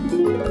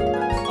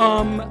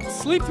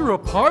 Sleep through a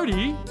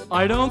party?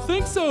 I don't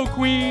think so,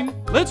 Queen.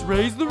 Let's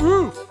raise the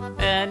roof.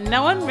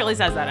 No one really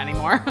says that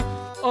anymore.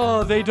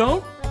 They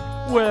don't?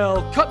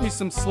 Well, cut me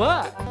some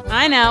slack.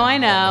 I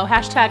know.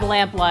 Hashtag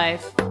lamp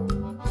life.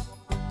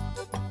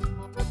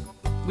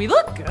 We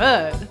look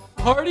good.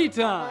 Party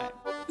time.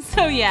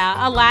 So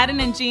yeah, Aladdin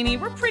and Genie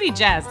were pretty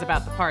jazzed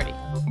about the party.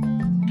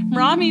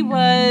 Rami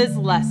was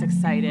less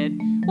excited.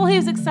 Well, he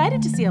was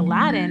excited to see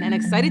Aladdin and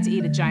excited to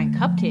eat a giant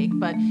cupcake,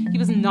 but he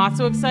was not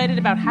so excited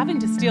about having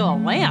to steal a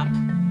lamp.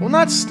 Well,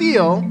 not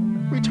steal.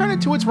 Return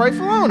it to its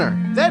rightful owner.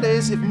 That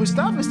is, if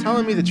Mustafa's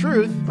telling me the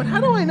truth. But how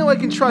do I know I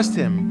can trust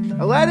him?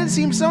 Aladdin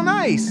seems so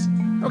nice.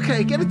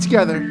 Okay, get it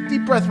together.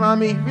 Deep breath,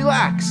 Rami.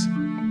 Relax.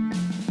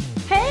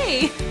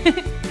 Hey!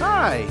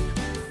 Hi.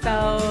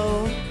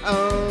 So...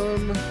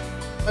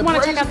 I wanna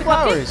brought check you out some the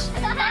flowers.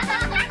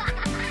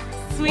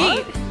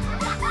 Sweet.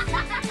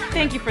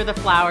 Thank you for the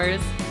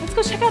flowers. Let's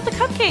go check out the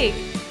cupcake.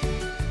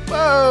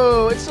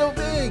 Whoa, it's so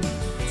big.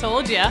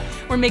 Told ya,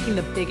 we're making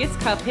the biggest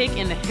cupcake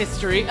in the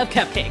history of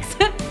cupcakes.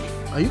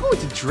 Are you going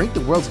to drink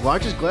the world's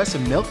largest glass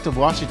of milk to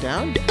wash it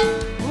down?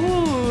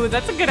 Ooh,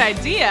 that's a good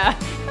idea.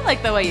 I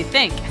like the way you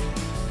think.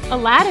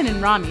 Aladdin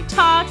and Rami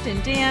talked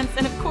and danced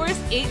and of course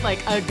ate like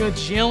a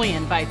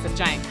gajillion bites of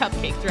giant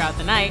cupcake throughout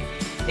the night.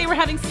 They were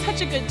having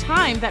such a good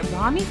time that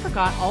Rami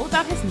forgot all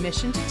about his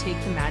mission to take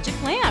the magic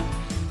lamp.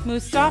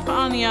 Mustafa,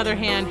 on the other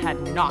hand,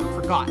 had not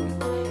forgotten.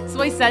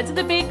 So I said to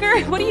the baker,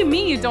 what do you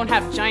mean you don't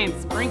have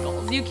giant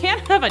sprinkles? You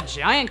can't have a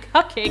giant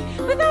cupcake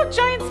without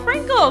giant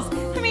sprinkles.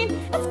 I mean,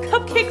 that's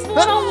cupcakes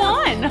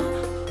 101.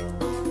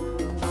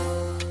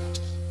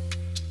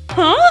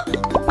 Huh?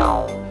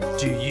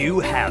 Do you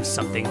have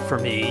something for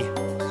me?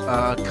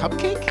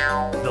 Cupcake?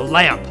 The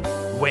lamp.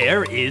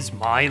 Where is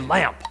my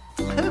lamp?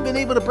 I haven't been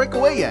able to break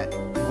away yet.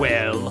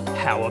 Well,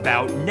 how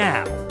about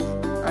now?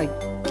 I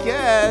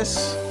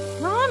guess.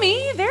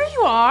 Rami, there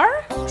you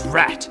are.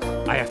 Drat!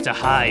 I have to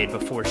hide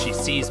before she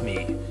sees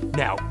me.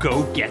 Now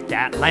go get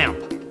that lamp.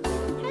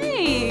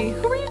 Hey,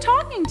 who are you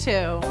talking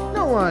to?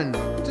 No one.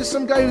 Just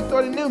some guy who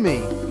thought he knew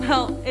me.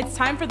 Well, it's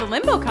time for the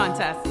limbo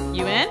contest.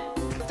 You in?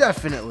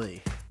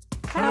 Definitely.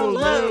 How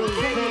low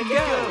can you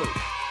go?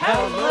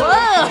 How Whoa.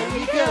 low can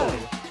you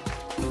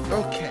go?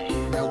 Okay,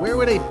 now where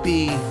would I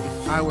be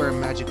if I were a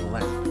magic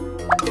lamp?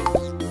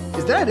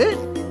 Is that it?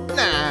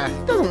 Nah,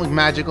 it doesn't look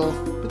magical.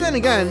 But then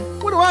again,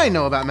 what do I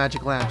know about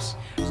magic lamps?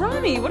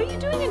 Rami, what are you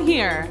doing in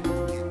here?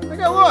 I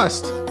got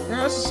lost. Your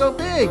house is so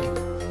big.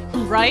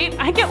 Right?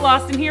 I get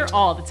lost in here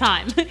all the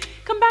time.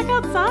 Come back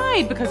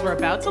outside because we're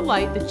about to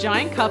light the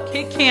giant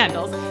cupcake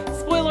candles.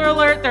 Spoiler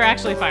alert, they're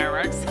actually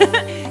fireworks.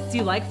 Do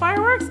you like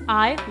fireworks?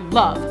 I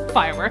love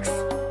fireworks.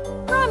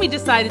 Rami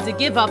decided to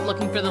give up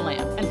looking for the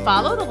lamp and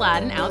followed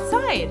Aladdin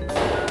outside.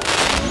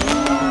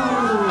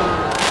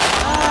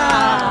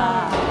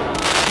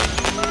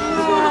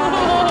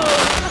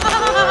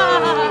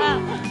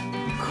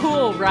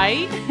 Cool,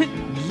 right?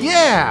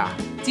 Yeah!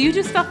 Do you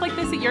do stuff like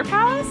this at your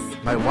palace?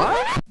 My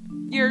what?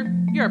 You're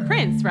a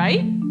prince,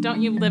 right?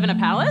 Don't you live in a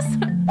palace?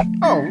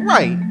 Oh,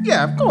 right.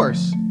 Yeah, of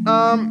course.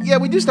 Yeah,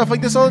 we do stuff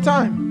like this all the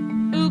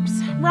time. Oops,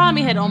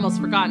 Rami had almost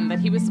forgotten that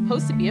he was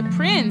supposed to be a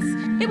prince.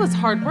 It was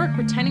hard work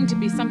pretending to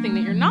be something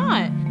that you're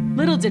not.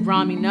 Little did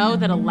Rami know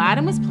that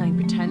Aladdin was playing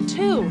pretend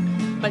too.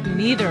 But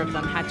neither of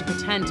them had to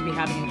pretend to be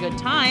having a good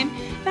time.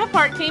 That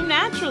part came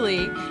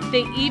naturally.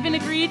 They even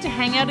agreed to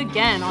hang out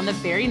again on the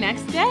very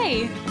next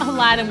day.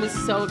 Aladdin was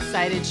so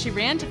excited, she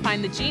ran to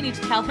find the genie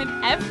to tell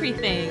him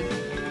everything.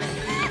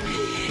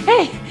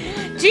 Hey,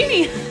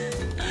 Genie!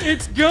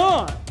 It's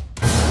gone.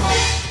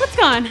 What's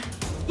gone?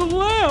 The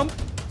lamp.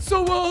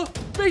 So,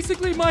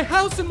 basically my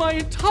house and my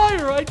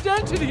entire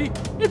identity.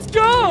 It's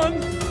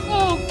gone.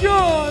 All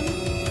gone.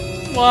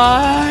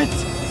 What?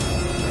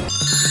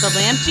 The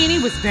lamp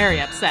genie was very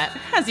upset,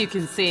 as you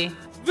can see.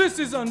 This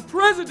is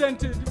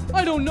unprecedented.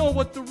 I don't know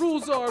what the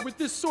rules are with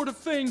this sort of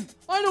thing.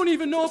 I don't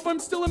even know if I'm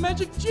still a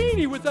magic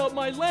genie without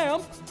my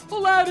lamp.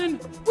 Aladdin,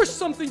 wish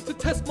something to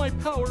test my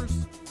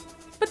powers.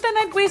 But then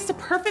I'd waste a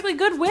perfectly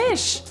good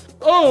wish.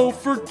 Oh,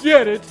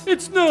 forget it.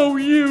 It's no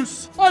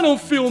use. I don't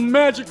feel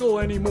magical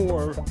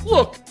anymore.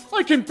 Look,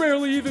 I can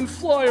barely even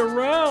fly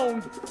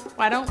around.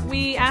 Why don't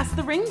we ask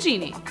the ring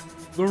genie?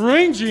 The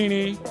ring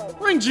genie?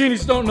 Ring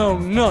genies don't know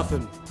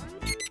nothing.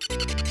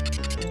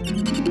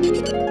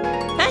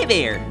 Hi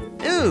there.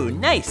 Ooh,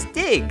 nice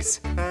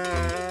digs.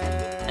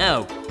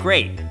 Oh,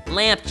 great.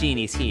 Lamp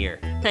Genie's here.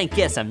 I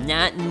guess I'm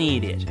not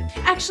needed.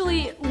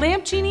 Actually,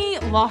 Lamp Genie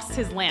lost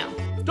his lamp.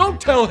 Don't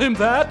tell him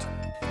that.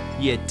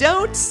 You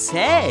don't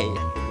say.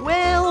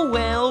 Well,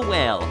 well,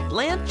 well.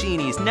 Lamp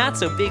Genie's not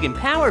so big and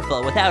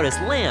powerful without his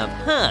lamp,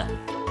 huh?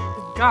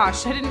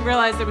 Gosh, I didn't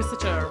realize there was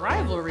such a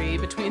rivalry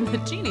between the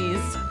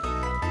genies.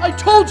 I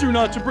told you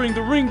not to bring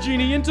the ring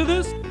genie into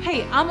this.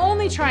 Hey, I'm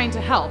only trying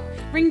to help.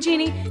 Ring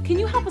Genie, can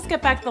you help us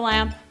get back the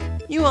lamp?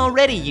 You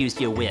already used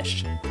your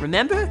wish.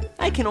 Remember?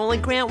 I can only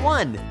grant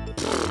one.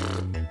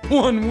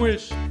 One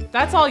wish.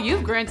 That's all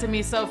you've granted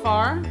me so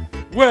far.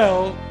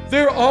 Well,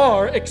 there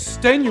are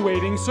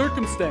extenuating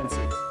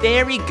circumstances.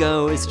 There he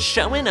goes,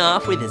 showing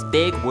off with his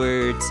big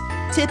words.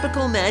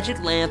 Typical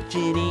magic lamp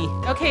genie.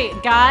 Okay,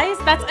 guys,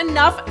 that's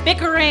enough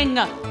bickering.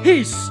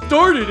 He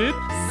started it.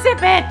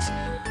 Sip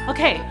it.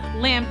 Okay,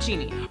 Lamp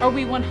Genie, are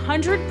we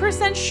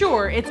 100%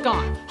 sure it's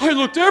gone? I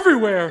looked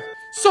everywhere.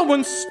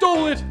 Someone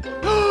stole it.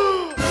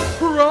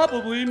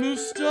 probably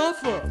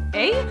Mustafa.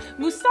 A,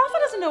 Mustafa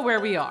doesn't know where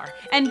we are.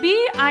 And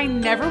B, I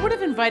never would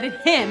have invited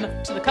him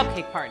to the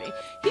cupcake party.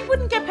 He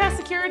wouldn't get past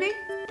security.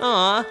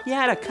 Aw, you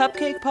had a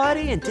cupcake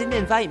party and didn't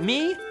invite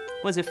me?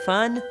 Was it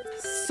fun?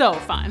 So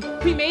fun.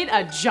 We made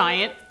a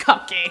giant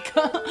cupcake.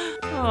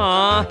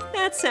 Aw,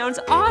 that sounds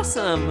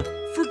awesome.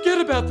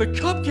 Forget about the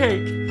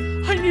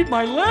cupcake. I need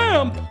my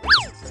lamp.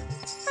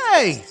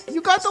 Hey,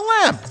 you got the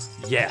lamp.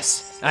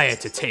 Yes, I had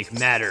to take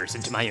matters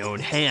into my own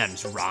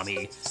hands,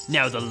 Rami.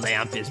 Now the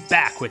lamp is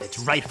back with its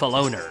rightful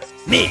owner,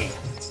 me.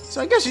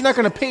 So I guess you're not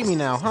gonna pay me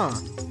now, huh?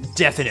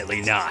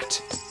 Definitely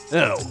not.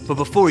 Oh, but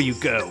before you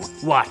go,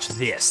 watch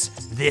this.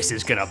 This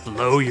is gonna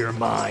blow your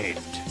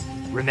mind.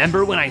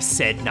 Remember when I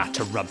said not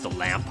to rub the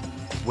lamp?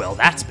 Well,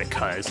 that's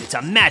because it's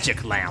a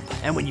magic lamp,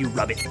 and when you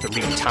rub it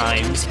 3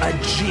 times, a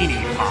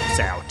genie pops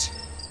out.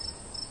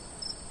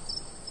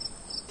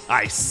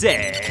 I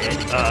said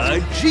a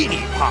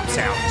genie pops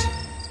out.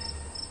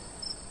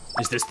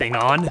 Is this thing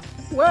on?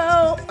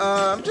 Well,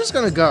 I'm just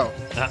gonna go.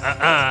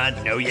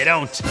 No you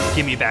don't.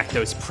 Give me back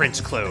those prince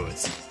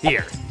clothes.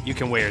 Here, you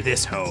can wear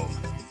this home.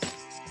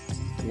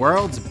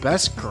 World's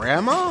best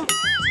grandma?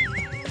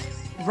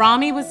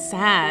 Rami was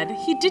sad.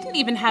 He didn't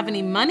even have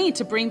any money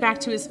to bring back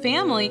to his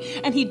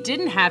family, and he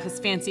didn't have his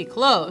fancy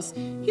clothes.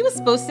 He was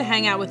supposed to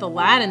hang out with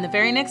Aladdin the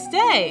very next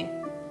day.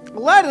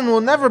 Aladdin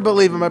will never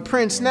believe I'm a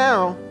prince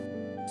now.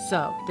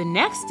 So, the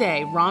next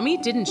day, Rami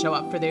didn't show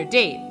up for their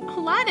date.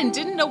 Aladdin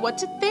didn't know what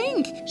to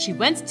think. She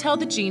went to tell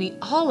the genie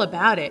all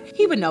about it.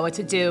 He would know what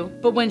to do.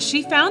 But when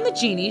she found the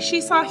genie, she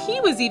saw he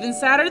was even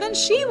sadder than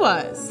she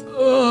was.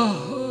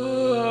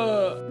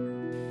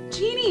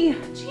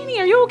 Genie,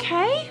 are you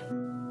okay?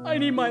 I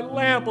need my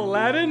lamp,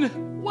 Aladdin.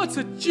 What's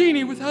a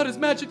genie without his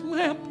magic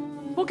lamp?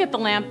 We'll get the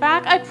lamp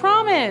back, I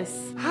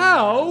promise.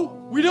 How?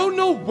 We don't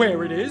know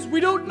where it is. We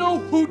don't know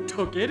who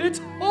took it. It's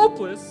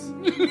hopeless.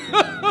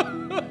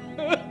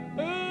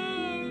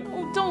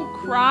 Oh, don't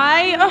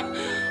cry.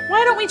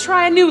 Why don't we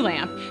try a new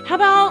lamp? How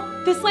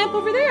about this lamp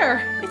over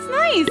there? It's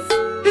nice.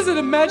 Is it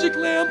a magic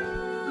lamp?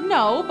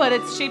 No, but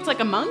it's shaped like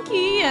a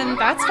monkey, and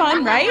that's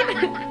fun, right?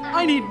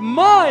 I need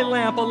my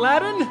lamp,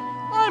 Aladdin.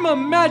 I'm a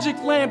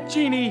magic lamp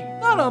genie,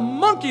 not a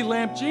monkey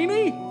lamp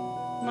genie.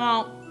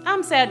 Well,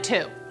 I'm sad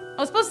too. I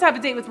was supposed to have a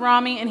date with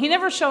Rami, and he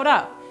never showed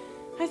up.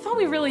 I thought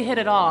we really hit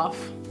it off.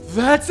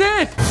 That's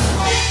it!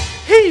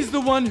 He's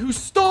the one who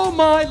stole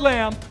my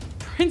lamp.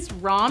 Prince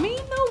Rami?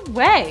 No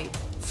way.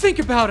 Think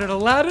about it,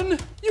 Aladdin.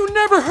 You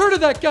never heard of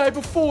that guy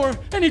before,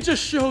 and he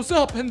just shows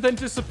up and then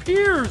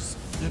disappears.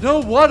 You know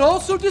what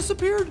also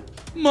disappeared?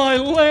 My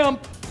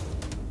lamp.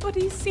 But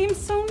he seems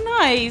so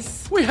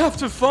nice. We have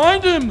to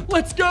find him.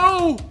 Let's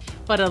go.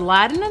 But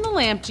Aladdin and the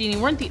lamp genie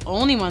weren't the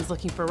only ones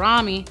looking for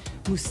Rami.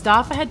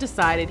 Mustafa had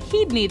decided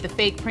he'd need the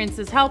fake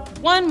prince's help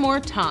one more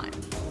time.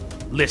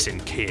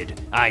 Listen,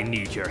 kid, I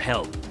need your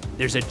help.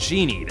 There's a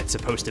genie that's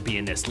supposed to be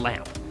in this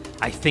lamp.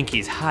 I think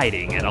he's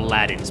hiding at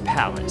Aladdin's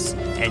palace,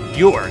 and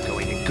you're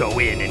going to go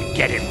in and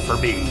get him for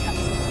me.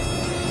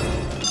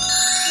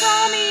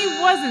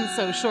 Rami wasn't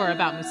so sure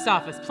about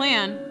Mustafa's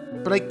plan.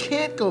 But I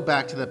can't go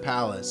back to the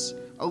palace.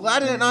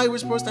 Aladdin and I were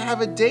supposed to have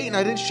a date and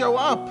I didn't show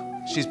up.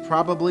 She's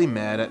probably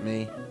mad at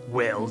me.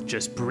 Well,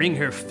 just bring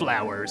her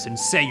flowers and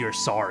say you're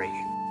sorry.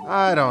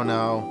 I don't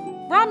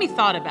know. Rami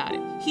thought about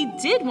it. He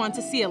did want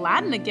to see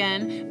Aladdin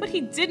again, but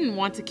he didn't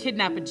want to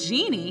kidnap a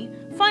genie.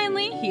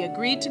 Finally, he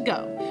agreed to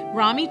go.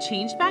 Rami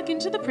changed back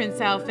into the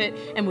prince outfit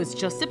and was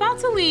just about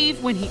to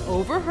leave when he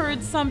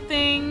overheard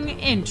something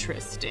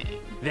interesting.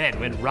 Then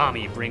when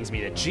Rami brings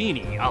me the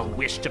genie, I'll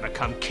wish to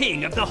become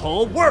king of the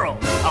whole world.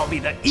 I'll be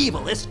the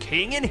evilest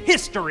king in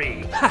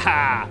history. Ha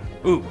ha!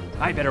 Ooh,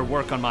 I better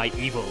work on my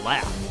evil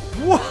laugh.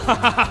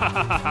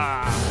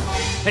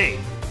 Hey,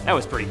 that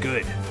was pretty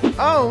good.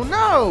 Oh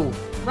no!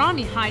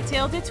 Rami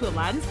hightailed it to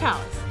Aladdin's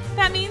palace.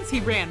 That means he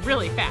ran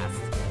really fast.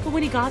 But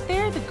when he got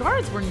there, the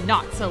guards were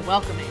not so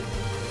welcoming.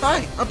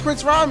 Hi, I'm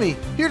Prince Rami,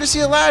 here to see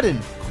Aladdin.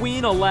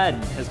 Queen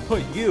Aladdin has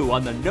put you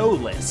on the no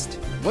list.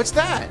 What's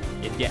that?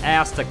 If you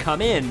ask to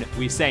come in,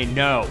 we say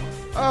no.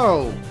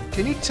 Oh,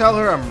 can you tell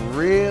her I'm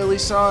really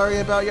sorry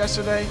about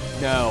yesterday?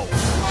 No.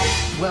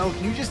 Well,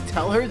 can you just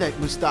tell her that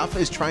Mustafa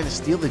is trying to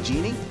steal the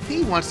genie?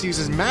 He wants to use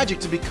his magic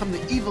to become the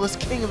evilest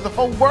king of the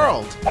whole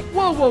world.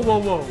 Whoa, whoa, whoa,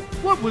 whoa.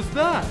 What was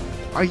that?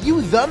 Are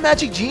you the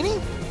magic genie?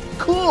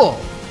 Cool.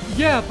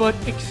 Yeah, but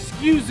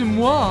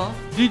excusez-moi.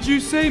 Did you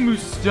say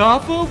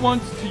Mustafa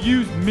wants to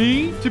use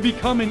me to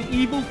become an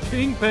evil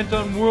king bent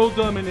on world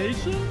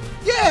domination?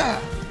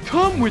 Yeah!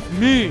 Come with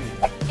me.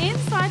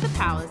 Inside the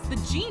palace, the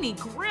genie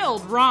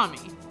grilled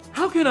Rami.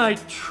 How can I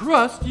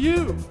trust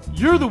you?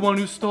 You're the one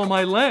who stole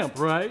my lamp,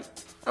 right?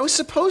 I was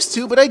supposed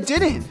to, but I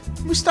didn't.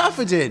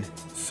 Mustafa did.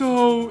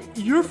 So,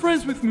 you're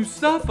friends with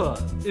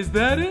Mustafa, is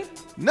that it?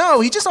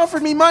 No, he just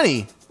offered me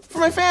money. For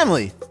my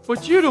family.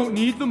 But you don't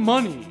need the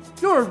money.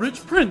 You're a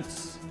rich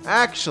prince.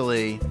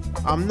 Actually,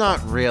 I'm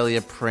not really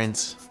a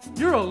prince.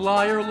 You're a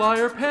liar,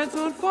 liar, pants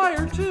on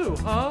fire too,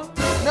 huh?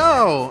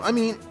 No, I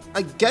mean,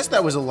 I guess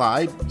that was a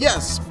lie,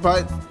 yes,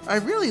 but I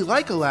really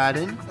like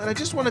Aladdin, and I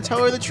just want to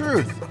tell her the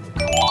truth.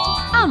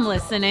 I'm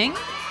listening.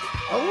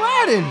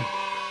 Aladdin!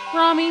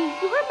 Rami,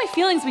 you hurt my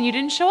feelings when you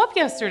didn't show up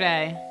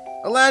yesterday.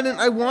 Aladdin,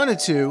 I wanted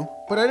to,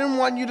 but I didn't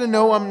want you to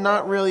know I'm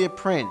not really a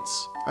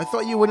prince. I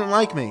thought you wouldn't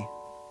like me.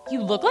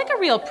 You look like a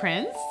real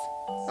prince.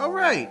 Oh,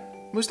 right.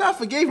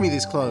 Mustafa gave me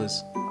these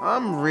clothes.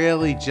 I'm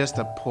really just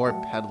a poor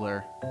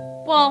peddler.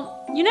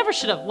 Well, you never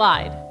should have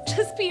lied.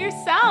 Just be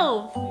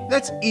yourself.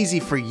 That's easy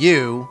for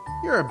you.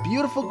 You're a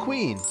beautiful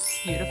queen.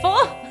 Beautiful?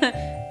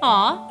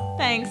 Aw,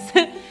 thanks.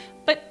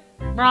 But,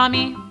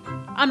 Rami,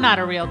 I'm not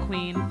a real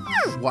queen.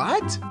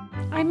 What?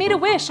 I made a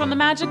wish on the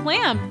magic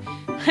lamp.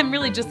 I'm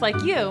really just like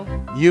you.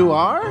 You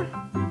are?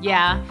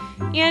 Yeah,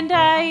 and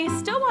I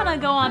still want to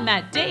go on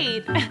that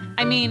date.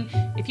 I mean,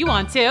 if you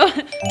want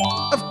to.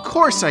 Of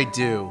course I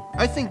do.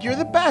 I think you're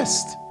the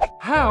best.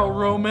 How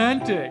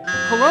romantic.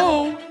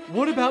 Hello?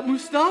 What about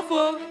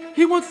Mustafa?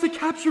 He wants to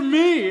capture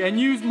me and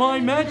use my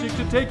magic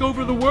to take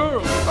over the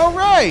world. All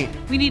right.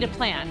 We need a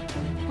plan.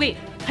 Wait,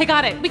 I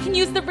got it. We can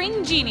use the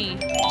ring genie.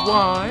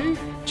 Why?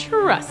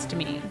 Trust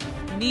me.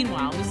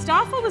 Meanwhile,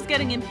 Mustafa was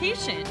getting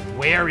impatient.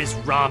 Where is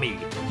Rami?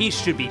 He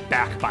should be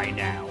back by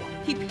now.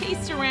 He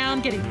paced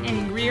around, getting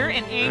angrier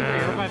and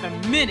angrier by the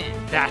minute.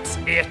 That's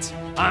it.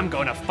 I'm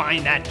gonna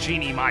find that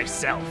genie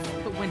myself.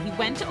 But when he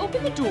went to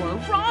open the door,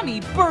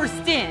 Rami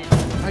burst in.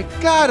 I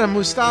got him,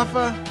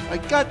 Mustafa. I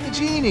got the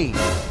genie.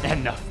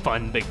 And the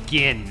fun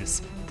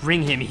begins.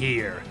 Bring him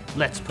here.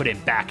 Let's put him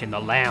back in the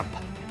lamp.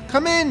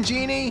 Come in,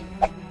 genie.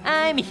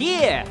 I'm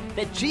here,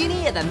 the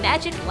genie of the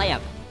magic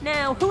lamp.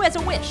 Now, who has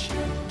a wish?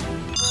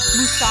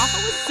 Mustafa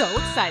was so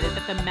excited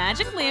that the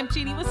magic lamp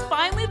genie was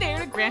finally there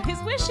to grant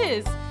his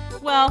wishes.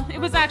 Well, it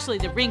was actually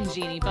the ring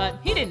genie, but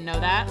he didn't know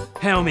that.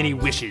 How many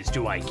wishes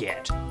do I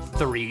get?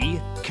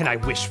 3? Can I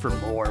wish for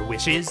more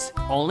wishes?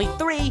 Only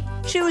 3.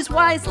 Choose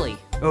wisely.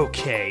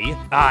 Okay,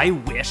 I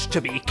wish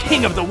to be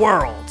king of the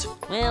world.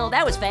 Well,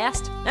 that was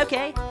fast.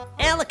 Okay.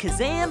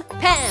 Alakazam,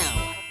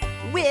 pow!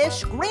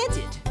 Wish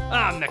granted.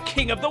 I'm the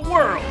king of the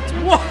world.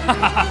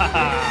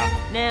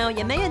 Now,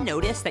 you may have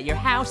noticed that your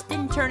house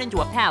didn't turn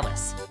into a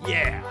palace.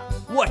 Yeah,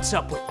 what's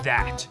up with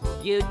that?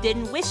 You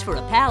didn't wish for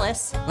a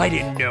palace. I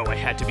didn't know it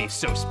had to be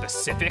so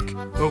specific.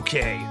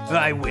 Okay,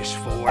 I wish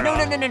for...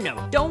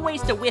 No. Don't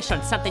waste a wish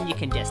on something you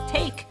can just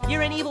take.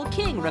 You're an evil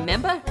king,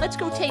 remember? Let's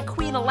go take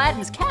Queen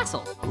Aladdin's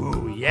castle.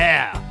 Ooh,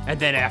 yeah. And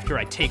then after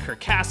I take her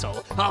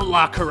castle, I'll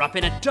lock her up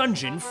in a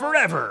dungeon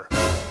forever.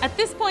 At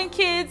this point,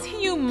 kids,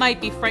 you might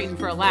be frightened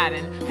for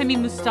Aladdin. I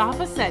mean,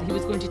 Mustafa said he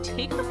was going to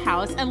take her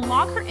palace and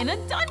lock her in a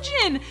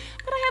dungeon.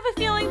 But I have a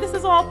feeling this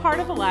is all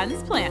part of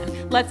Aladdin's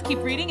plan. Let's keep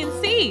reading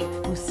and see.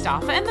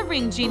 Mustafa and the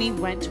ring genie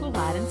went to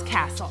Aladdin's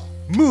castle.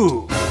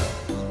 Move.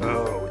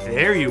 Oh,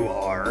 there you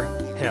are.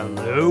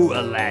 Hello,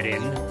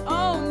 Aladdin.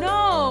 Oh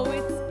no,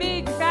 it's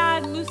big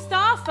bad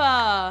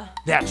Mustafa.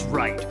 That's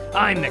right.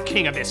 I'm the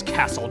king of this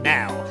castle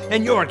now,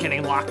 and you're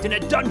getting locked in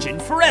a dungeon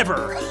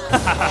forever.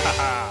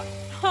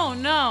 Oh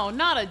no,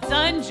 not a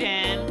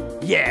dungeon.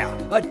 Yeah,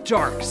 a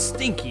dark,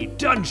 stinky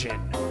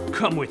dungeon.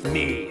 Come with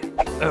me.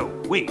 Oh,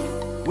 wait,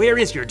 where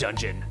is your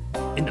dungeon?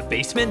 In the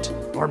basement?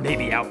 Or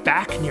maybe out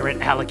back near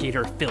an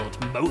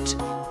alligator-filled moat?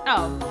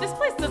 Oh, this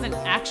place doesn't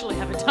actually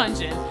have a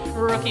dungeon.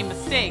 Rookie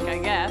mistake, I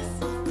guess.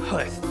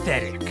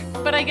 Pathetic.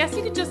 But I guess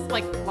you could just,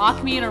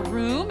 lock me in a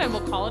room and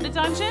we'll call it a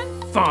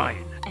dungeon?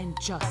 Fine. And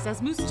just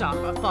as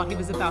Mustafa thought he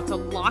was about to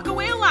lock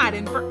away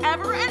Aladdin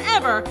forever and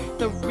ever,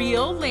 the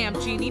real lamp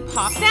genie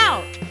popped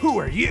out. Who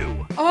are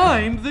you?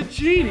 I'm the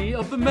genie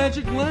of the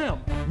magic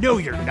lamp. No,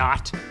 you're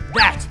not.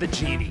 That's the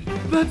genie.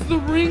 That's the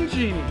ring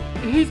genie.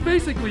 He's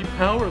basically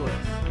powerless.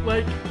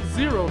 Like,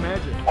 zero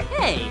magic.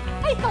 Hey,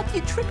 I helped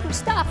you trick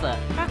Mustafa.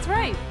 That's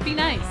right. Be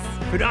nice.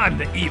 But I'm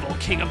the evil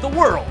king of the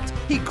world.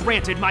 He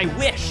granted my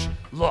wish.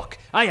 Look,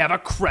 I have a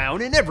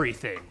crown and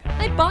everything.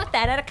 I bought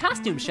that at a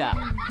costume shop.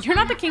 You're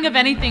not the king of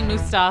anything,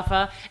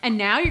 Mustafa. And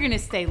now you're gonna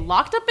stay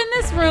locked up in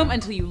this room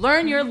until you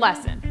learn your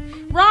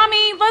lesson.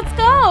 Rami, let's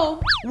go.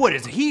 What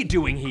is he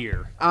doing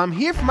here? I'm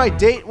here for my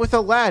date with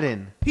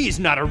Aladdin. He's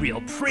not a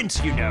real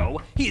prince, you know.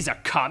 He's a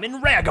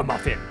common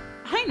ragamuffin.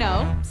 I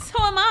know,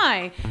 so am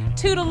I.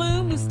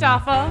 Toodaloo,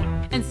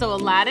 Mustafa. And so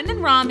Aladdin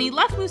and Rami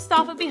left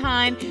Mustafa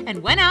behind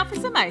and went out for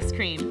some ice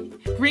cream.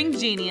 Ring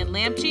Genie and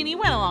Lamp Genie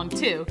went along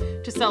too,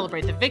 to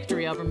celebrate the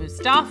victory over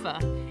Mustafa,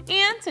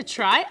 and to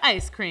try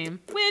ice cream,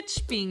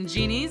 which, being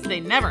genies,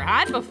 they never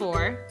had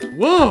before.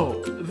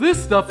 Whoa,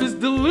 this stuff is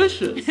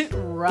delicious.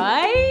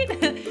 Right?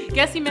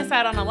 Guess you miss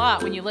out on a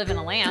lot when you live in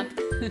a lamp.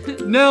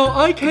 Now,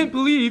 I can't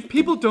believe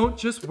people don't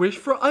just wish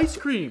for ice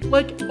cream,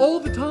 like all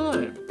the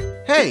time.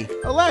 Hey,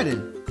 Aladdin,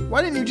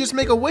 why didn't you just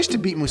make a wish to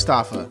beat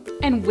Mustafa?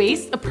 And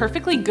waste a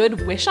perfectly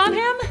good wish on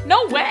him?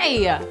 No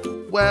way!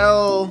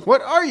 Well,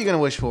 what are you gonna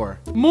wish for?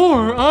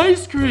 More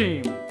ice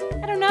cream!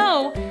 I don't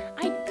know.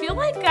 I feel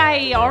like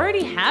I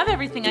already have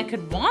everything I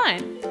could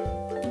want.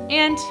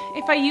 And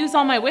if I use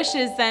all my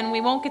wishes, then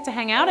we won't get to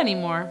hang out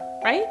anymore,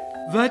 right?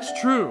 That's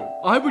true.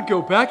 I would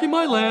go back in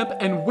my lamp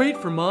and wait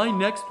for my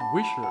next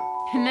wisher.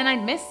 And then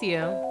I'd miss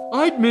you.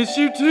 I'd miss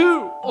you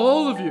too,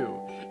 all of you.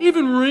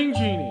 Even Ring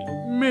Genie,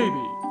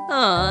 maybe.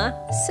 Aw,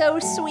 so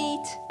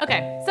sweet.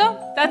 Okay, so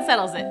that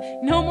settles it.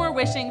 No more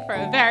wishing for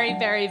a very,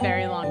 very,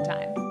 very long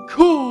time.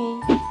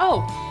 Cool.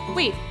 Oh,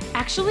 wait,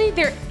 actually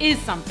there is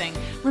something.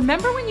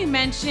 Remember when you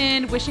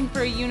mentioned wishing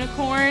for a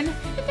unicorn?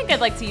 I think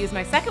I'd like to use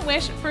my second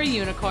wish for a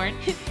unicorn,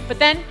 but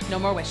then no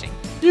more wishing.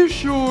 You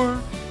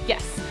sure?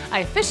 Yes, I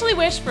officially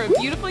wish for a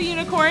beautiful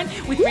unicorn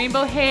with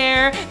rainbow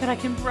hair that I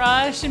can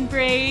brush and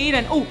braid,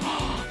 and oh,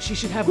 she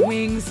should have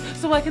wings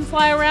so I can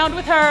fly around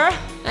with her.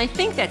 I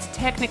think that's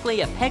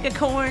technically a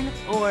pegacorn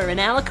or an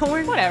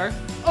alicorn. Whatever.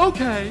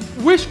 Okay,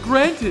 wish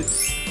granted.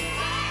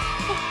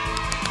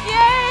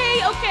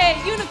 Yay!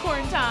 Okay,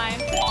 unicorn time.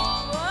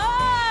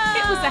 Whoa.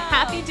 It was a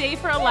happy day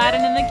for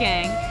Aladdin and the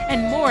gang,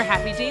 and more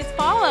happy days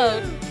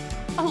followed.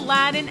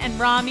 Aladdin and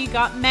Rami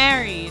got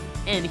married.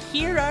 And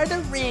here are the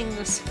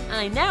rings.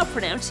 I now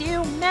pronounce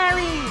you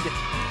married.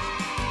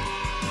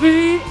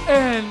 The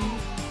end.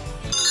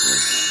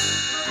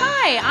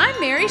 Hi, I'm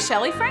Mary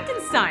Shelley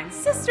Frankenstein,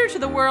 sister to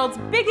the world's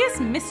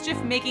biggest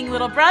mischief-making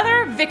little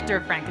brother,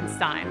 Victor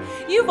Frankenstein.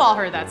 You've all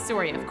heard that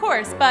story, of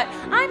course, but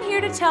I'm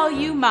here to tell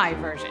you my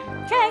version.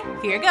 Okay,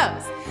 here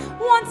goes.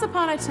 Once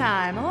upon a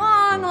time,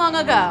 long, long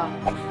ago.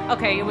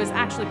 Okay, it was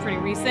actually pretty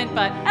recent,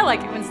 but I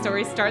like it when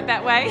stories start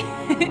that way.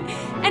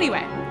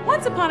 Anyway,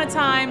 once upon a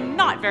time,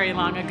 not very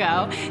long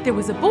ago, there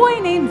was a boy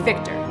named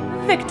Victor.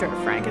 Victor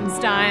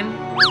Frankenstein.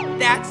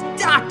 That's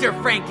Dr.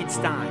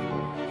 Frankenstein.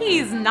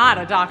 He's not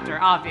a doctor,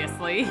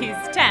 obviously. He's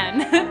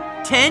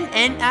 10. 10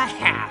 and a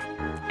half.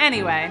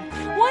 Anyway,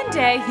 one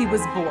day he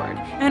was bored,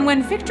 and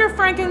when Victor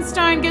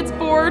Frankenstein gets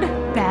bored,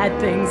 bad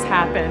things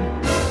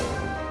happen.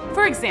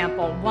 For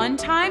example, one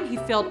time he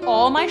filled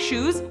all my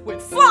shoes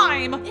with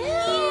slime.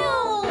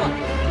 Ew!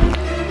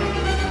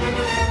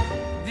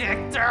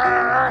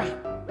 Victor!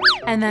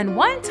 And then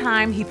one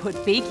time he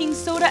put baking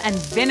soda and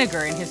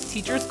vinegar in his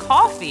teacher's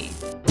coffee.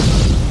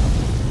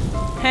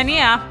 And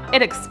yeah,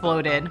 it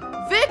exploded.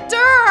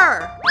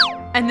 Victor!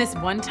 And this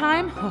one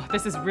time, oh,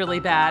 this is really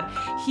bad,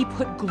 he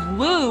put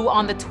glue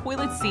on the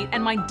toilet seat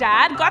and my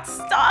dad got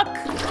stuck.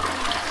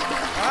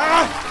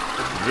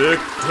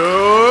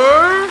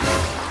 Victor?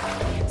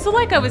 So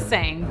like I was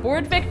saying,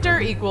 bored Victor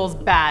equals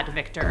bad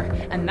Victor.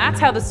 And that's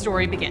how the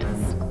story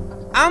begins.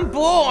 I'm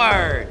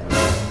bored.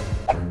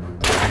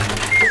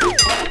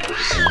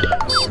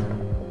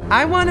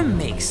 I want to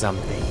make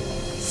something.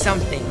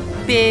 Something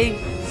big,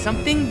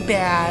 something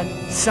bad,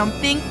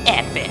 something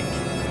epic.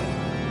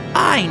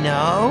 I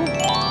know.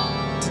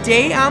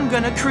 Today I'm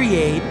gonna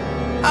create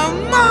a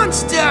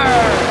monster!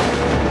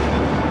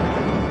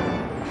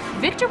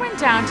 Victor went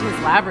down to his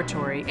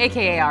laboratory,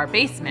 aka our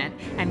basement,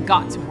 and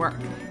got to work.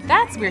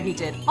 That's where he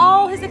did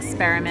all his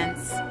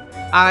experiments.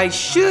 I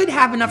should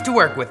have enough to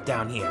work with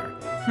down here.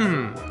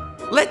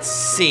 Let's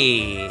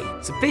see.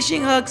 Some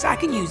fishing hooks, I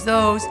can use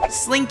those.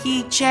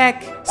 Slinky,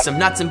 check. Some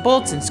nuts and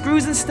bolts and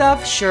screws and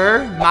stuff,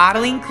 sure.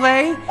 Modeling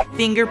clay,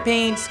 finger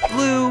paints,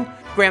 glue,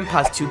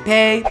 Grandpa's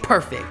toupee,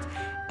 perfect.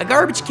 A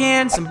garbage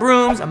can, some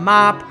brooms, a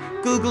mop,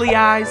 googly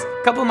eyes,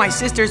 a couple of my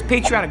sister's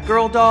patriotic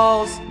girl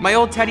dolls, my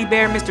old teddy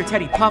bear, Mr.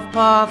 Teddy Puff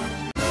Puff.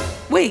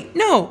 Wait,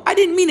 no, I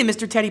didn't mean it,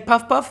 Mr. Teddy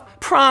Puff Puff.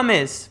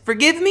 Promise.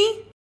 Forgive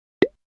me?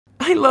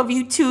 I love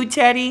you too,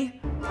 Teddy.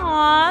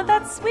 Aw,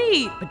 that's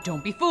sweet, but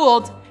don't be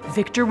fooled.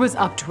 Victor was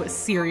up to a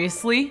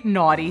seriously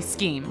naughty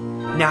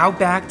scheme. Now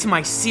back to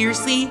my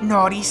seriously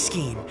naughty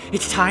scheme.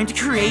 It's time to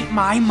create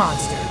my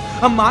monster.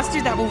 A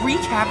monster that will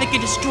wreak havoc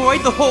and destroy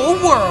the whole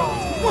world.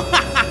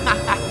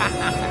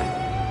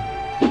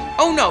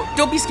 Oh no,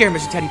 don't be scared,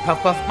 Mr. Teddy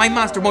Puff Puff. My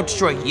monster won't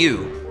destroy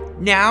you.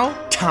 Now,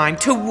 time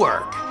to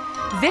work.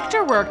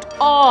 Victor worked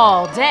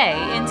all day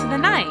into the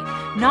night,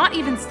 not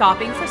even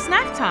stopping for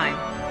snack time.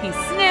 He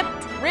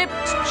snipped,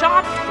 ripped,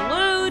 chopped,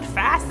 glued,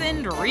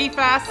 fastened,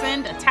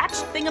 refastened,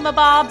 attached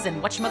thingamabobs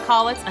and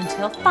whatchamacallits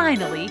until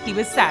finally he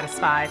was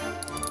satisfied.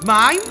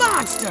 My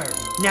monster!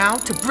 Now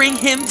to bring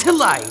him to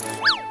life.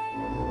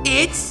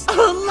 It's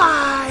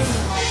alive!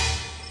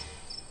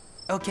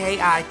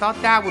 Okay, I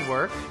thought that would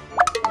work.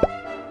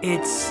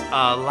 It's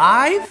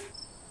alive?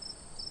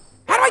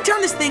 How do I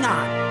turn this thing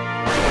on?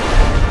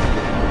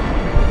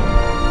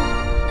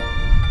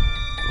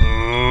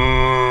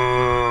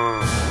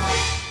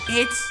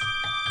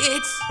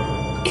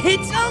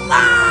 It's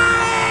alive!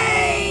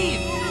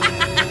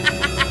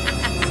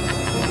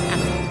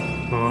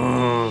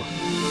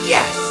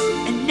 Yes,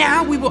 and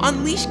now we will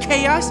unleash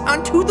chaos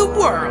onto the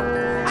world.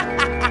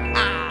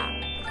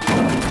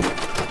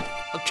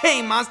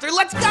 Okay, monster,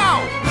 let's go!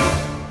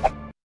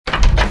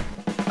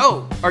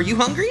 Oh, are you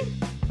hungry?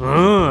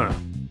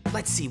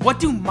 Let's see, what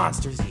do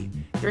monsters eat?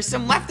 There's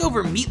some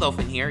leftover meatloaf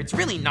in here. It's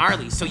really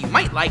gnarly, so you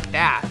might like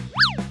that.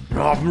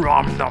 Nom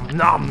nom nom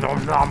nom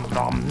nom nom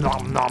nom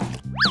nom nom.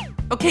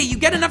 Okay, you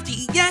get enough to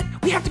eat yet?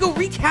 We have to go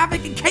wreak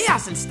havoc and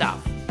chaos and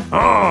stuff.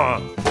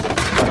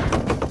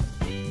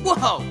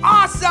 Whoa,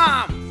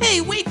 awesome!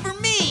 Hey, wait for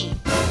me!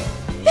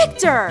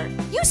 Victor,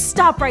 you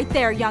stop right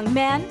there, young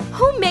man.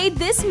 Who made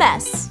this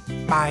mess?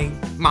 My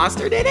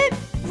monster did it?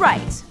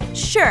 Right,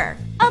 sure,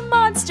 a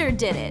monster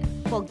did it.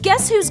 Well,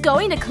 guess who's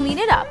going to clean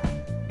it up?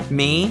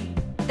 Me?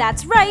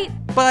 That's right.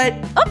 But...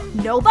 Oh,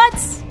 no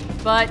buts?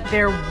 But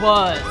there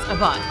was a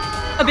but.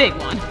 a big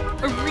one.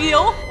 A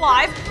real,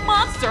 live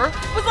monster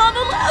was on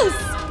the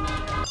loose.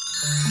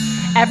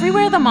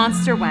 Everywhere the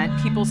monster went,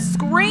 people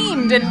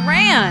screamed and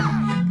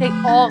ran. They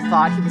all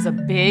thought he was a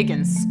big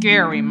and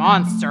scary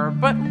monster,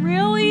 but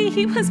really,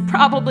 he was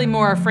probably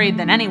more afraid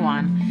than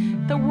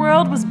anyone. The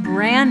world was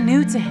brand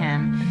new to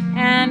him,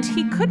 and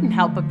he couldn't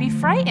help but be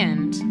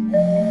frightened.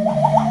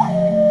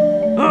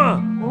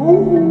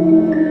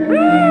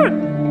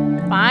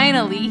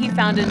 Finally, he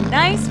found a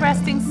nice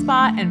resting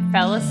spot and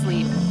fell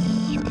asleep.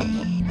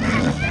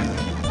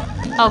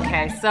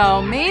 Okay,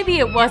 so maybe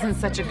it wasn't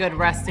such a good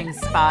resting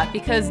spot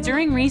because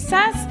during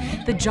recess,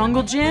 the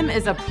jungle gym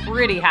is a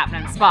pretty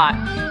happening spot.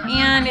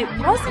 And it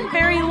wasn't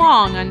very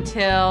long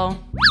until...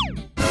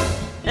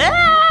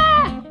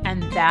 Ah!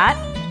 And that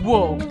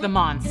woke the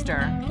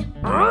monster.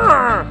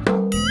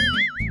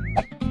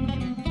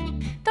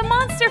 The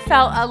monster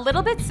felt a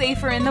little bit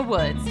safer in the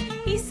woods.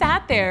 He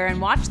sat there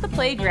and watched the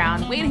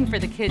playground waiting for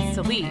the kids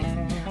to leave.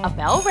 A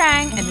bell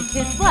rang and the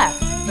kids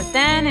left, but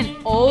then an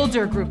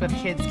older group of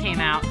kids came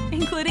out,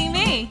 including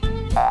me.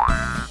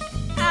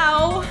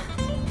 Ow!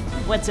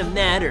 What's the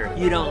matter?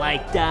 You don't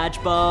like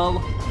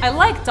dodgeball? I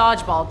like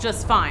dodgeball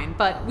just fine,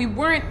 but we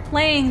weren't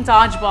playing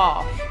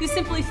dodgeball. You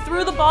simply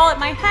threw the ball at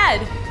my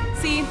head.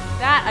 See,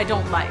 that I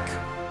don't like.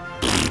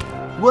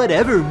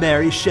 Whatever,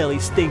 Mary Shelley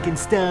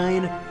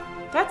Stinkenstein.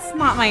 That's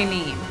not my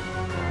name.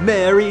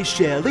 Mary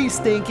Shelley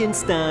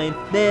Stinkenstein.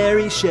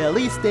 Mary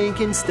Shelley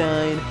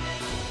Stinkenstein.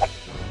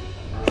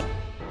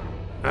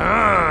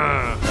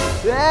 Ah!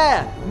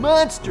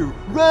 Monster,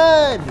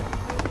 run!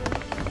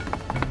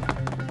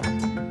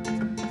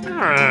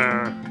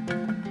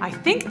 I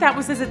think that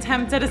was his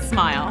attempt at a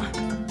smile.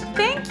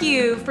 Thank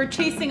you for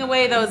chasing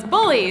away those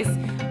bullies,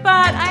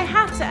 but I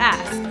have to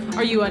ask,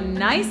 are you a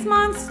nice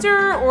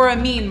monster or a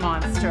mean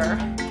monster?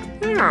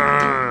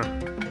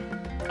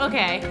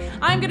 Okay,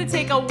 I'm gonna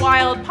take a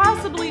wild,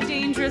 possibly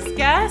dangerous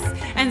guess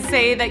and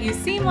say that you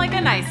seem like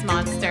a nice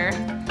monster.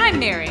 I'm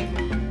Mary.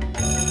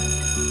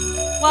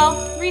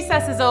 Well,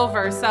 recess is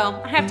over, so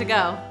I have to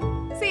go.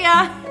 See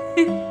ya!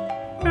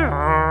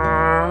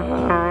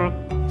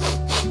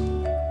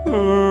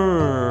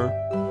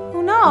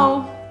 Oh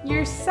no,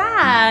 you're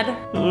sad.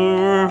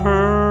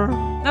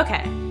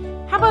 Okay,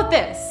 how about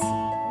this?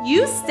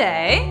 You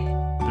stay.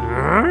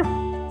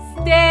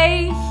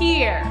 Stay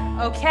here,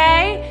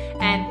 okay?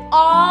 And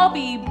I'll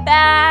be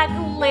back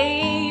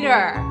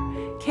later.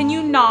 Can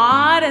you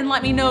nod and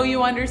let me know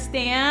you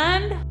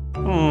understand?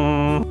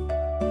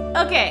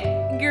 Okay,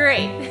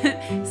 great.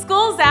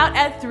 School's out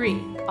at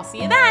 3. I'll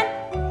see you then.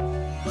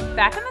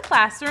 Back in the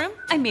classroom,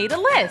 I made a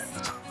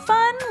list.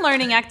 Fun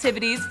learning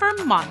activities for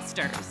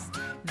monsters.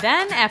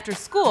 Then after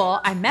school,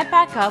 I met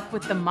back up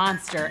with the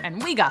monster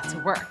and we got to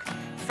work.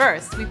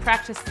 First, we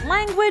practiced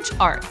language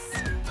arts.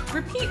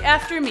 Repeat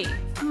after me.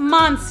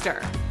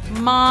 Monster,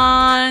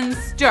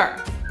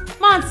 monster,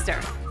 monster.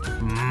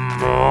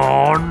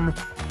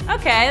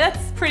 Okay,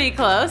 that's pretty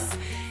close.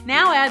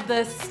 Now add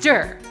the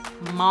stir.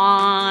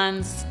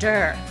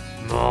 Monster.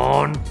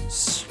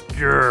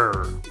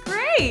 Monster.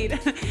 Great.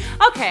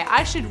 Okay,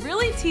 I should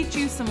really teach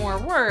you some more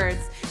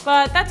words,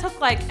 but that took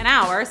like an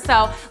hour,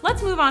 so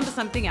let's move on to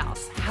something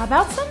else. How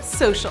about some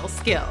social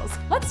skills?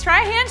 Let's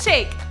try a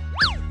handshake.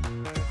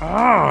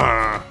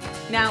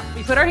 Now,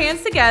 we put our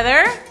hands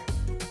together,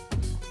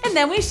 and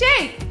then we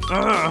shake.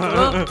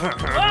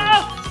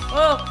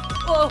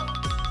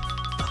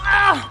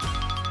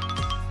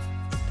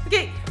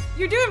 Okay,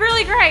 you're doing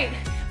really great,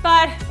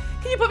 but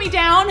can you put me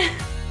down?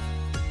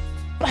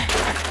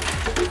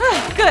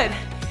 Good,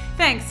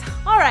 thanks.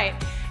 All right,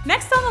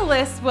 next on the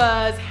list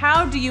was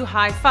how do you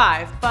high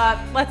five, but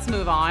let's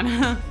move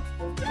on.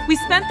 We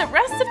spent the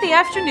rest of the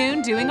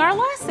afternoon doing our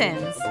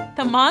lessons.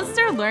 The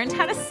monster learned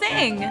how to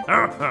sing.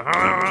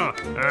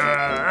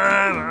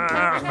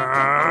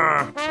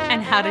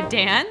 And how to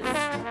dance.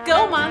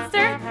 Go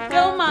monster,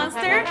 go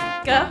monster,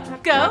 go,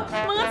 go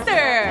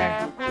monster.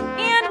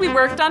 And we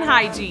worked on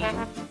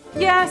hygiene.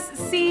 Yes,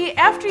 see,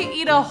 after you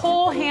eat a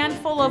whole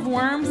handful of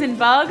worms and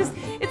bugs,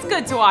 it's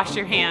good to wash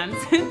your hands.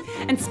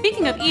 And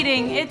speaking of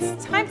eating,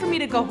 it's time for me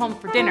to go home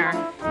for dinner.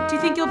 Do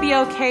you think you'll be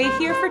okay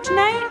here for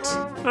tonight?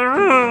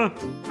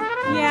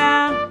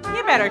 Yeah,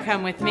 you better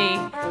come with me.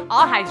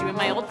 I'll hide you in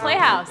my old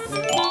playhouse.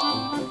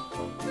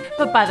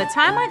 But by the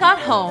time I got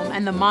home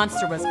and the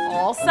monster was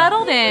all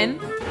settled in,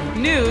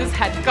 news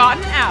had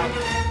gotten out.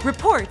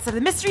 Reports of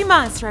the mystery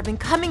monster have been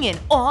coming in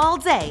all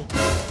day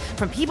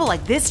from people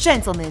like this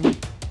gentleman.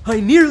 I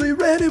nearly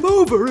ran him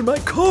over in my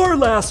car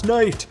last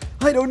night.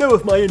 I don't know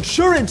if my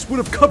insurance would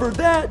have covered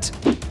that.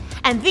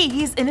 And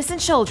these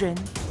innocent children.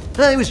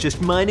 I was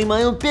just minding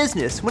my own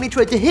business when he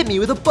tried to hit me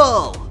with a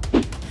ball.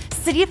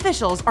 City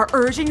officials are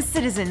urging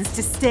citizens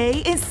to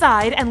stay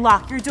inside and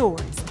lock your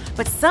doors.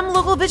 But some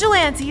local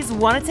vigilantes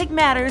want to take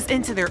matters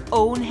into their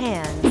own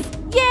hands.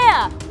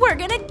 Yeah, we're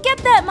gonna get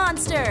that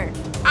monster.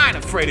 I ain't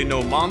afraid of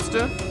no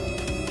monster.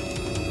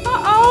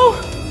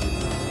 Uh-oh.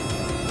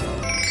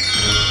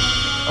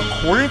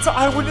 According to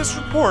eyewitness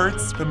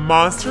reports, the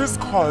monster has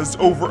caused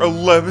over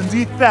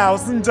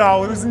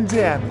 $11,000 in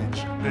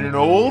damage. and an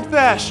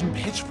old-fashioned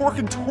pitchfork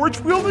and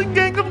torch-wielding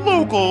gang of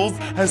locals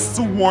has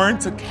sworn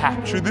to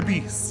capture the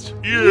beast.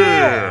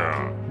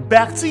 Yeah!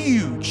 Back to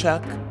you,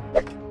 Chuck.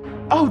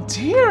 Oh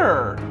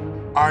dear!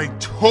 I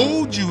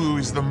told you it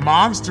was the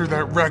monster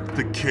that wrecked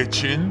the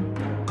kitchen.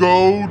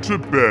 Go to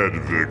bed,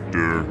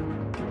 Victor.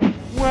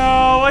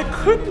 Well, I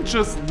couldn't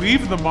just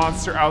leave the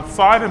monster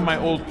outside in my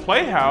old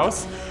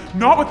playhouse,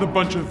 not with a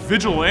bunch of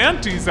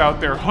vigilantes out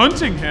there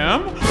hunting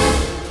him.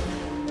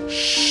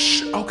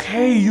 Shh,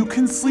 okay, you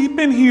can sleep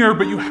in here,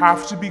 but you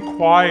have to be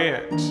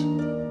quiet.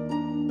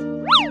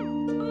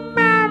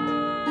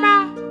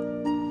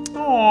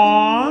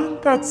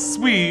 Aww, that's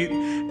sweet.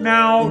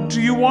 Now,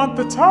 do you want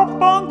the top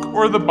bunk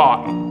or the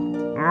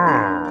bottom?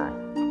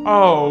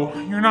 Oh,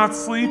 you're not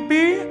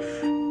sleepy?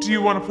 Do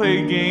you want to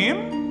play a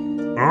game?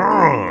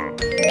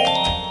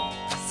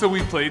 So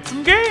we played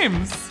some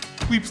games.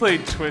 We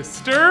played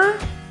Twister,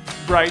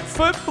 Right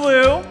Foot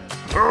Blue.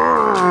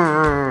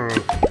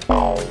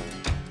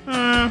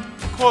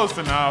 Close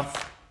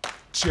enough.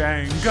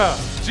 Jenga,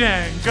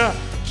 Jenga,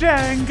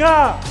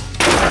 Jenga.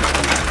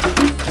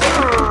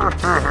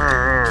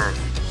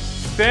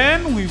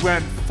 Then we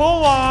went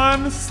full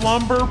on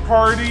slumber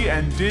party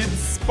and did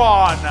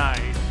spa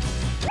night.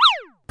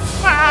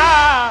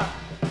 Ah!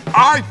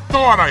 I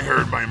thought I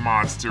heard my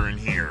monster in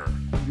here.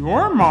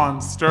 Your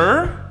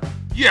monster?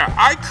 Yeah,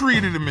 I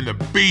created him in the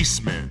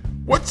basement.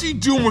 What's he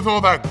doing with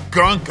all that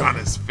gunk on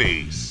his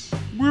face?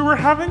 We were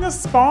having a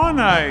spa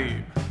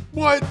night.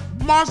 What?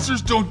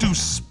 Monsters don't do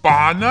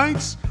spa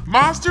nights.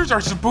 Monsters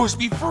are supposed to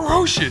be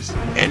ferocious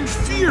and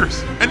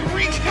fierce and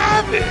wreak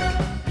havoc.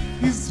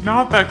 He's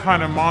not that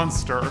kind of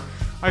monster.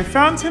 I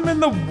found him in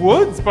the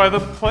woods by the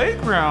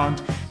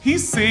playground. He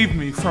saved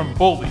me from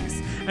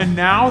bullies, and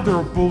now there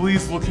are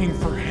bullies looking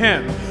for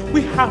him.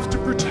 We have to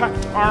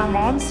protect our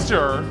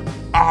monster.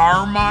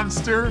 Our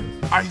monster?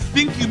 I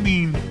think you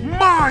mean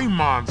my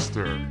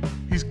monster.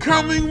 He's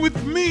coming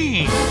with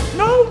me.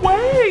 No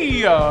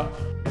way!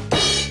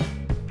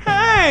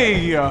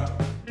 Hey!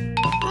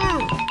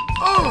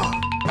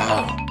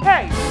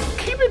 Hey,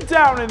 keep it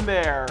down in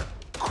there.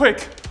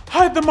 Quick,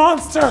 hide the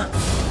monster.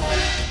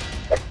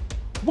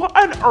 What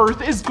on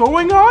earth is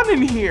going on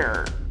in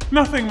here?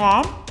 Nothing,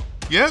 Mom.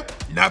 Yep,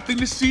 nothing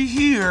to see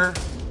here.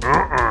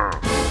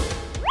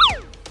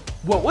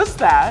 What was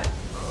that?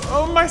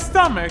 Oh, my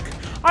stomach.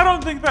 I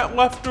don't think that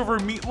leftover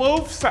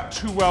meatloaf sat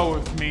too well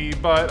with me,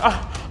 but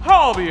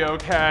I'll be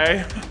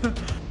okay.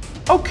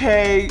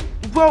 Okay,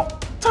 well,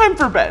 time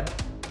for bed.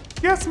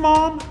 Yes,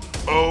 Mom?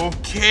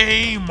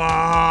 Okay,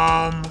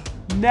 Mom.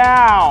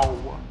 Now.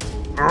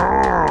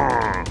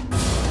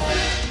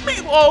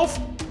 Meatloaf!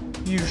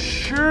 You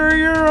sure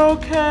you're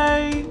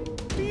okay?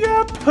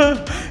 Yep.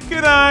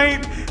 Good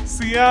night.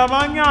 See ya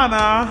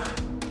mañana.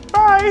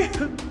 Bye.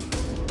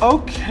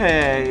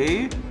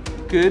 Okay.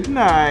 Good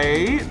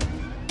night.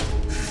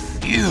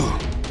 Phew,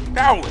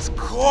 that was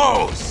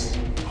close.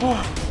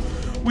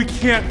 We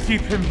can't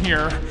keep him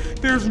here.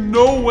 There's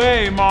no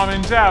way Mom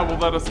and Dad will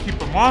let us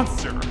keep a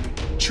monster.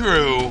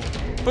 True.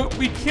 But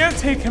we can't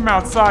take him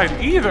outside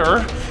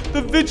either.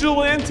 The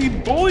vigilante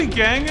bully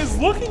gang is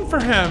looking for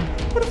him.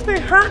 What if they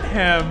hurt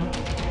him?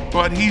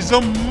 But he's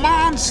a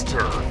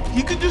monster.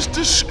 He could just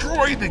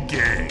destroy the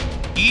gang.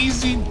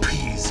 Easy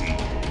peasy.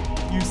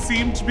 You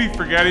seem to be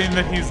forgetting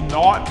that he's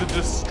not the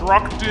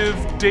destructive,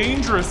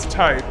 dangerous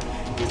type.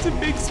 He's a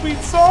big, sweet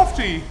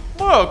softie.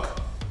 Look.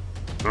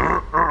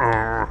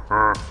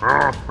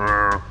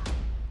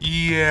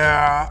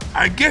 Yeah,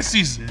 I guess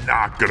he's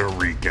not gonna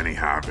wreak any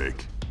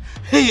havoc.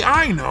 Hey,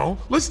 I know.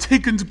 Let's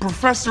take him to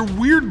Professor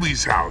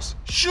Weirdly's house.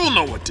 She'll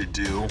know what to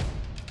do.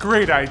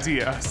 Great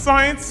idea.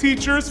 Science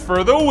teachers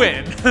for the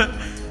win.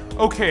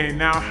 Okay,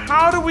 now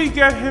how do we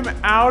get him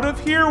out of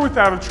here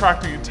without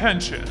attracting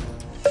attention?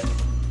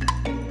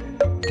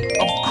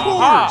 Of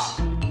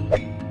course.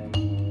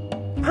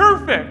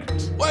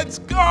 Perfect. Let's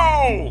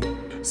go.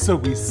 So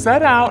we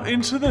set out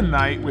into the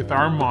night with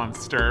our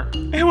monster.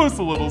 It was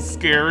a little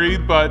scary,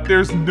 but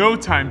there's no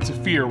time to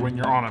fear when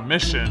you're on a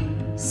mission.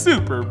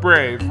 Super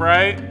brave,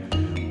 right?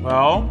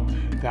 Well,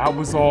 that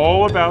was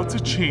all about to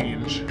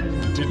change.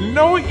 We didn't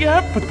know it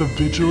yet, but the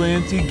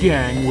vigilante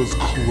gang was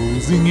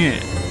closing in.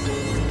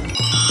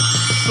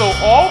 So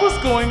all was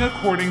going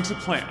according to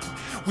plan.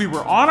 We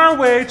were on our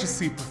way to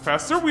see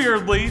Professor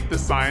Weirdly, the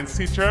science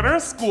teacher at our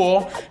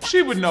school.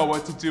 She would know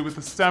what to do with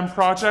the STEM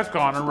project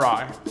gone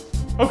awry.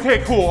 Okay,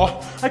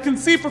 cool. I can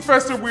see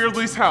Professor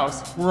Weirdly's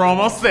house. We're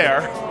almost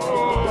there.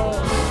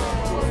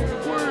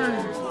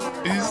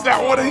 Is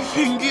that what I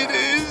think it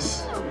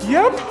is?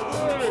 Yep.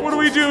 What do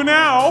we do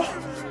now?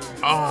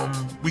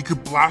 We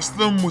could blast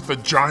them with a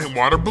giant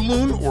water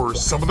balloon or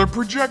some other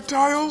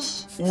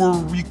projectiles. Or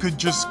we could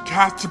just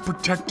cast a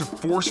protective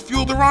force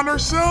field around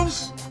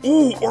ourselves.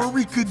 Ooh, or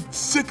we could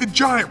sick a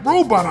giant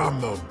robot on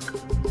them.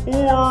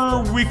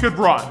 Or we could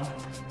run.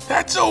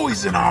 That's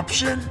always an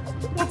option.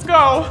 Let's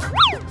go.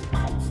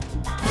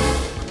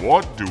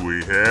 What do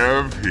we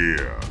have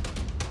here?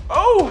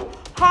 Oh,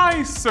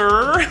 hi,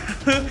 sir.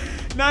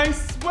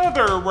 Nice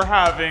weather we're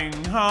having,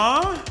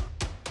 huh?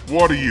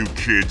 What are you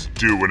kids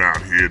doing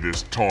out here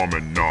this time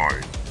of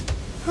night?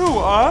 Who,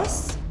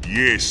 us?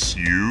 Yes,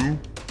 you.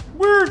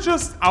 We're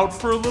just out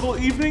for a little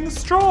evening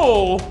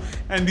stroll.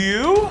 And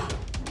you?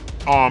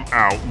 I'm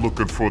out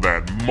looking for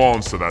that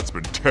monster that's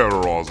been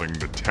terrorizing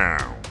the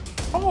town.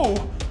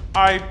 Oh,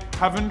 I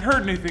haven't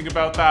heard anything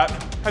about that.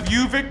 Have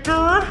you,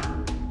 Victor?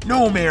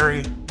 No,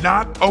 Mary,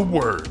 not a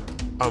word.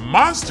 A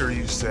monster,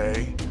 you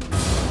say?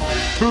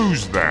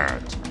 Who's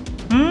that?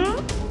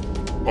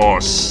 I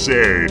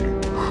said,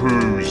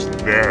 who's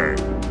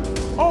that?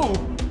 Oh,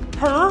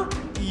 her?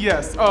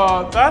 Yes,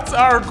 that's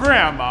our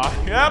grandma.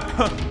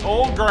 Yep,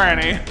 old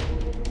Granny.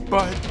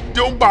 But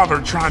don't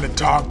bother trying to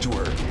talk to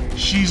her.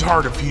 She's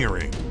hard of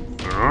hearing.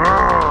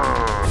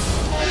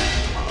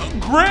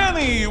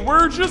 Granny,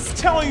 we're just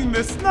telling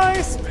this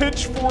nice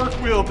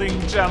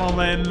pitchfork-wielding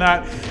gentleman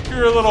that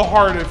you're a little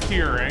hard of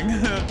hearing.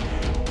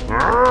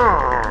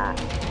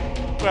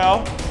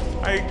 Well,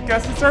 I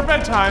guess it's our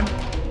bedtime.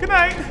 Good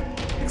night.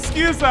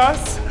 Excuse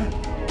us.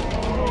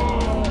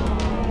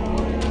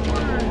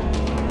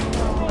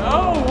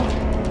 Oh,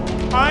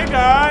 hi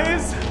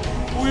guys.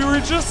 We were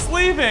just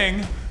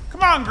leaving.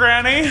 Come on,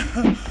 Granny.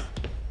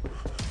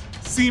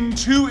 Seemed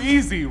too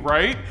easy,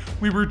 right?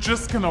 We were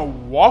just gonna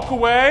walk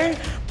away,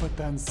 but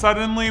then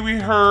suddenly we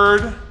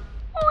heard...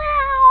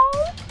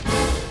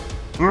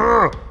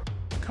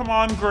 Come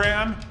on,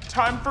 Gran.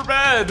 Time for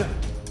bed.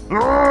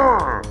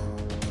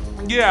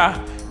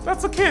 Yeah,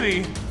 that's a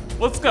kitty.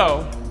 Let's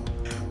go.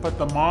 But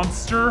the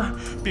monster,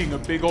 being a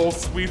big old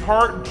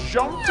sweetheart,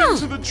 jumped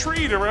into the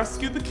tree to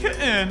rescue the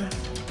kitten.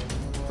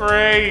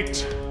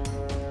 Great.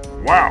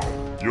 Wow,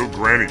 your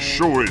granny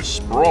sure is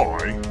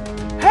spry.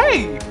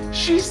 Hey,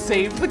 she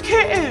saved the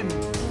kitten.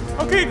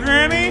 Okay,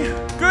 Granny,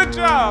 good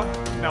job.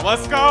 Now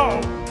let's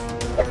go.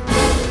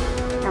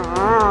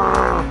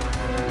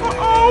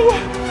 Uh-oh.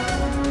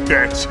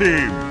 That's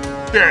him.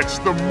 That's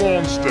the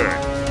monster.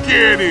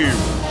 Get him.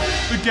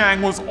 The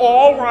gang was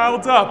all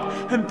riled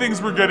up, and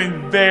things were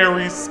getting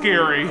very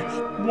scary.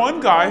 One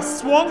guy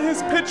swung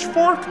his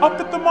pitchfork up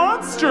at the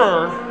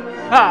monster.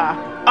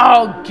 Ha!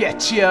 I'll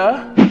get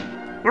ya!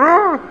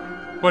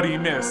 But he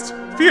missed.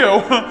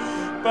 Phew.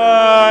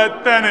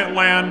 But then it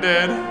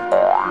landed.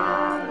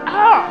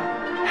 Ah!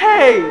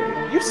 Hey!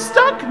 You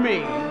stuck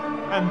me!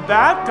 And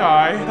that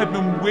guy had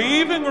been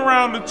waving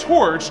around a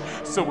torch,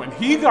 so when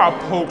he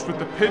got poked with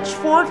the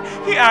pitchfork,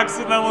 he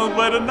accidentally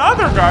lit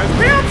another guy's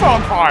pants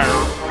on fire.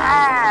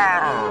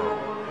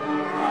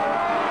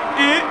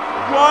 It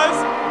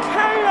was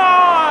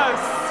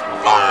chaos!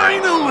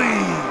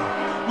 Finally!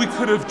 We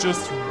could have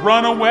just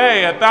run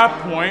away at that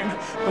point,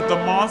 but the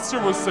monster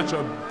was such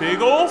a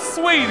big old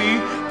sweetie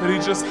that he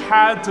just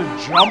had to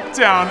jump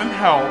down and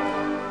help.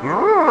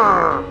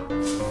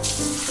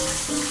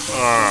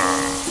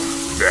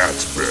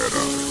 That's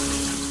better.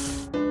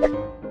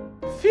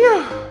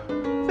 Phew!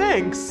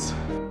 Thanks.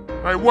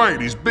 Hey, wait,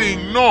 he's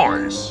being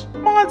nice.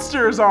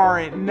 Monsters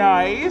aren't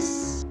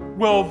nice.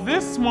 Well,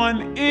 this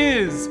one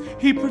is.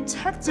 He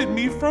protected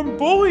me from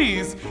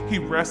bullies. He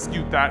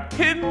rescued that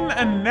kitten,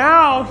 and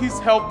now he's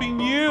helping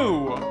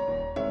you.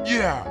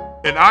 Yeah,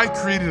 and I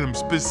created him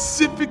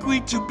specifically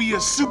to be a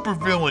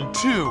supervillain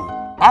too.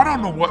 I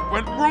don't know what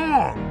went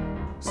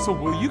wrong. So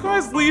will you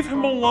guys leave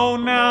him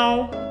alone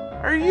now?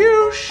 Are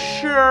you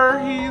sure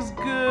he's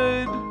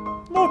good?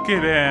 Look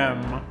at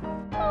him.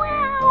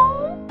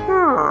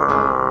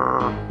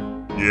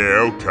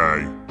 Yeah,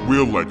 okay.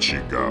 We'll let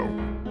you go.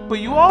 But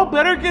you all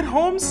better get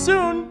home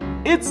soon.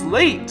 It's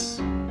late.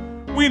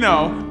 We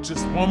know.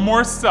 Just one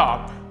more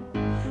stop.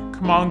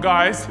 Come on,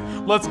 guys.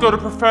 Let's go to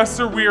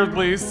Professor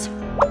Weirdly's.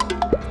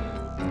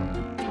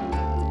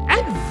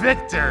 And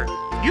Victor,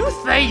 you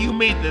say you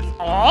made this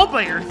all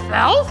by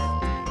yourself?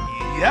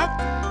 Yep.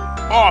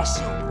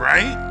 Awesome,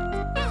 right?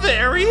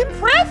 Very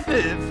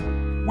impressive.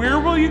 Where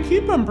will you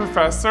keep him,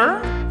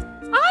 Professor?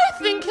 I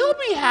think he'll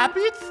be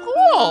happy at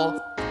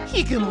school.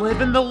 He can live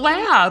in the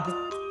lab.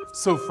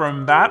 So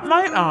from that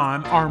night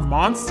on, our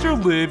monster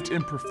lived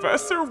in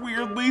Professor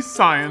Weirdly's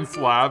science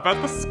lab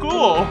at the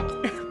school.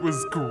 It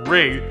was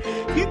great.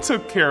 He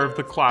took care of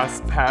the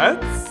class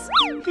pets.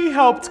 He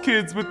helped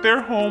kids with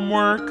their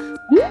homework.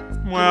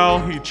 Well,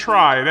 he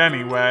tried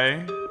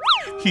anyway.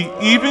 He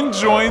even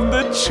joined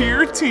the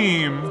cheer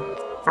team.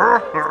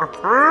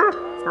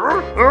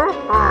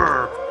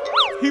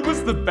 He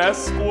was the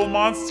best school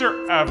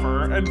monster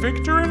ever, and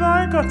Victor and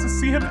I got to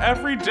see him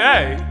every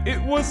day.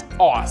 It was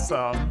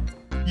awesome.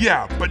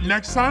 Yeah, but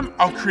next time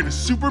I'll create a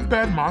super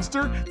bad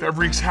monster that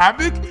wreaks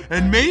havoc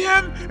and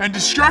mayhem and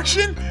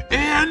destruction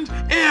and...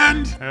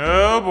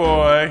 Oh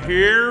boy,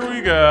 here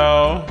we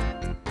go.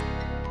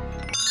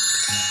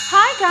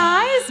 Hi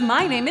guys,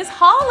 my name is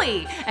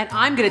Holly, and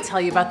I'm gonna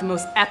tell you about the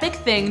most epic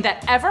thing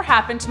that ever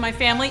happened to my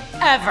family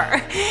ever.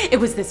 It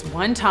was this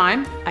one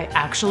time I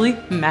actually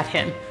met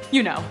him.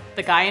 You know,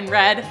 the guy in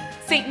red,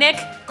 Saint Nick,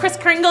 Kris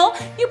Kringle.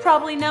 You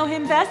probably know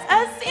him best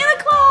as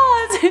Santa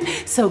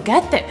Claus. So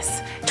get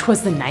this,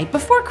 'twas the night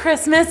before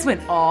Christmas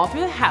when all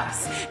through the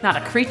house, not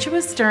a creature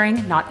was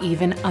stirring, not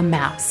even a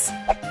mouse.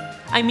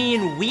 I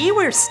mean, we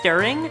were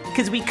stirring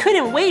because we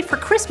couldn't wait for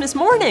Christmas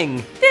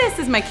morning. This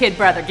is my kid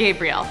brother,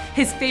 Gabriel.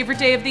 His favorite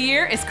day of the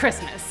year is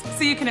Christmas,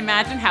 so you can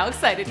imagine how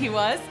excited he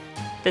was.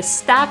 The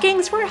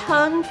stockings were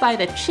hung by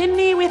the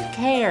chimney with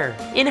care,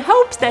 in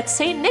hopes that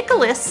St.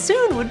 Nicholas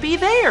soon would be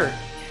there.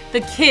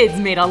 The kids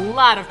made a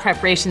lot of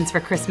preparations for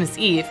Christmas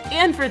Eve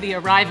and for the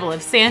arrival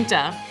of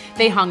Santa.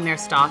 They hung their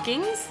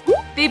stockings,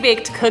 they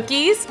baked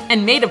cookies,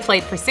 and made a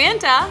plate for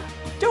Santa.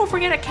 Don't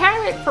forget a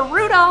carrot for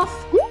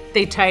Rudolph.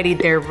 They tidied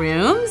their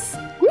rooms,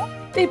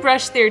 they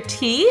brushed their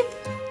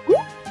teeth,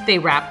 they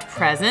wrapped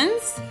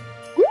presents,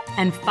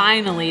 and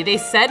finally they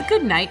said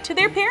goodnight to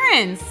their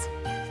parents.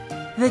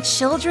 The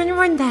children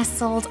were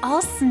nestled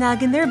all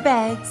snug in their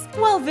beds,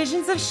 while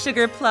visions of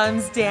sugar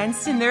plums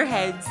danced in their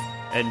heads.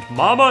 And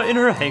Mama in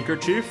her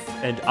handkerchief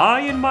and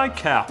I in my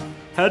cap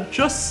had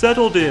just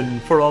settled in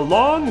for a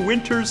long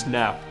winter's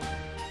nap.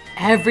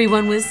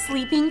 Everyone was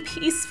sleeping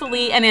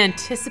peacefully and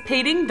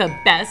anticipating the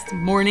best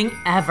morning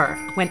ever,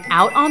 when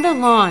out on the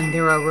lawn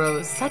there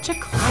arose such a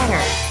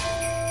clatter.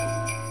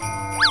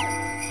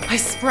 I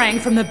sprang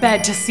from the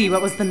bed to see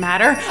what was the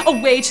matter.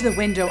 Away to the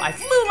window I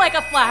flew like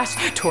a flash,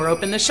 tore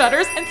open the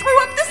shutters, and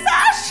threw up the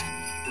sash!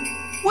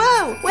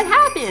 Whoa, what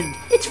happened?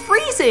 It's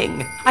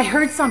freezing! I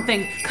heard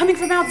something coming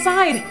from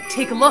outside.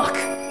 Take a look.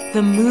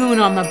 The moon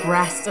on the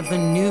breast of the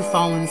new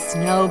fallen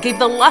snow gave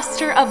the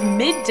luster of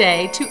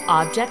midday to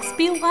objects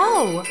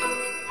below.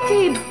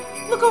 Gabe,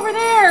 look over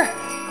there!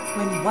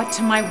 When what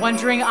to my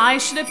wondering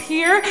eyes should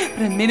appear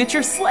but a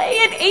miniature sleigh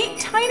and 8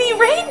 tiny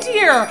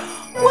reindeer!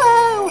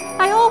 Whoa!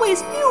 I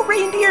always knew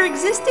reindeer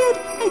existed.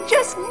 I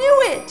just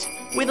knew it.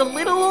 With a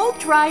little old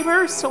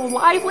driver, so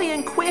lively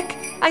and quick,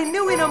 I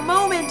knew in a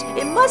moment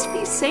it must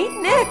be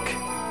Saint Nick.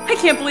 I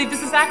can't believe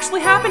this is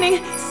actually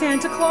happening.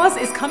 Santa Claus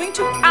is coming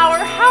to our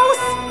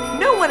house.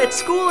 No one at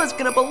school is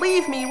gonna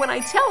believe me when I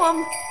tell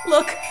them.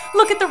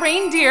 Look at the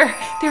reindeer.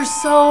 They're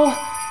so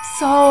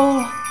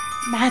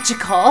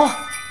magical.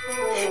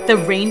 The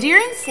reindeer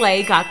and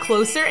sleigh got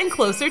closer and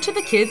closer to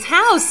the kids'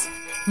 house.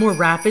 More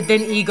rapid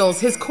than eagles,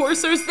 his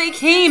coursers they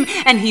came,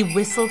 and he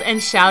whistled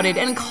and shouted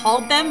and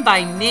called them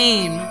by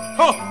name.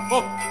 Ho,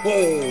 ho,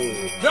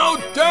 ho! Now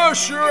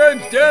Dasher and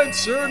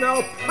Dancer,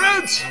 now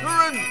Prancer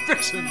and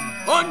Vixen,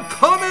 on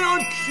Comet, on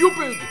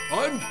Cupid,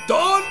 on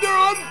Donder,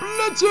 on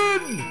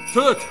Blitzen,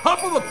 to the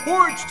top of the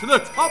porch, to the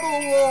top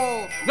of the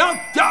wall. Now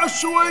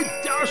dash away,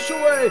 dash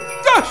away,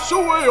 dash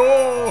away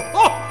all!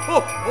 Ho, ho,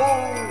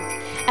 ho!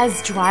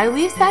 As dry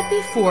leaves that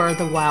before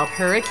the wild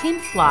hurricane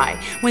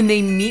fly, when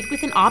they meet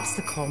with an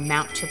obstacle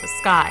mount to the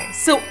sky.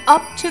 So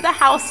up to the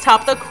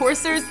housetop the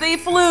coursers they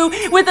flew,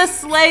 with a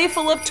sleigh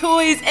full of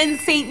toys and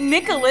St.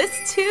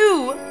 Nicholas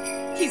too.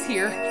 He's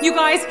here, you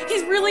guys,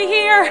 he's really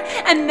here.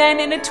 And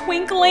then in a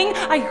twinkling,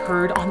 I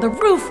heard on the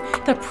roof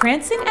the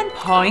prancing and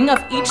pawing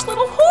of each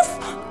little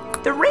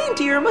hoof. The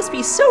reindeer must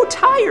be so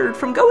tired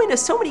from going to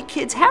so many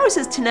kids'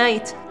 houses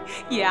tonight.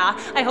 Yeah,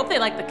 I hope they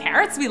like the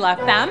carrots we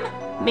left them.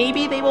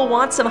 Maybe they will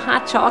want some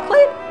hot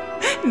chocolate?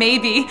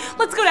 Maybe.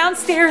 Let's go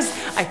downstairs.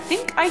 I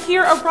think I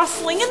hear a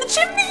rustling in the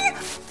chimney.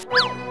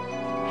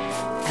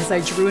 As I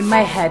drew in my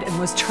head and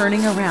was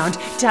turning around,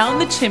 down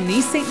the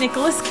chimney St.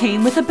 Nicholas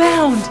came with a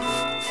bound.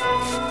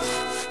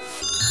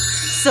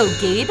 So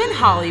Gabe and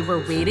Holly were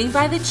waiting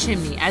by the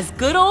chimney as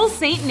good old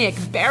St. Nick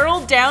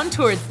barreled down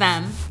towards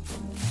them.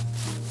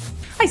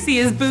 I see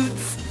his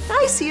boots.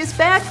 I see his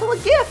bag full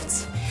of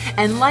gifts.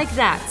 And like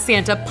that,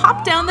 Santa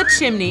popped down the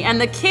chimney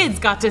and the kids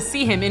got to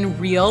see him in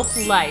real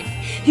life.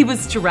 He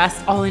was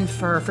dressed all in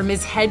fur from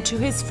his head to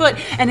his foot,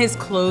 and his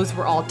clothes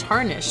were all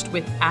tarnished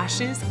with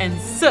ashes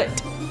and soot.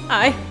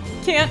 I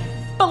can't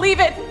believe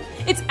it.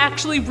 It's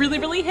actually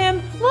really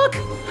him. Look,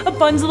 a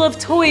bundle of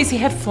toys he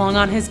had flung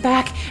on his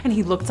back, and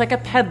he looked like a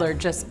peddler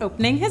just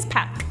opening his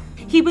pack.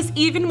 He was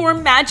even more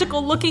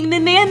magical looking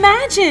than they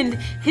imagined.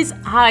 His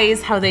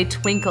eyes, how they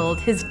twinkled,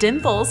 his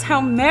dimples,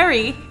 how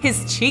merry.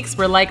 His cheeks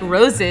were like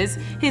roses,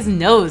 his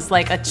nose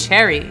like a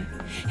cherry.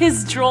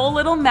 His droll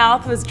little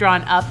mouth was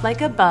drawn up like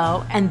a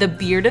bow, and the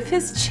beard of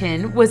his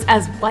chin was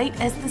as white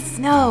as the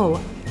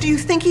snow. Do you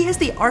think he has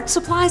the art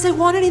supplies I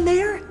wanted in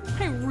there?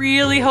 I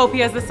really hope he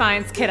has the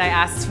science kit I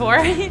asked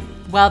for.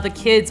 While the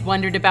kids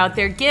wondered about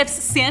their gifts,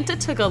 Santa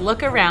took a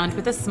look around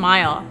with a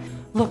smile.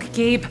 Look,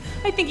 Gabe,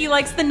 I think he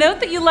likes the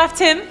note that you left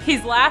him.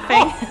 He's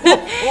laughing.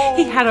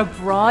 He had a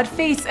broad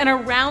face and a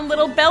round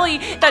little belly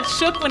that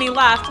shook when he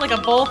laughed like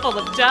a bowl full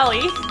of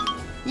jelly.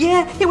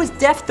 Yeah, it was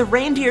Def the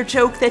reindeer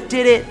joke that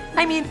did it.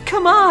 I mean,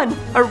 come on.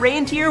 A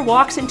reindeer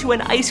walks into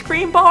an ice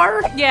cream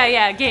bar?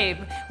 Yeah, Gabe.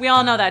 We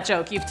all know that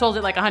joke. You've told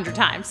it like 100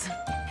 times.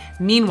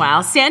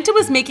 Meanwhile, Santa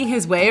was making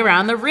his way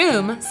around the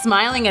room,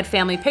 smiling at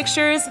family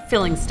pictures,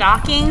 filling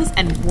stockings,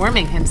 and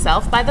warming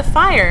himself by the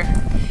fire.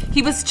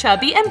 He was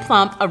chubby and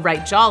plump, a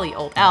right jolly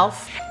old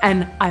elf,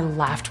 and I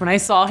laughed when I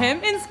saw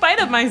him in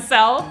spite of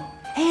myself.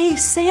 Hey,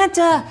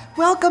 Santa,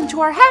 welcome to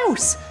our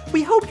house.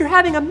 We hope you're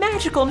having a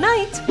magical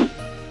night.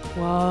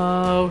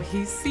 Whoa,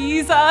 he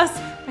sees us.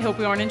 I hope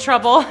we aren't in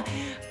trouble.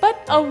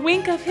 But a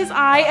wink of his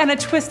eye and a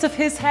twist of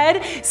his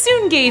head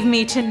soon gave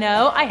me to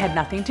know I had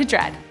nothing to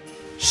dread.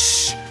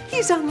 Shh!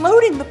 He's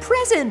unloading the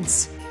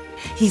presents.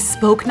 He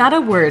spoke not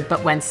a word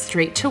but went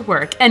straight to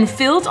work and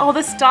filled all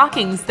the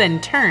stockings, then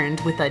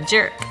turned with a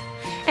jerk.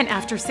 And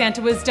after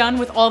Santa was done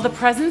with all the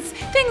presents,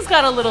 things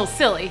got a little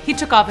silly. He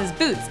took off his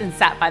boots and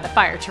sat by the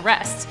fire to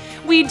rest.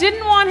 We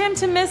didn't want him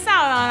to miss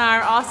out on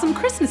our awesome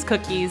Christmas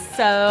cookies,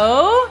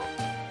 so...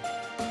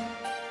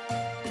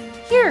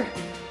 Here,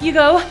 you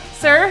go,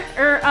 sir,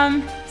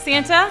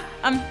 Santa,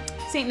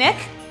 St. Nick.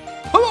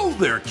 Hello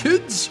there,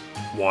 kids.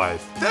 Why,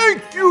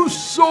 thank you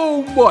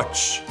so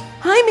much.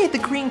 I made the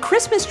green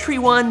Christmas tree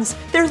ones.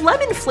 They're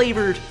lemon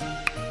flavored.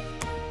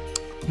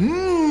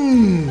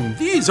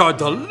 These are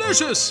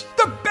delicious.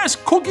 The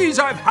best cookies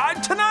I've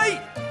had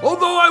tonight.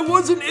 Although I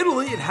was in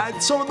Italy and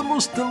had some of the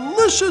most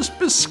delicious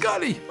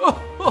biscotti.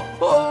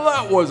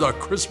 That was a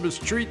Christmas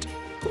treat.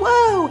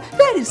 Whoa,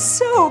 that is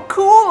so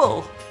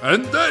cool.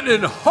 And then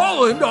in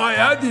Holland, I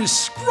had these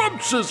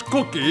scrumptious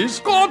cookies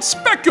called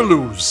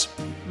speculoos.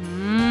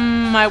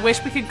 I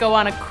wish we could go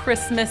on a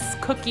Christmas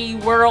cookie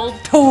world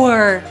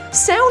tour.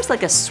 Sounds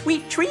like a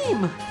sweet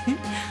dream.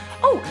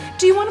 Oh,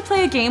 do you want to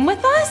play a game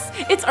with us?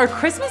 It's our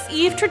Christmas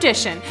Eve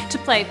tradition to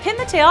play pin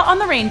the tail on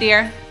the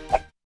reindeer.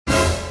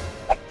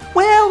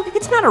 Well,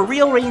 it's not a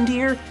real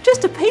reindeer,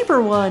 just a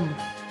paper one.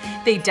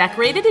 They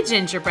decorated a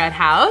gingerbread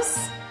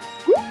house.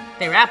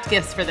 They wrapped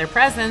gifts for their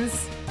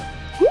presents.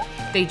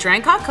 They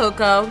drank hot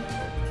cocoa.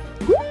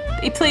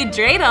 They played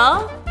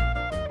dreidel.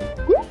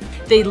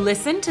 They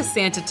listened to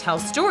Santa tell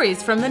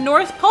stories from the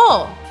North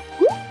Pole.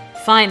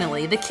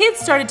 Finally, the kids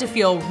started to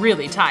feel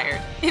really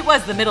tired. It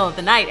was the middle of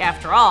the night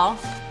after all.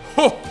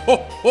 Ho, ho,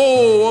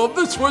 ho! Well,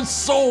 this was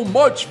so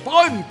much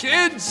fun,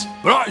 kids!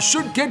 But I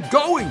should get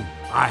going.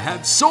 I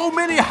have so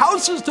many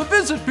houses to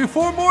visit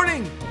before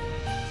morning.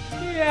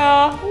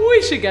 Yeah,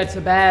 we should get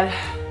to bed.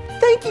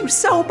 Thank you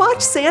so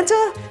much,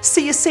 Santa.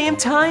 See you same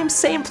time,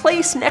 same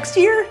place next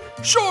year?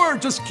 Sure,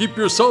 just keep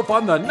yourself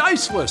on the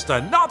nice list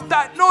and not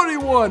that naughty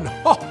one.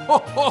 Ho, ho,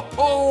 ho,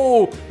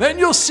 ho! Then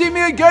you'll see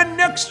me again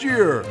next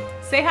year.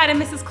 Say hi to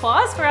Mrs.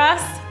 Claus for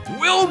us.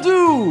 Will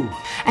do.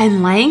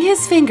 And laying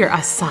his finger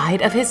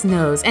aside of his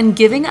nose and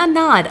giving a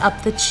nod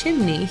up the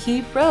chimney,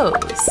 he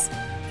rose.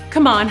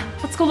 Come on,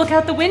 let's go look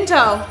out the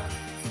window.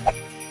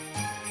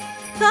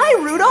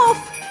 Hi,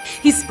 Rudolph.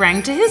 He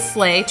sprang to his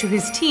sleigh, to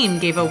his team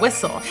gave a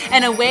whistle,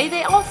 and away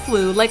they all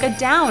flew like a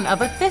down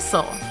of a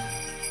thistle.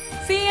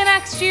 See you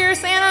next year,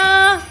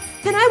 Santa.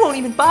 Then I won't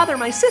even bother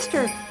my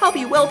sister. I'll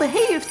be well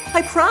behaved,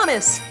 I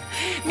promise.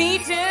 Me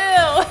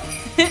too.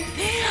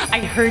 I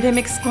heard him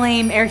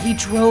exclaim ere he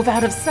drove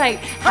out of sight,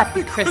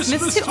 Happy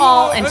Christmas to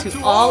all, and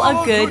to all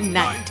a good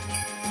night.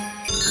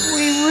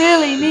 We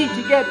really need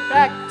to get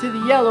back to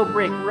the yellow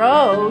brick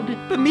road.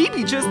 But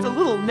maybe just a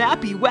little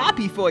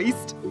nappy-wappy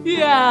foist.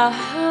 Yeah,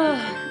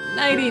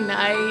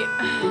 nighty-night.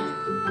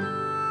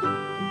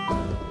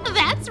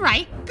 That's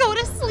right, go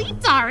to sleep,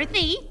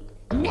 Dorothy.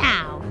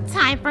 Now,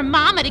 time for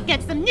Mama to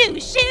get some new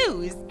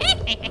shoes.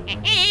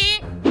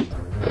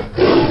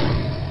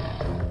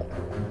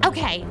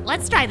 Okay,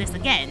 let's try this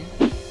again.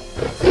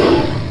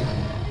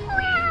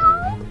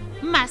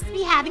 Must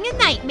be having a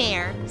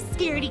nightmare,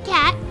 scaredy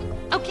cat.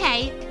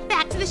 Okay,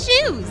 back to the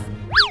shoes.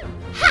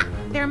 Ha!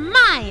 They're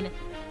mine.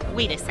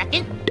 Wait a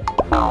second.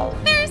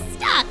 They're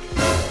stuck.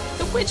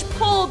 The witch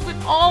pulled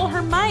with all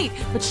her might,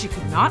 but she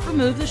could not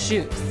remove the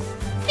shoes.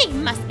 They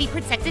must be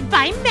protected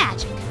by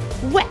magic.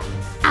 Well,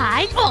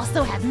 I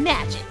also have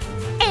magic.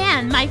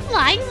 And my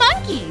flying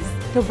monkeys.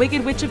 The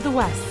Wicked Witch of the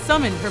West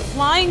summoned her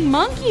flying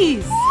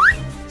monkeys.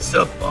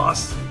 Sup,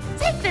 boss?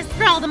 Take this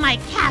girl to my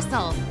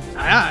castle.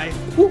 Aye,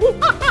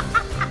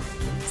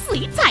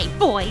 Sleep tight,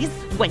 boys.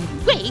 When you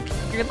wake,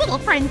 your little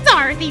friend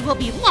Dorothy will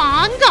be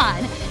long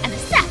gone, and the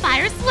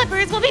sapphire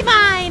slippers will be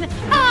mine.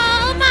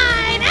 All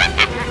mine.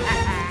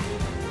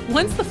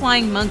 Once the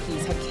flying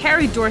monkeys had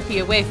carried Dorothy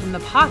away from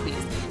the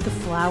poppies, the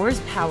flower's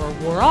power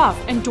wore off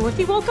and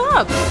Dorothy woke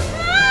up.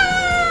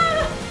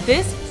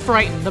 This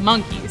frightened the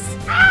monkeys.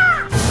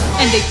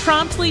 And they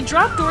promptly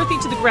dropped Dorothy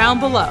to the ground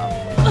below.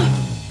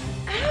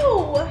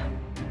 Ow!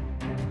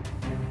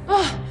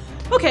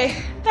 Okay,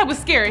 that was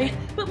scary.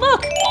 But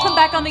look, I'm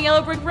back on the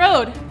yellow brick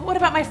road. But what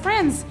about my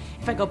friends?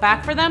 If I go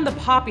back for them, the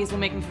poppies will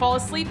make me fall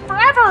asleep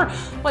forever.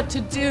 What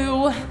to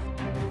do?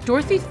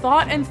 Dorothy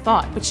thought and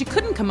thought, but she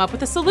couldn't come up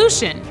with a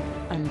solution.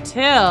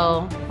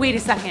 Until... Wait a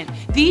second.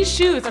 These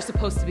shoes are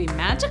supposed to be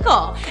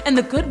magical, and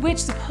the good witch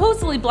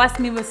supposedly blessed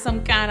me with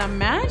some kind of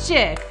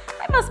magic.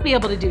 I must be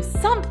able to do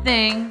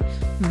something.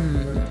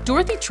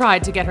 Dorothy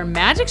tried to get her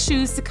magic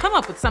shoes to come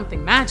up with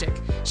something magic.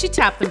 She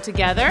tapped them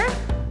together.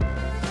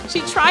 She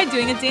tried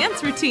doing a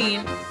dance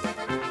routine.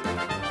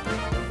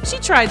 She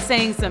tried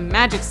saying some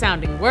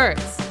magic-sounding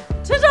words.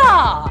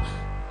 Ta-da!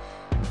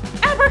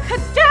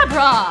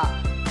 Abracadabra!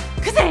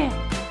 Kazam!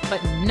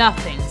 But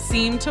nothing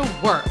seemed to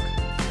work.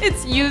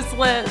 It's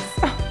useless.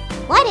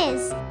 What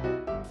is?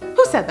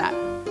 Who said that?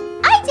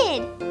 I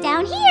did,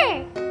 down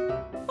here.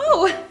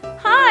 Oh,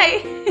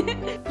 hi.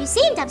 You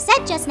seemed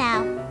upset just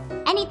now.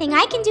 Anything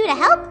I can do to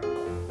help?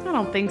 I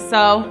don't think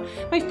so.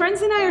 My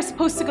friends and I are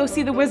supposed to go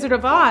see the Wizard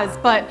of Oz,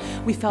 but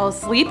we fell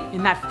asleep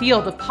in that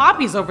field of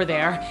poppies over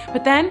there.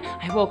 But then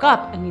I woke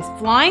up and these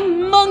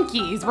flying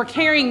monkeys were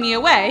carrying me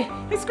away.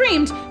 I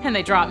screamed and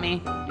they dropped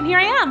me. And here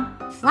I am.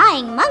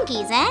 Flying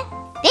monkeys, eh?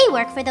 They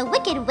work for the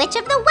Wicked Witch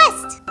of the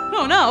West.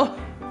 Oh no.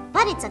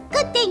 But it's a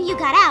good thing you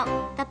got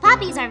out. The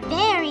poppies are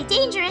very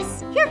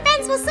dangerous. Your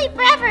friends will sleep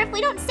forever if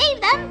we don't save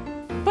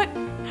them. But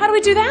how do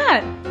we do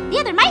that? The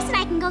other mice and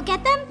I can go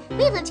get them.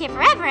 We've lived here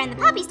forever and the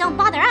poppies don't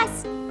bother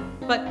us.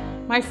 But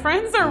my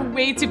friends are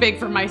way too big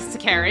for mice to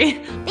carry.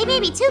 They may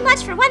be too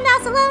much for one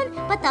mouse alone,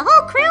 but the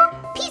whole crew,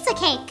 piece of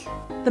cake.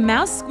 The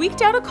mouse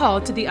squeaked out a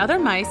call to the other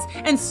mice,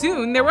 and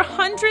soon there were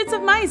hundreds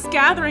of mice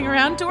gathering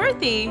around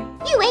Dorothy.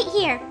 You wait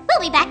here.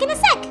 We'll be back in a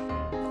sec.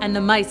 And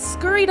the mice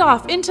scurried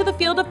off into the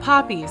field of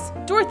poppies.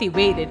 Dorothy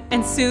waited,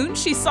 and soon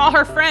she saw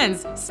her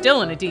friends,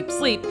 still in a deep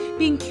sleep,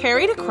 being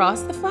carried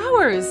across the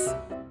flowers.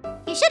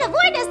 You should have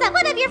warned us that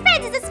one of your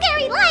friends is a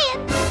scary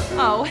lion.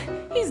 Oh,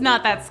 he's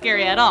not that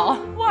scary at all.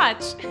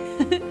 Watch.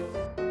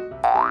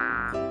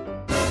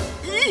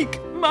 Eek,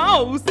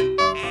 mouse.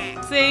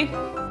 See?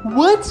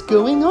 What's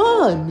going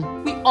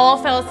on? We all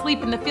fell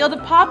asleep in the field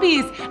of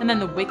poppies, and then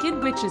the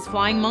Wicked Witch's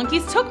flying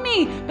monkeys took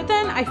me. But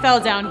then I fell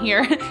down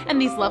here, and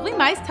these lovely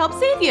mice helped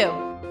save you.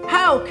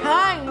 How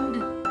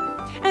kind.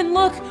 And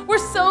look, we're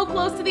so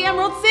close to the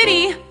Emerald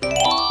City.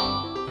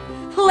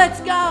 Let's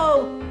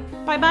go.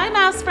 Bye-bye,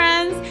 mouse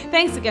friends.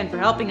 Thanks again for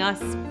helping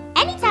us.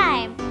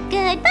 Anytime.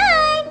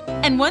 Goodbye.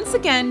 And once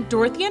again,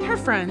 Dorothy and her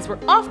friends were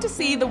off to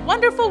see the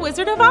wonderful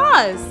Wizard of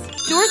Oz.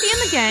 Dorothy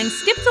and the gang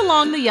skipped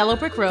along the yellow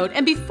brick road,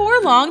 and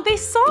before long, they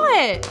saw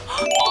it.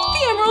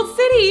 The Emerald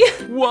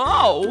City.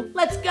 Wow.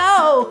 Let's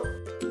go.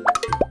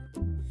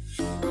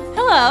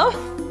 Hello.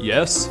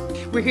 Yes?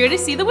 We're here to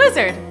see the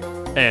wizard.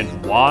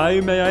 And why,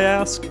 may I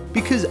ask?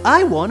 Because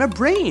I want a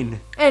brain.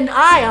 And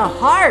I a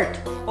heart.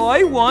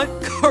 I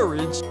want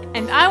courage.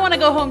 And I want to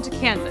go home to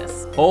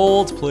Kansas.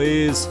 Hold,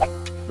 please.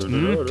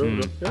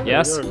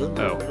 Yes?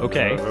 Oh,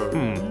 okay.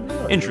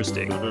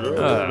 Interesting.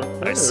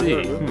 I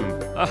see.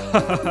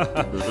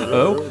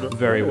 Oh,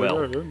 very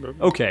well.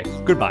 Okay,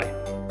 goodbye.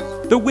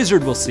 The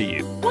wizard will see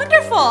you.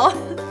 Wonderful!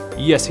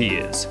 Yes, he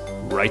is.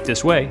 Right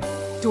this way.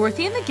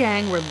 Dorothy and the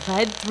gang were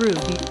led through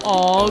the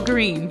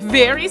all-green,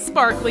 very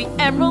sparkly,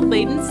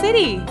 emerald-laden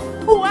city.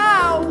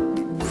 Wow!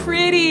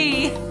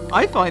 Pretty!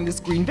 I find this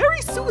green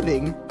very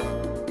soothing.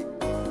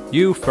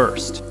 You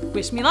first.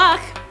 Wish me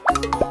luck.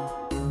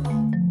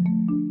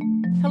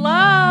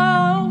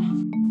 Hello?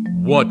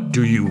 What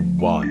do you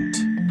want?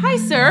 Hi,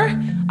 sir.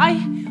 I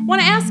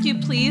want to ask you,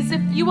 please,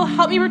 if you will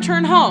help me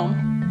return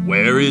home.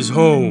 Where is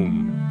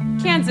home?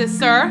 Kansas,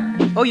 sir.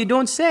 Oh, you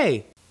don't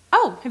say.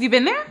 Oh, have you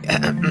been there?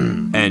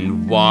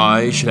 And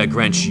why should I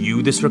grant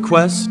you this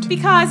request?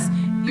 Because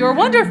you're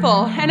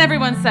wonderful, and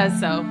everyone says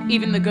so.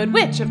 Even the Good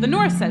Witch of the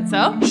North said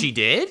so. She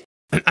did?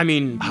 I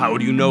mean, how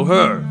do you know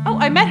her? Oh,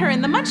 I met her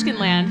in the Munchkin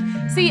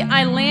Land. See,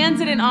 I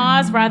landed in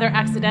Oz rather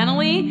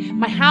accidentally.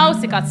 My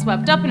house, it got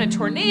swept up in a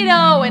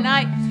tornado, and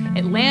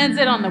it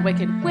landed on the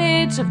Wicked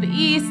Witch of the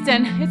East,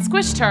 and it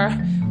squished her.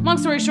 Long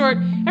story short,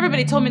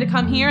 everybody told me to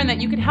come here and that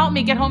you could help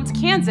me get home to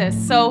Kansas.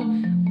 So,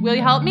 will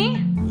you help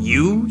me?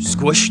 You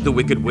squished the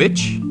Wicked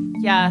Witch?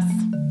 Yes.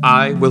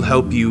 I will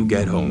help you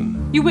get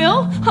home. You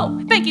will?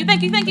 Oh, thank you,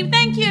 thank you, thank you,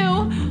 thank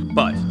you!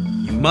 But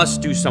you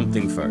must do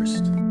something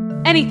first.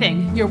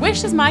 Anything. Your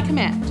wish is my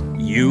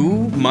command.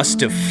 You must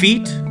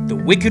defeat the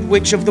Wicked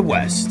Witch of the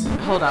West.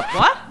 Hold up,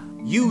 what?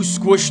 You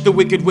squished the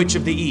Wicked Witch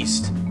of the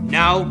East.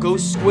 Now go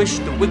squish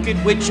the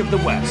Wicked Witch of the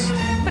West.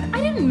 But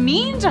I didn't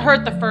mean to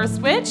hurt the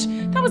first witch.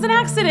 That was an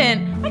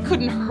accident. I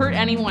couldn't hurt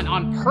anyone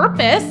on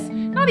purpose.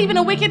 Not even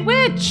a Wicked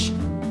Witch.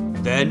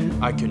 Then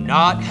I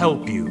cannot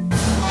help you.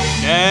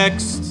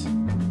 Next.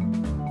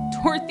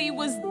 Dorothy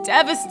was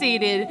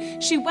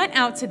devastated. She went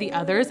out to the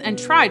others and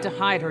tried to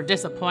hide her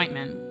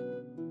disappointment.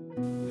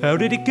 How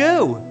did it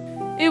go?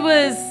 It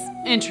was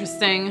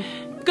interesting.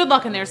 Good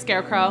luck in there,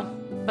 Scarecrow.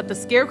 But the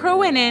Scarecrow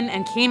went in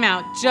and came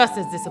out just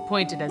as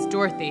disappointed as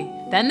Dorothy.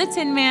 Then the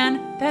Tin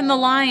Man, then the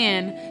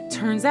Lion.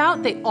 Turns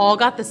out they all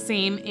got the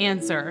same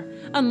answer.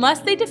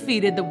 Unless they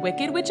defeated the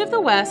Wicked Witch of the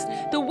West,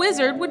 the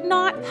wizard would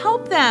not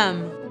help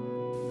them.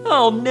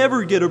 I'll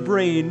never get a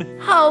brain.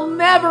 I'll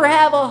never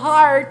have a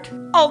heart.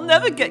 I'll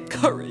never get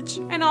courage.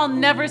 And I'll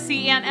never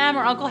see Aunt Em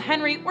or Uncle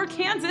Henry or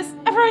Kansas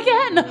ever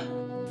again.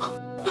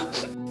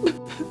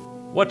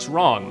 What's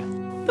wrong?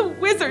 The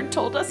wizard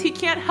told us he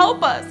can't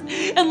help us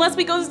unless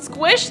we go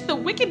squish the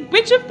Wicked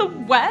Witch of the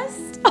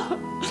West.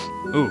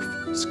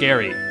 Oof,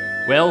 scary.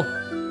 Well,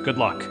 good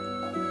luck.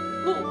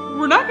 Well,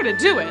 we're not gonna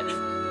do it.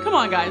 Come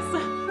on, guys.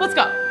 Let's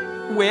go.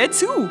 Where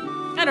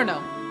to? I don't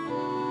know.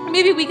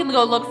 Maybe we can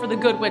go look for the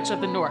Good Witch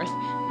of the North.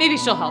 Maybe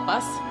she'll help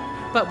us.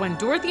 But when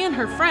Dorothy and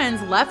her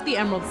friends left the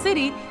Emerald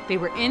City, they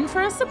were in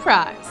for a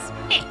surprise.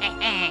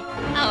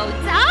 Oh,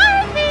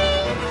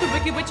 Dorothy! The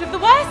Wicked Witch of the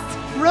West!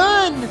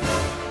 Run!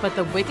 But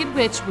the Wicked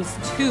Witch was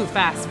too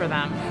fast for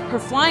them. Her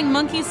flying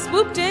monkeys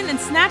swooped in and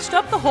snatched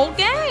up the whole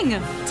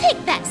gang.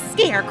 Take that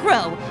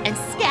scarecrow and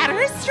scatter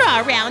his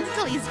straw around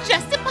until he's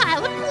just a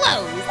pile of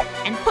clothes.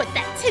 And put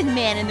that Tin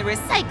Man in the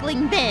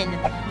recycling bin.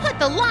 Put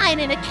the lion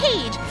in a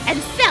cage and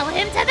sell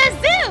him to the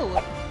zoo.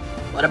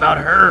 What about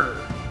her?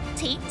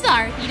 Take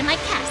Dorothy to my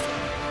castle.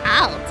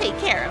 I'll take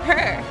care of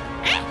her.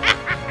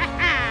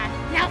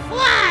 Now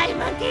fly,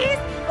 monkeys,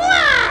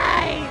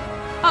 fly!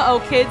 Uh-oh,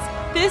 kids,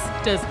 this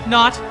does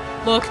not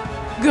look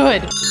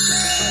good.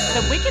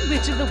 The Wicked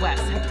Witch of the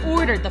West had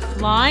ordered the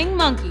flying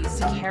monkeys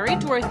to carry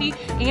Dorothy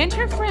and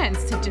her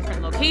friends to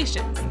different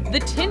locations. The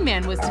Tin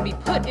Man was to be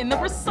put in the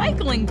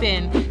recycling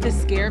bin, the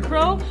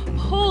Scarecrow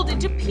pulled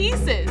into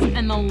pieces,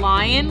 and the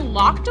lion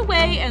locked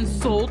away and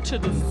sold to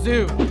the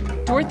zoo.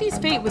 Dorothy's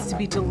fate was to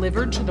be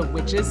delivered to the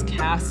witch's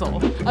castle,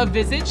 a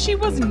visit she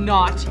was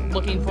not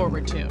looking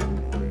forward to.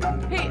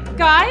 Hey,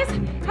 guys,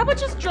 how about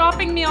just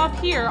dropping me off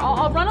here?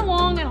 I'll run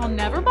along and I'll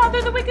never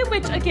bother the Wicked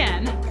Witch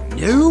again.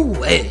 No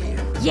way.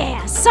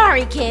 Yeah,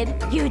 sorry, kid.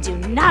 You do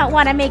not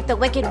want to make the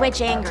Wicked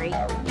Witch angry.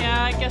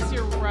 Yeah, I guess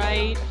you're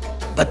right.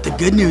 But the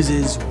good news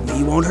is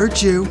we won't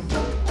hurt you.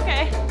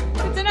 Okay,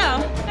 good to know.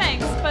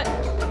 Thanks, but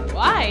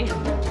why?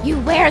 You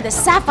wear the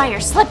sapphire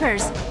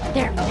slippers.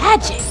 They're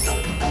magic.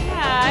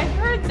 Yeah, I've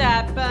heard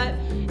that, but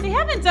they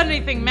haven't done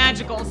anything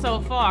magical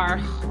so far.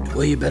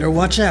 Well, you better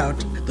watch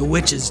out. The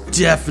witch is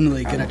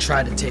definitely gonna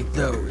try to take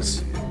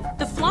those.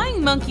 The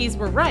flying monkeys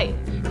were right.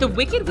 The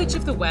Wicked Witch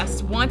of the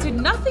West wanted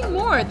nothing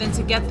more than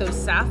to get those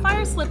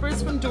sapphire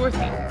slippers from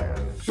Dorothy.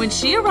 When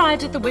she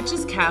arrived at the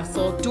witch's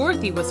castle,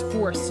 Dorothy was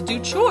forced to do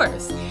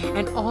chores.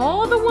 And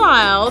all the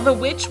while, the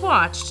witch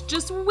watched,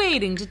 just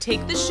waiting to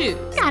take the shoes.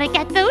 Gotta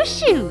get those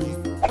shoes.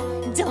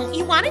 Don't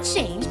you want to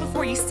change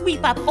before you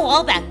sweep up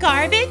all that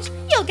garbage?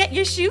 You'll get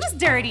your shoes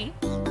dirty.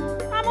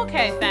 I'm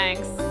okay,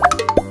 thanks.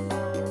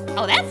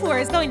 Oh, that floor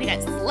is going to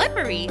get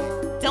slippery.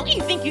 Don't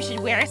you think you should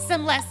wear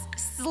some less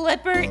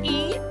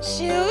slippery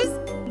shoes?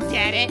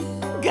 Get it?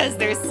 'Cause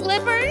they're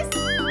slippers?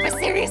 But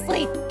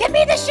seriously, give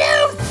me the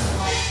shoes!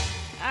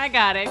 I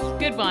got it.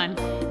 Good one.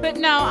 But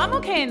no, I'm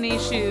okay in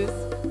these shoes.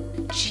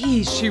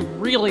 Geez, she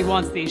really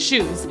wants these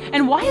shoes.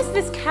 And why is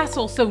this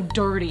castle so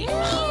dirty?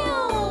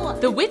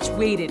 The witch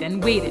waited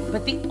and waited,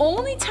 but the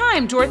only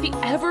time Dorothy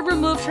ever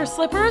removed her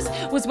slippers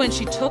was when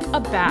she took a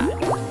bath.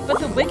 But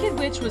the Wicked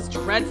Witch was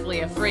dreadfully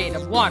afraid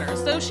of water,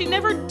 so she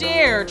never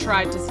dare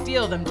tried to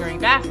steal them during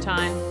bath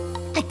time.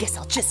 I guess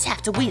I'll just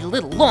have to wait a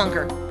little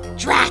longer.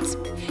 Drat!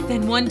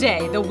 Then one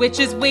day, the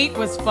witch's wait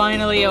was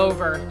finally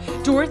over.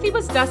 Dorothy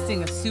was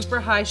dusting a super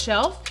high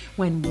shelf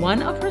when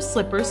one of her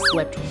slippers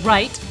slipped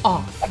right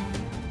off.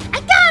 I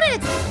got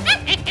it!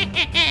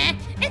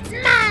 It's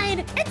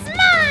mine! It's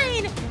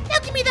mine! Now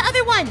give me the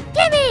other one!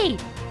 Gimme!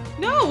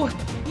 No,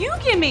 you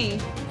gimme!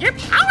 You're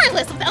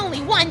powerless with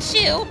only one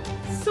shoe!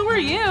 So are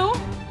you.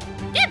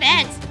 Give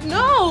it!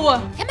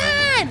 No! Come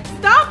on!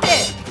 Stop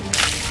it!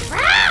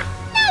 Ah!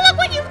 Now look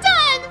what you've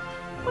done!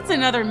 What's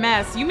another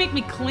mess? You make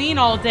me clean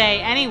all day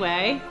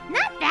anyway.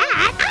 Not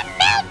that! I'm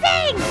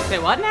melting! Say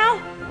what now?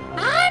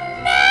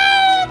 I'm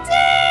melting!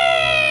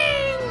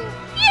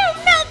 You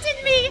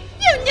melted me!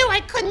 You knew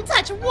I couldn't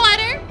touch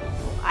water!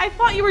 I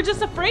thought you were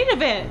just afraid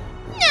of it.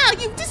 Now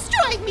you've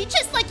destroyed me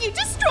just like you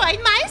destroyed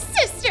my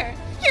sister!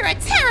 You're a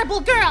terrible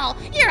girl!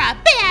 You're a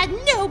bad,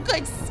 no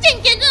good,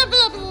 stinking...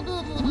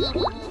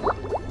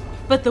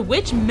 But the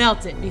witch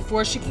melted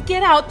before she could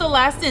get out the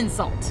last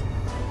insult.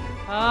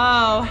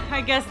 Oh,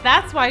 I guess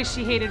that's why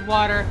she hated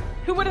water.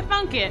 Who would have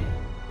thunk it?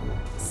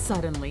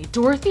 Suddenly,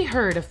 Dorothy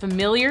heard a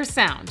familiar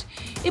sound.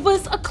 It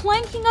was a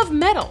clanking of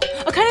metal,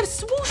 a kind of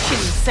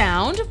swooshing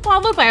sound,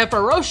 followed by a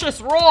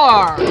ferocious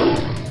roar.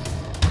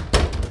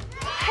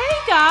 Hey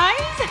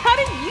guys, how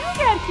did you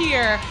get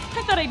here?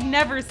 I thought I'd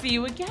never see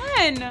you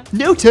again.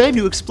 No time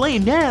to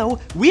explain now.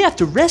 We have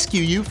to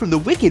rescue you from the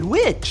Wicked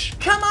Witch.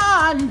 Come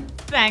on!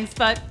 Thanks,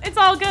 but it's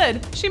all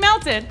good. She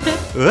melted.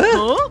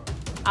 Huh?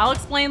 I'll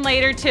explain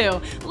later too.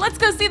 Let's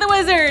go see the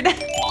wizard.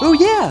 Oh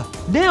yeah,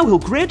 now he'll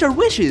grant our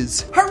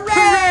wishes.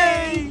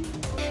 Hooray!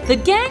 The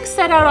gang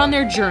set out on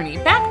their journey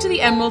back to the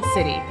Emerald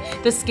City.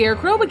 The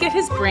Scarecrow would get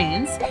his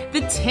brains,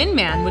 the Tin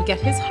Man would get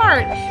his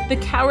heart, the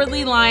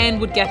Cowardly Lion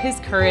would get his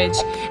courage,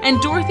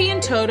 and Dorothy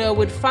and Toto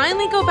would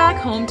finally go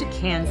back home to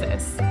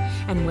Kansas.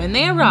 And when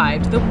they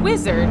arrived, the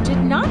wizard did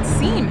not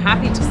seem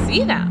happy to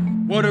see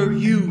them. What are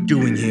you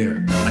doing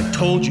here? I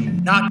told you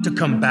not to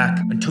come back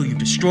until you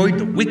destroyed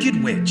the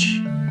Wicked Witch.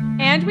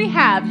 And we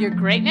have your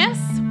greatness.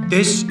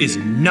 This is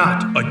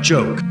not a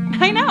joke.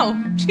 I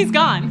know, she's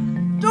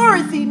gone.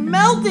 Dorothy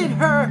melted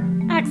her!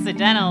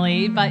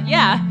 Accidentally, but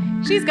yeah,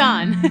 she's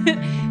gone.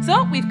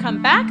 So we've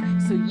come back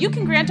so you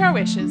can grant our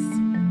wishes.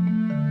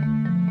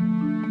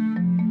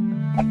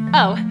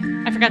 Oh,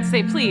 I forgot to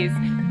say please.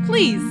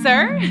 Please,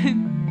 sir.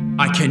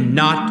 I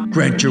cannot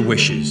grant your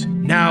wishes.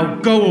 Now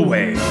go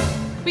away.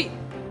 Wait,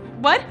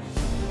 what?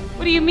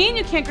 What do you mean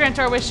you can't grant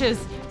our wishes?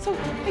 So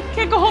I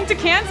can't go home to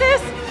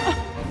Kansas?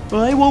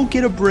 I won't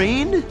get a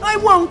brain. I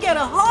won't get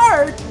a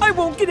heart. I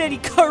won't get any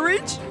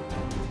courage.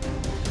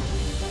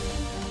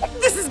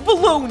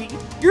 baloney!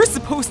 You're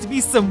supposed to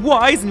be some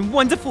wise and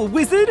wonderful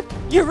wizard?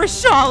 You're a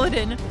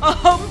charlatan, a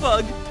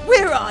humbug!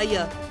 Where are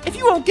you? If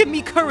you won't give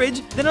me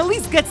courage, then at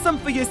least get some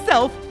for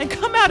yourself and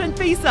come out and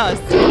face us!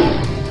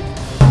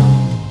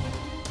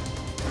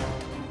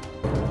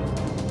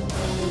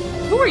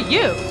 Who are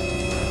you?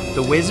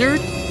 The wizard?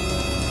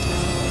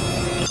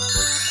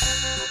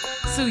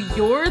 So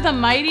you're the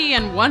mighty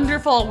and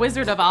wonderful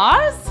Wizard of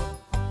Oz?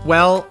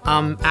 Well,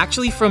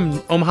 actually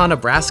from Omaha,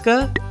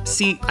 Nebraska.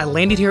 See, I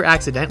landed here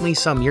accidentally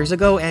some years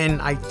ago,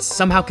 and I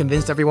somehow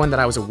convinced everyone that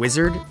I was a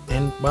wizard,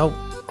 and, well,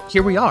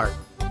 here we are.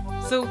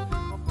 So,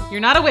 you're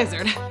not a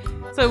wizard.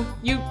 So,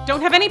 you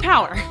don't have any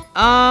power.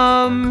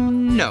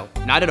 No,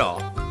 not at all.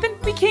 Then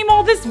we came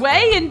all this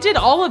way and did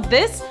all of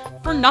this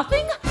for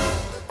nothing?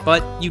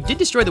 But you did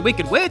destroy the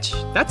Wicked Witch.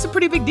 That's a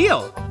pretty big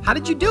deal. How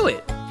did you do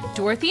it?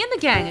 Dorothy and the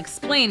gang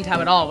explained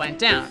how it all went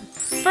down.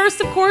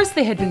 First, of course,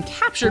 they had been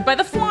captured by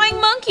the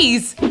flying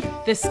monkeys.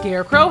 The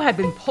scarecrow had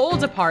been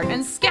pulled apart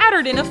and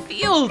scattered in a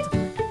field.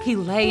 He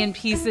lay in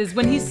pieces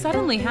when he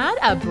suddenly had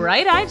a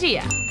bright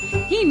idea.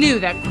 He knew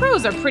that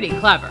crows are pretty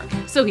clever,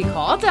 so he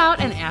called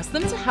out and asked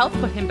them to help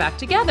put him back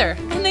together,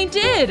 and they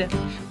did.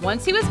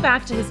 Once he was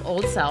back to his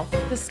old self,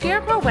 the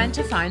scarecrow went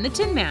to find the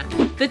Tin Man.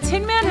 The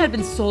Tin Man had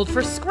been sold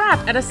for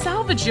scrap at a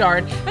salvage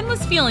yard and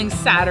was feeling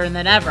sadder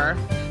than ever.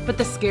 But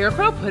the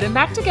scarecrow put him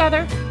back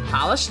together,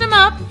 polished him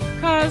up,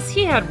 cause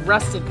he had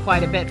rusted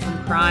quite a bit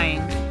from crying.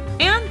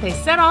 And they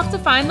set off to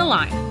find the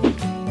lion.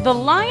 The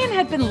lion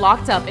had been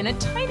locked up in a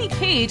tiny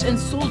cage and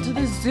sold to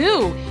the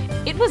zoo.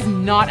 It was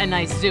not a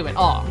nice zoo at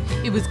all.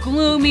 It was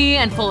gloomy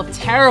and full of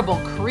terrible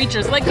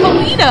creatures like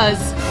colitas.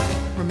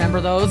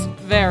 Remember those?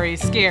 Very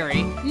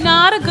scary.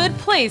 Not a good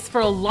place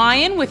for a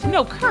lion with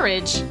no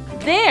courage.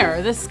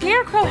 There, the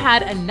scarecrow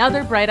had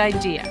another bright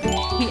idea.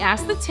 He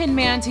asked the Tin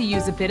Man to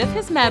use a bit of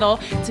his metal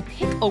to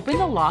pick open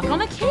the lock on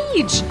the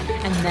cage.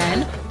 And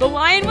then the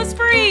lion was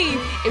free.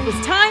 It was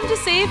time to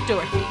save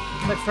Dorothy.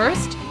 But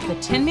first, the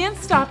Tin Man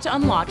stopped to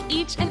unlock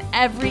each and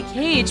every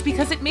cage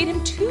because it made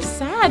him too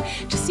sad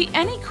to see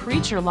any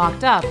creature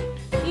locked up,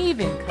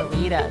 even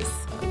colitas.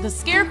 The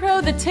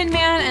Scarecrow, the Tin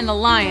Man, and the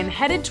Lion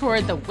headed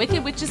toward the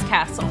Wicked Witch's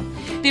castle.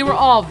 They were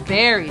all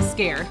very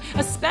scared,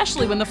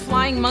 especially when the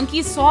flying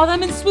monkeys saw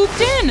them and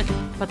swooped in.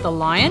 But the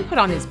Lion put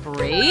on his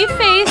brave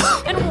face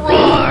and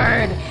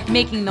roared,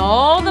 making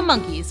all the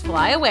monkeys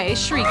fly away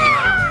shrieking.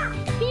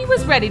 He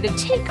was ready to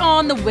take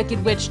on the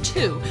Wicked Witch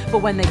too,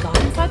 but when they got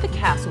inside the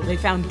castle, they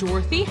found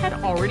Dorothy had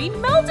already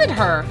melted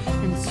her.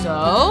 And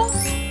so...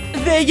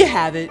 there you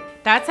have it.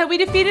 That's how we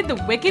defeated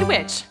the Wicked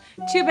Witch.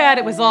 Too bad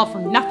it was all for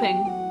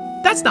nothing.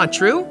 That's not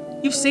true.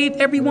 You've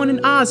saved everyone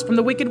in Oz from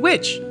the Wicked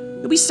Witch.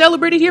 You'll be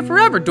celebrated here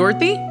forever,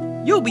 Dorothy.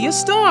 You'll be a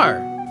star.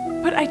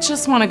 But I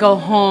just want to go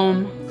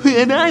home.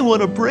 And I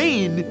want a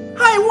brain.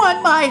 I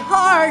want my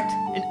heart.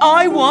 And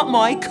I want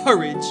my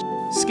courage.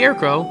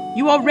 Scarecrow,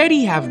 you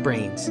already have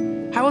brains.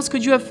 How else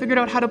could you have figured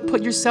out how to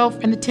put yourself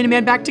and the Tin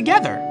Man back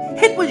together?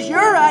 It was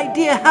your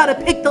idea how to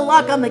pick the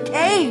lock on the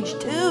cage,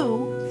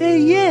 too. Hey,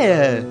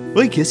 yeah.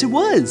 I guess it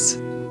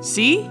was.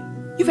 See?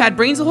 You've had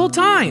brains the whole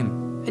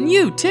time. And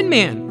you, Tin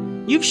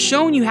Man, you've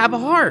shown you have a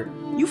heart.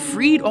 You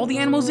freed all the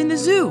animals in the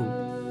zoo.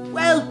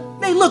 Well,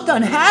 they looked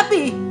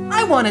unhappy.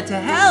 I wanted to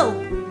help.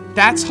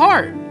 That's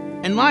heart.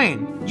 And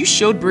Lion, you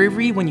showed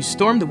bravery when you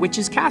stormed the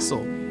witch's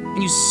castle.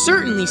 And you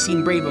certainly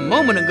seemed brave a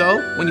moment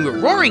ago when you were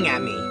roaring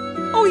at me.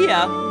 Oh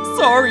yeah,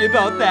 sorry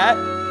about that.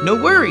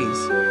 No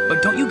worries.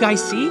 But don't you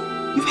guys see?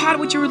 You've had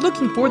what you were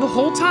looking for the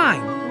whole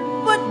time.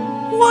 But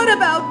what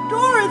about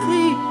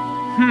Dorothy?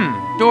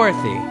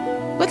 Dorothy.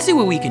 Let's see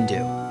what we can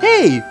do.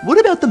 Hey, what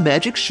about the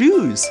magic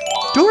shoes?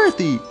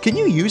 Dorothy, can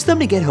you use them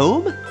to get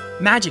home?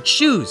 Magic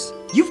shoes?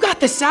 You've got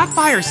the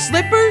sapphire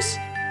slippers?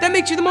 That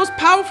makes you the most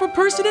powerful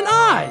person in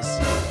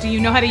Oz. Do you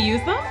know how to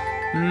use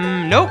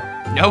them? Nope,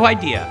 no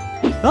idea.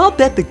 I'll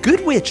bet the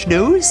Good Witch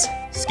knows.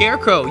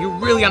 Scarecrow, you're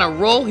really on a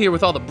roll here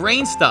with all the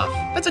brain stuff.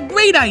 That's a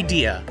great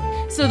idea.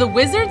 So the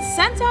wizard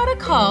sent out a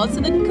call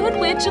to the Good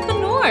Witch of the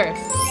North.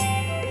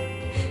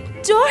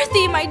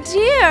 Dorothy, my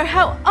dear,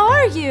 how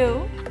are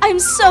you? I'm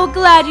so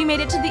glad you made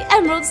it to the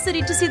Emerald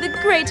City to see the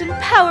great and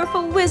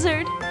powerful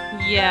wizard.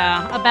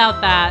 Yeah, about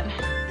that.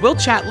 We'll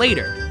chat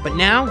later, but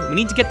now we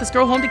need to get this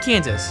girl home to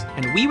Kansas.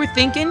 And we were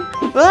thinking...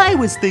 I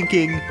was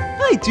thinking,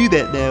 I do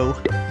that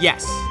now.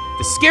 Yes,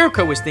 the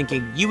Scarecrow was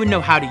thinking you would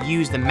know how to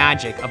use the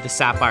magic of the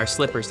sapphire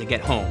slippers to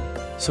get home.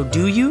 So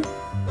do you?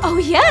 Oh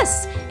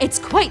yes, it's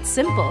quite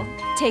simple.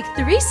 Take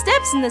 3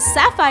 steps in the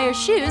sapphire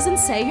shoes and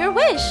say your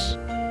wish.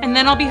 And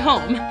then I'll be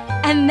home.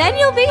 And then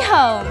you'll be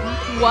home.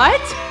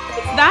 What?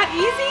 It's that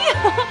easy?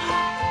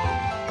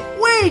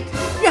 Wait,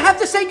 you have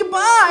to say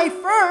goodbye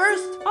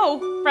first.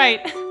 Oh, right.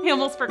 I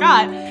almost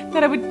forgot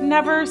that I would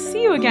never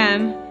see you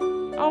again.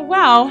 Oh,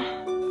 wow.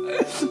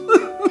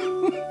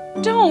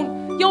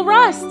 Don't. You'll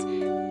rust.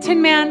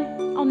 Tin Man,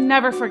 I'll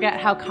never forget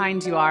how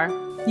kind you are.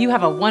 You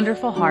have a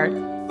wonderful heart.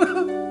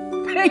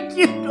 Thank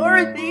you,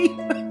 Dorothy.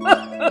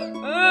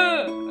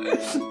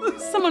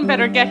 Someone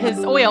better get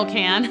his oil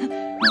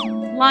can.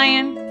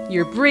 Lion,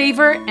 You're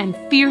braver and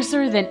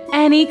fiercer than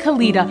any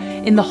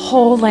Kalita in the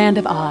whole land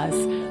of Oz.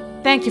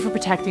 Thank you for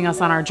protecting us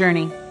on our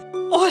journey.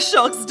 Oh,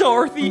 shucks,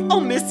 Dorothy.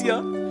 I'll miss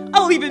you.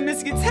 I'll even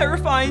miss your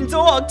terrifying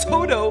dog,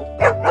 Toto.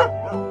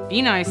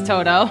 Be nice,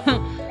 Toto.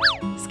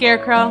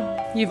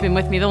 Scarecrow, you've been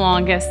with me the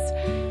longest.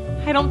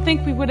 I don't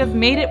think we would have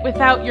made it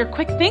without your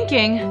quick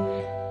thinking.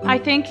 I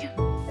think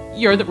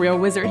you're the real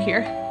wizard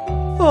here.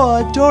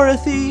 Aw,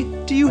 Dorothy,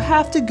 do you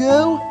have to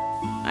go?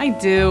 I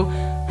do.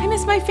 I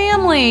miss my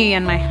family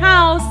and my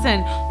house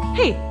and...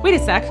 Hey, wait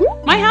a sec.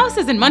 My house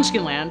is in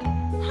Munchkinland.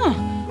 Huh,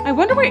 I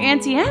wonder where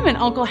Auntie Em and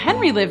Uncle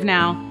Henry live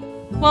now.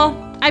 Well,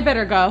 I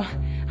better go.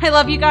 I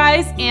love you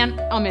guys and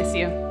I'll miss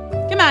you.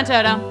 Come on,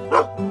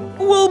 Toto.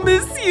 We'll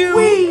miss you.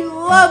 We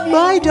love you.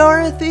 Bye,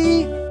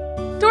 Dorothy.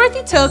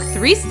 Dorothy took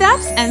 3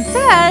 steps and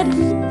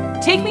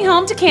said, "Take me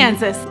home to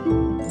Kansas."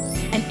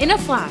 And in a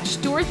flash,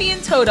 Dorothy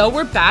and Toto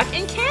were back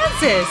in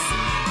Kansas.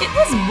 It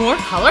was more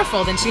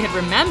colorful than she had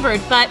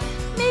remembered, but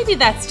maybe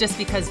that's just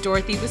because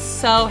Dorothy was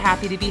so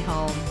happy to be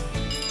home.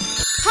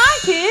 Hi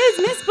kids,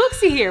 Miss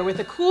Booksy here with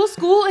a cool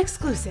school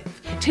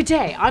exclusive.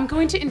 Today I'm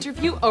going to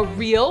interview a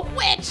real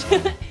witch.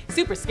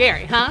 Super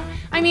scary, huh?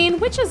 I mean,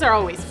 witches are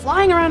always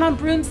flying around on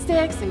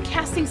broomsticks and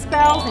casting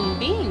spells and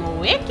being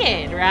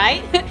wicked,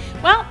 right?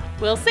 Well,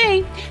 we'll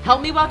see.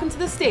 Help me welcome to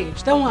the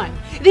stage, the one,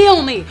 the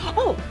only.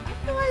 Oh,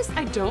 I realize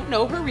I don't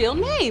know her real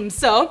name,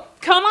 so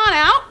come on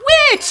out,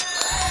 witch!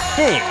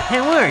 Hey,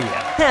 how are you?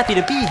 Happy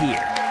to be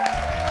here.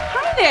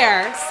 Hi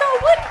there. So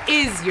what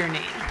is your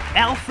name?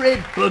 Alfred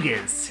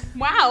Boogers.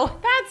 Wow,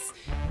 that's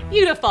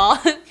beautiful.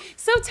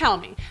 So tell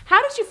me,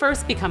 how did you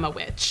first become a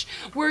witch?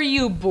 Were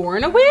you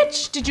born a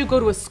witch? Did you go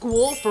to a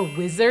school for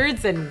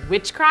wizards and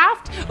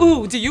witchcraft?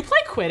 Ooh, do you play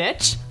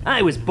Quidditch?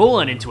 I was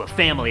born into a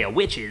family of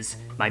witches.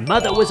 My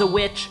mother was a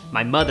witch,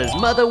 my mother's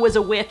mother was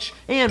a witch,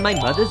 and my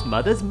mother's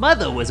mother's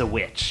mother was a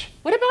witch.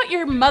 What about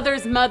your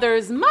mother's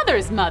mother's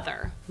mother's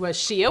mother? Was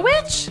she a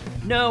witch?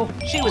 No,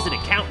 she was an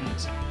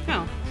accountant.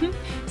 Oh,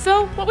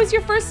 so what was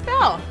your first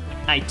spell?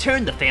 I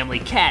turned the family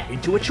cat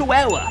into a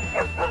chihuahua.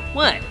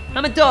 What?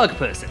 I'm a dog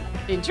person.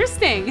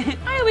 Interesting.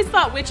 I always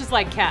thought witches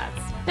like cats.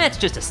 That's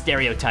just a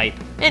stereotype.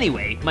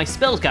 Anyway, my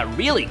spells got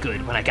really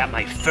good when I got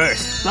my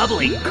first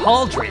bubbling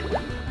cauldron.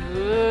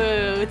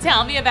 Ooh,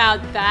 tell me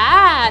about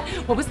that.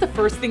 What was the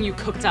first thing you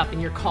cooked up in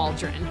your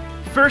cauldron?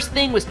 First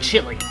thing was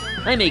chili.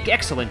 I make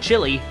excellent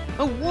chili,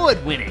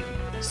 award-winning.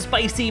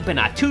 Spicy but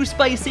not too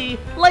spicy,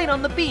 light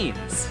on the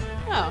beans.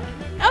 Oh,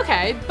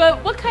 okay,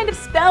 but what kind of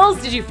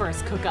spells did you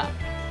first cook up?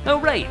 Oh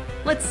right,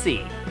 let's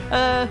see.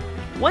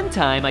 One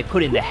time I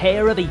put in the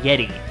hair of a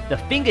yeti, the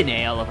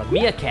fingernail of a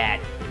meerkat,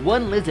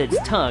 one lizard's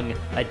tongue,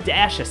 a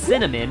dash of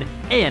cinnamon,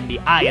 and the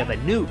eye of a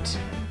newt.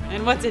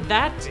 And what did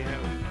that do?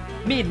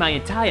 Made my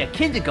entire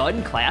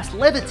kindergarten class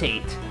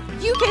levitate.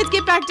 You kids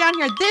get back down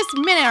here this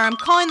minute or I'm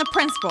calling the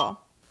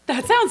principal.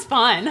 That sounds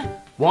fun.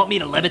 Want me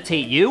to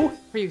levitate you?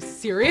 Are you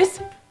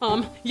serious?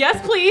 Yes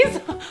please.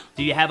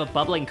 Do you have a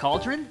bubbling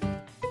cauldron?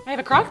 I have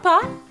a crock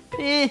pot.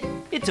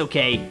 It's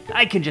okay.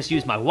 I can just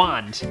use my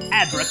wand.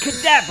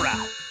 Abracadabra!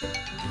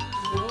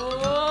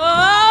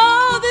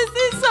 Oh, this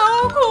is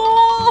so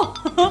cool!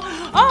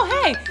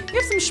 Oh, hey, you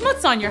have some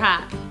schmutz on your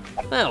hat.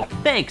 Oh,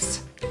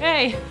 thanks.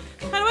 Hey,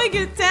 how do I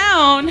get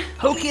down?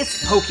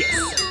 Hocus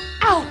pocus.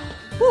 Ow!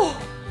 Whew.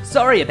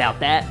 Sorry about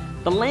that.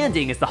 The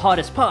landing is the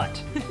hardest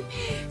part.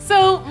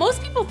 So,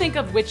 most people think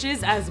of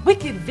witches as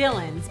wicked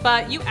villains,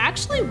 but you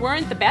actually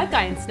weren't the bad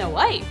guy in Snow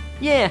White.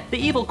 Yeah, the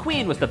evil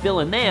queen was the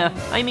villain there.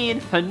 I mean,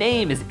 her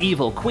name is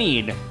Evil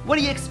Queen. What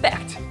do you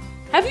expect?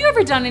 Have you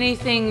ever done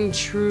anything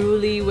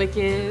truly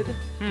wicked?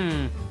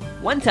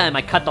 One time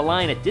I cut the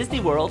line at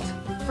Disney World.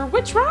 For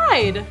which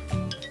ride?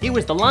 It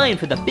was the line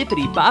for the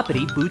Bippity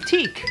Boppity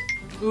Boutique.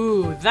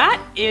 Ooh, that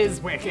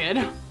is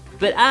wicked.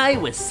 But I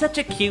was such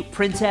a cute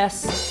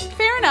princess.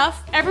 Fair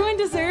enough. Everyone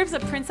deserves a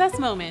princess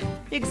moment.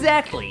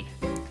 Exactly.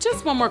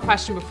 Just one more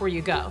question before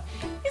you go.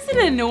 Is it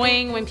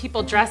annoying when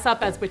people dress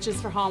up as witches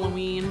for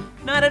Halloween?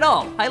 Not at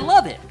all. I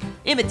love it.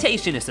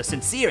 Imitation is the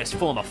sincerest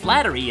form of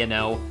flattery, you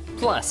know.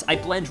 Plus, I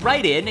blend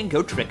right in and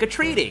go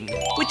trick-or-treating.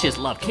 Witches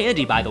love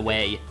candy, by the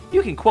way.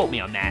 You can quote me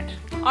on that.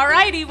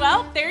 Alrighty,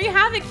 well, there you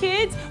have it,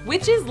 kids.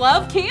 Witches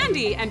love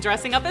candy and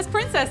dressing up as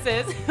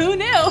princesses. Who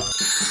knew?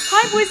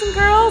 Hi, boys and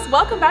girls.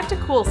 Welcome back to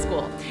Cool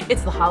School.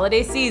 It's the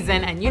holiday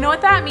season, and you know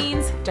what that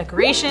means.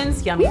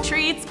 Decorations, yummy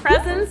treats,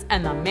 presents,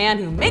 and the man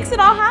who makes it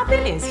all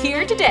happen is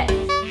here today.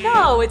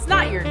 No, it's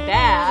not your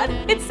dad.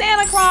 It's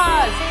Santa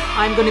Claus.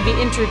 I'm going to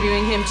be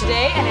interviewing him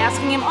today and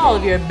asking him all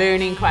of your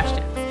burning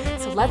questions.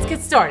 So let's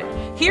get started.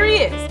 Here he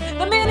is,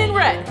 the man in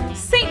red,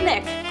 Saint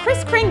Nick,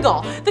 Kris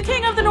Kringle, the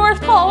king of the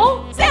North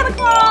Pole, Santa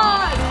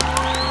Claus!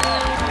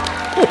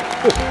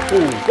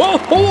 Well,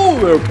 hello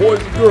there, boys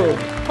and girls.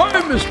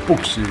 Hi, Miss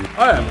Booksy.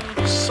 I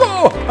am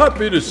so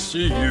happy to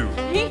see you.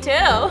 Me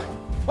too.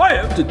 I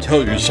have to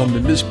tell you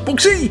something, Miss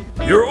Booksy.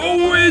 You're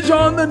always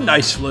on the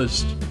nice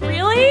list.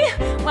 Really?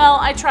 Well,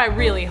 I try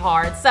really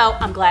hard, so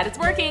I'm glad it's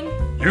working.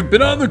 You've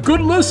been on the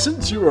good list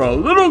since you were a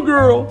little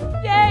girl.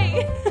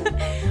 Yay!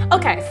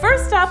 Okay,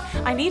 first up,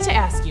 I need to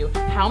ask you,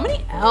 how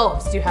many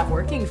elves do you have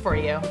working for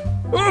you?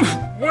 Well,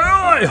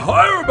 I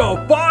hire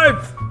about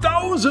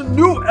 5,000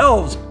 new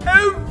elves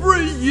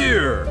every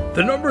year.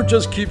 The number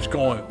just keeps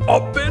going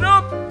up and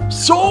up.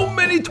 So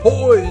many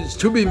toys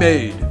to be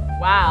made.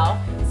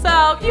 Wow,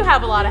 so you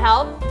have a lot of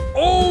help.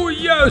 Oh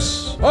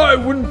yes, I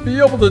wouldn't be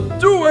able to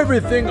do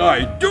everything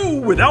I do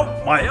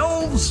without my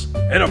elves.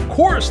 And of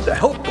course, the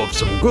help of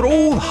some good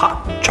old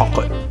hot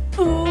chocolate.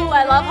 Ooh,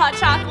 I love hot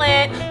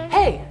chocolate.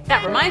 Hey,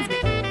 that reminds me,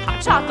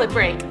 hot chocolate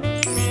break.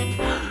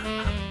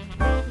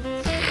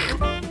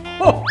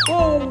 Ho,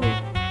 ho.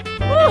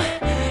 Whew,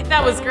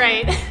 that was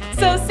great.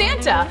 So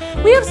Santa,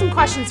 we have some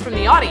questions from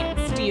the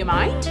audience. Do you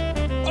mind?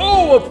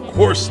 Oh, of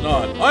course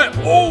not. I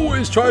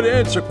always try to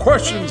answer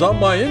questions on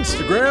my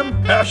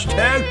Instagram.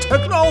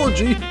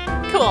 #technology.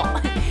 Cool.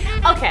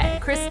 Okay,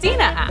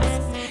 Christina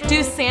asks,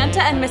 do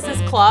Santa and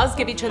Mrs. Claus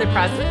give each other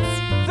presents?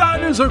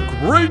 That is a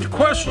great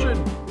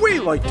question. We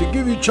like to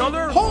give each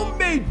other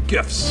homemade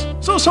gifts.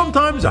 So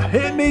sometimes a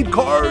handmade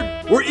card,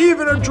 or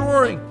even a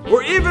drawing,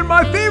 or even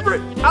my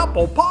favorite,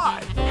 apple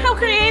pie. How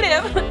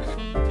creative.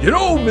 You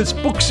know, Miss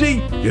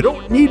Booksy, you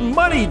don't need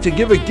money to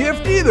give a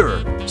gift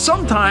either.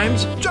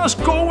 Sometimes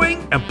just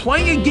going and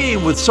playing a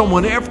game with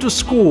someone after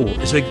school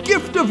is a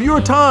gift of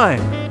your time.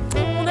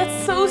 Oh,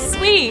 that's so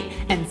sweet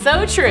and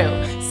so true.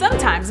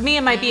 Sometimes me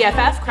and my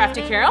BFF,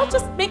 Crafty Carol,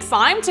 just make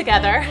slime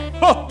together.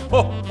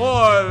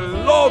 I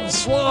love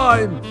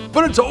slime,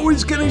 but it's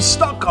always getting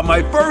stuck on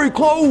my furry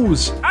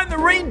clothes and the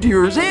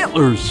reindeer's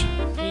antlers.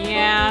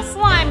 Yeah,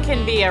 slime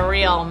can be a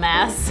real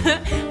mess,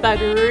 but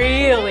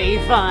really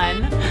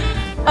fun.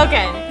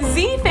 Okay,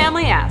 Z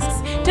Family asks,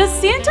 does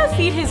Santa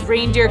feed his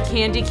reindeer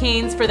candy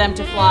canes for them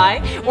to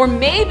fly? Or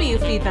maybe you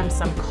feed them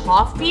some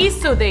coffee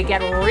so they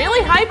get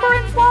really hyper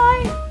and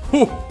fly?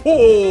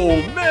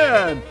 Oh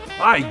man,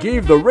 I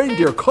gave the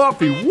reindeer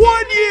coffee 1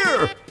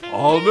 year.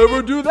 I'll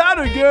never do that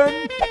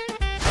again.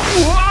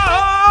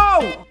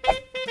 Whoa!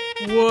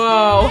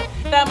 Whoa,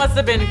 that must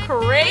have been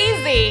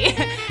crazy.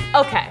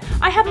 Okay,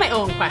 I have my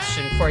own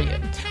question for you.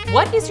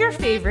 What is your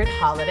favorite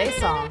holiday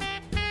song?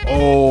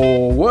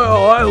 Oh,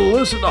 well, I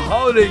listen to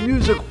holiday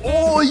music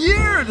all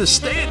year to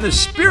stay in the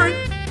spirit,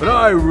 but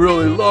I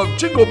really love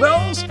Jingle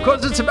Bells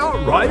because it's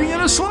about riding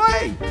in a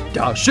sleigh,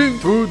 dashing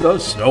through the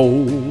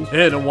snow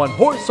in a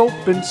one-horse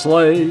open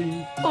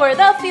sleigh. O'er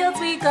the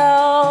fields we go,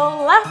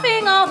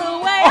 laughing all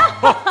the way.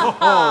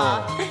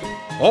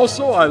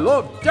 Also, I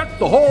love Deck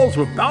the Halls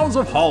with Boughs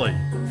of Holly.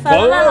 Fa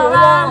la la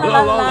la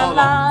la la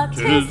la,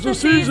 'tis the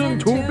season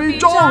to be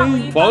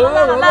jolly. Fa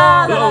la la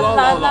la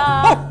la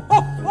la.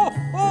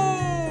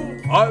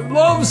 I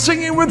love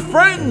singing with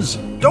friends,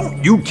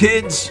 don't you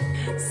kids?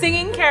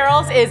 Singing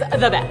carols is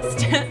the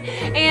best.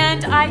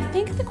 And I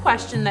think the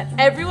question that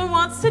everyone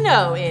wants to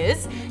know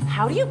is,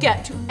 how do you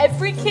get to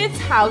every kid's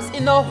house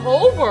in the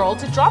whole world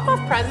to drop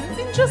off presents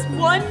in just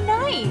one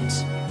night?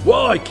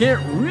 Well, I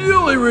can't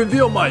really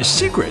reveal my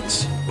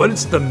secrets, but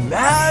it's the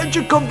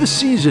magic of the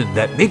season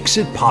that makes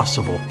it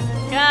possible.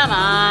 Come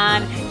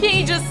on, can't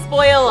you just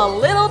spoil a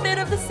little bit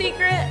of the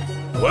secret?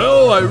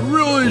 Well, I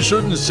really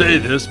shouldn't say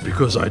this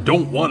because I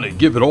don't want to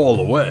give it all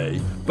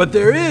away, but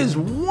there is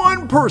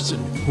one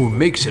person who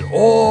makes it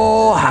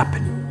all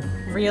happen.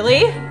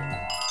 Really?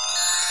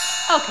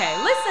 Okay,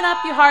 listen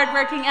up, you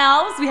hardworking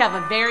elves. We have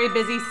a very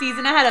busy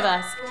season ahead of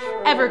us.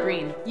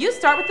 Evergreen, you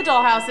start with the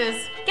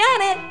dollhouses.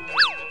 Get it?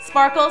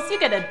 Sparkles, you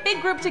get a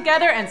big group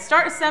together and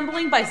start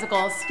assembling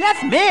bicycles.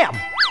 Yes, ma'am.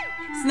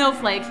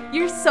 Snowflake,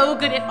 you're so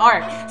good at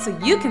art, so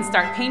you can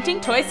start painting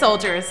toy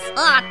soldiers.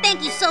 Aw,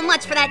 thank you so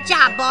much for that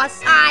job,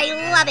 boss. I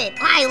love it.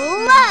 I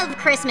love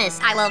Christmas.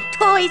 I love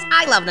toys.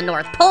 I love the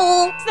North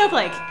Pole.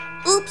 Snowflake.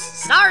 Oops,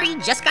 sorry,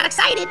 just got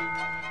excited.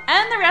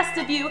 And the rest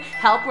of you,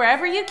 help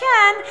wherever you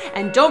can,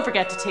 and don't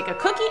forget to take a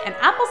cookie and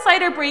apple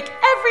cider break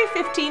every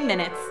 15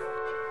 minutes.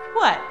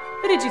 What?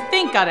 Who did you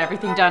think got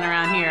everything done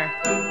around here?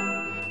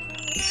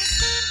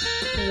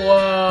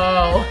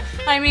 Whoa.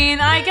 I mean,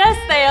 I guess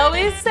they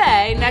always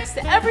say next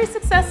to every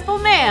successful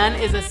man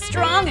is a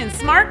strong and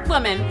smart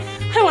woman.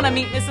 I want to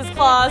meet Mrs.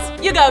 Claus.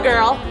 You go,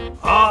 girl.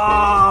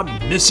 Ah,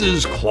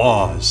 Mrs.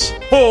 Claus.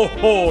 Ho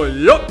ho,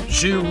 yup,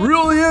 she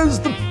really is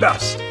the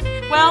best.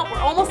 Well, we're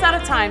almost out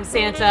of time,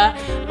 Santa,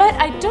 but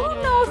I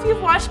don't know if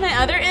you've watched my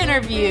other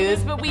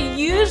interviews, but we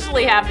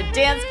usually have a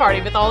dance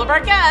party with all of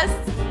our guests.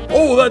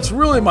 Oh, that's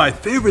really my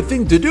favorite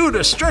thing to do,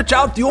 to stretch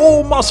out the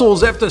old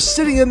muscles after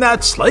sitting in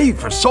that sleigh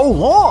for so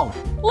long.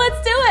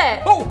 Let's do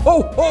it! Ho,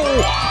 ho, ho!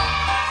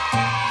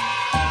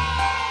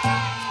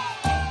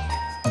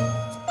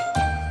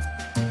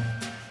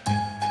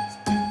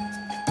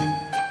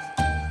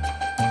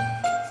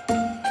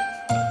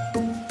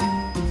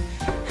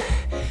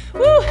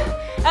 Whew.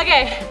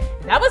 Okay,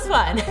 that was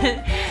fun,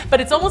 but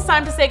it's almost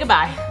time to say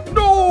goodbye.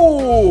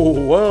 No!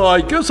 Well,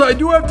 I guess I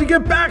do have to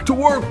get back to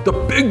work. The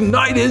big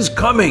night is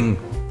coming.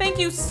 Thank Thank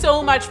you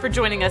so much for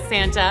joining us,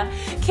 Santa.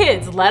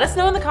 Kids, let us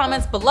know in the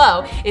comments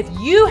below if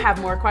you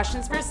have more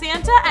questions for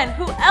Santa and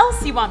who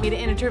else you want me to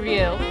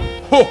interview.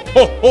 Ho,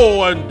 ho,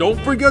 ho, and don't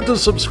forget to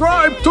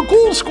subscribe to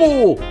Cool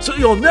School so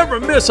you'll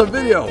never miss a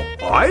video.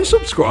 I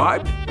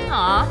subscribed.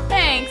 Aw,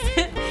 thanks.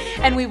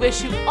 And we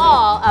wish you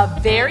all a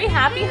very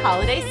happy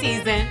holiday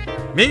season.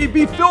 May it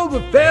be filled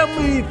with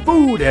family,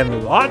 food,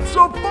 and lots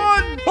of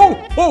fun. Ho,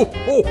 ho,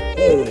 ho,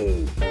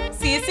 ho.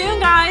 See you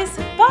soon, guys.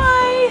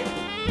 Bye.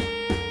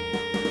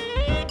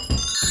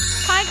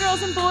 Hi,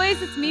 girls and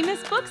boys. It's me,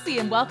 Miss Booksy,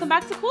 and welcome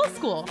back to Cool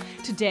School.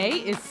 Today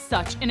is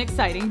such an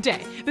exciting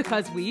day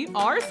because we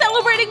are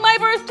celebrating my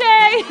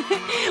birthday.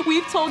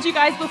 We've told you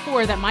guys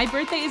before that my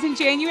birthday is in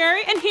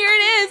January, and here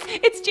it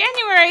is. It's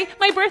January,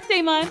 my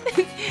birthday month.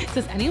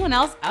 Does anyone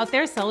else out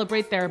there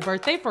celebrate their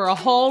birthday for a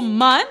whole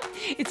month?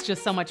 It's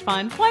just so much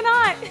fun. Why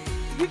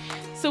not?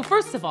 So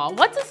first of all,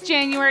 what does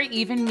January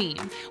even mean?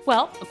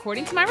 Well,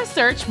 according to my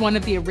research, one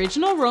of the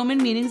original Roman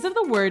meanings of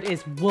the word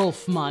is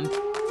wolf month.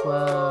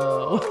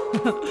 Whoa.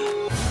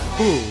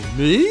 Who,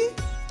 me?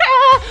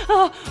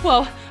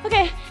 Whoa,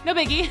 okay, no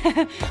biggie.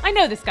 I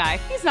know this guy.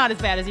 He's not as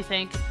bad as you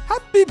think.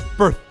 Happy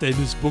birthday,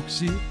 Miss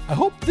Booksy. I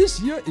hope this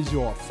year is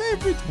your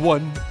favorite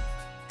one.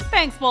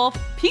 Thanks, Wolf.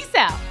 Peace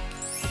out.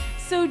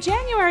 So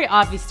January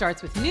obviously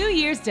starts with New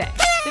Year's Day,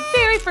 the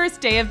very first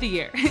day of the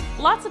year.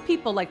 Lots of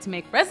people like to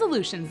make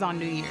resolutions on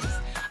New Year's.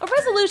 A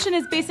resolution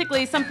is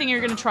basically something you're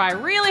gonna try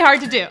really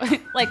hard to do.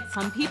 Like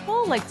some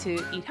people like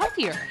to eat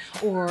healthier,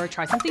 or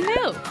try something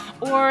new,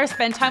 or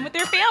spend time with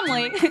their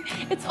family.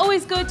 It's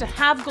always good to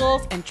have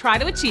goals and try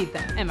to achieve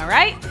them, am I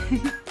right?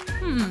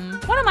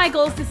 One of my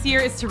goals this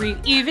year is to read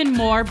even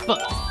more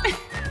books.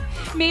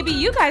 Maybe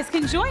you guys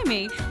can join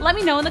me. Let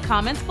me know in the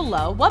comments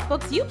below what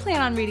books you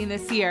plan on reading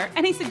this year.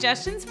 Any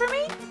suggestions for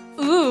me?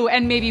 Ooh,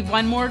 and maybe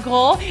one more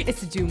goal is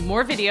to do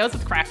more videos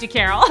with Crafty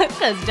Carol,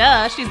 because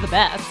duh, she's the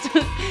best.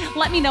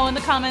 Let me know in the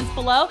comments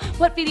below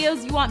what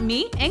videos you want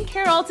me and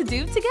Carol to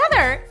do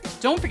together.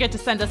 Don't forget to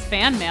send us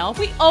fan mail.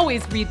 We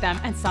always read them,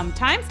 and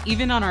sometimes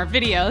even on our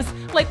videos,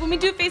 like when we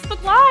do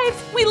Facebook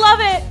Lives. We love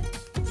it.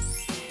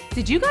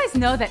 Did you guys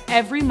know that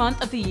every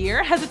month of the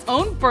year has its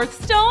own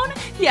birthstone?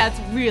 Yeah, it's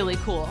really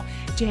cool.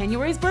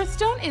 January's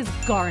birthstone is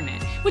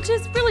garnet, which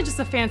is really just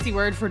a fancy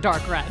word for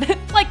dark red,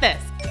 like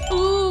this.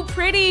 Ooh,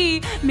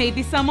 pretty.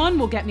 Maybe someone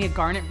will get me a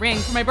garnet ring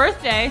for my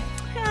birthday.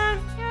 You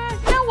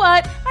know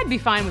what? I'd be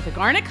fine with a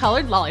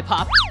garnet-colored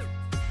lollipop.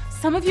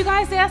 Some of you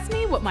guys asked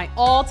me what my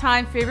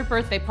all-time favorite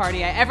birthday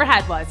party I ever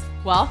had was.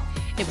 Well,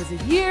 it was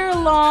a year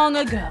long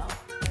ago.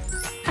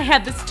 I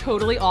had this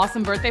totally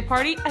awesome birthday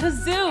party at a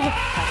zoo.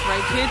 That's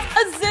right, kids,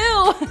 a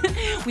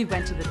zoo. We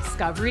went to the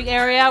discovery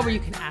area where you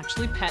can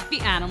actually pet the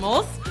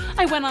animals.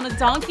 I went on a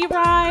donkey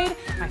ride.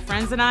 My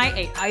friends and I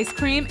ate ice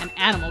cream and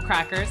animal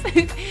crackers.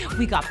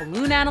 We got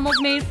balloon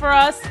animals made for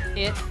us.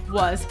 It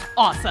was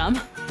awesome.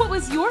 What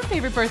was your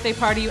favorite birthday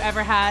party you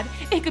ever had?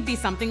 It could be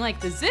something like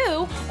the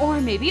zoo, or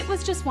maybe it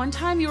was just one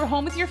time you were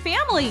home with your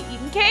family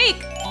eating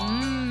cake.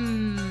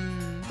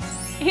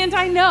 And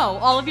I know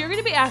all of you are going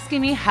to be asking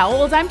me how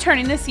old I'm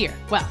turning this year.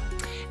 Well,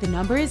 the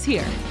number is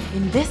here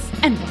in this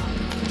envelope.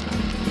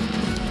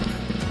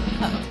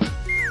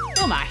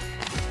 Oh my,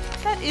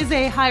 that is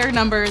a higher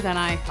number than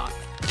I thought.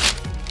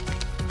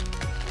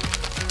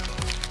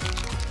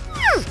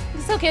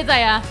 So kids,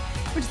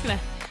 we're just gonna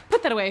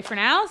put that away for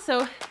now,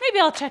 so maybe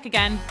I'll check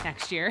again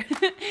next year.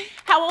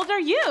 How old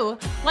are you?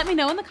 Let me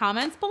know in the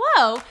comments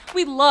below.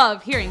 We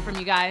love hearing from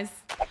you guys.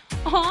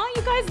 Aw,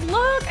 you guys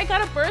look, I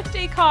got a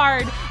birthday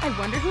card. I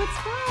wonder who it's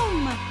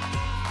from.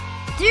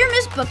 Dear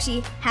Miss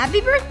Booksy, happy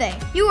birthday.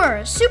 You are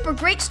a super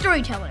great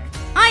storyteller.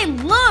 I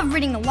love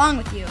reading along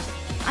with you.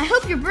 I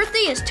hope your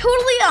birthday is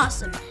totally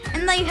awesome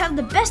and that you have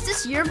the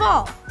bestest year of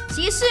all.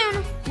 See you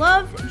soon.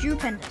 Love, Drew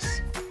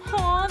Pendus.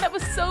 Aw, that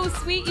was so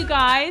sweet, you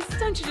guys.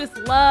 Don't you just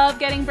love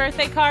getting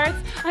birthday cards?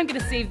 I'm gonna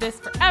save this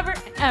forever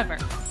and ever.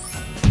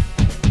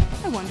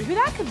 I wonder who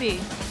that could be.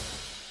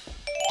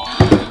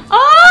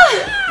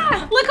 Oh!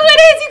 Look who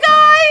it is, you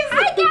guys!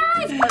 Hi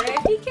guys!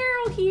 Crafty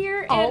Carol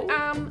here, and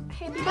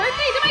happy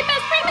birthday to my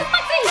best friend, Miss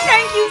Booksy!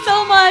 Thank you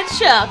so much,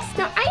 Shucks.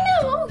 Now I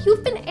know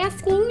you've been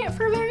asking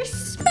for a very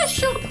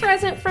special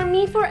present from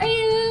me for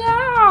a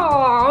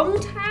long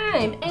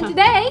time, and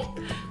today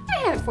I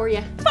have it for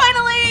you.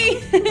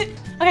 Finally!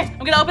 Okay, I'm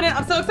gonna open it.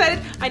 I'm so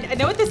excited. I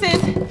know what this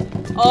is.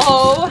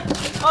 Oh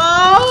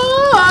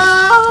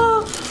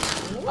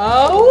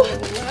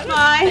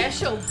my!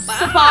 Special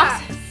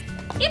box.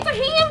 It's a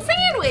ham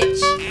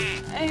sandwich.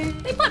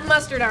 They put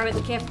mustard on it in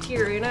the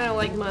cafeteria, and I don't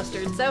like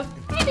mustard, so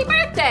happy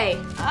birthday.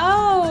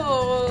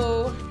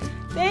 Oh,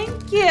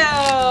 thank you,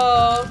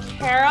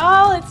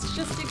 Carol. It's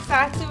just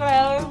exactly what I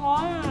always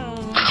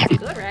wanted.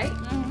 Good, right?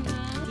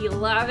 Do you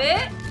love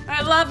it?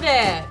 I love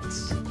it.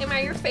 Am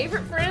I your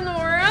favorite friend in the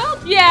world?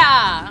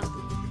 Yeah.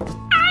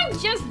 I'm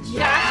just joking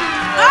you.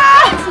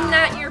 It's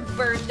not your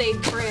birthday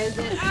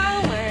present.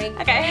 Oh my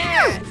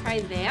God. Try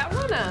that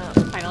one up.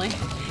 Finally.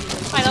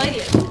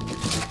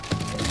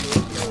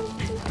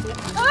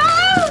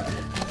 Oh!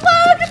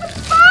 Look at the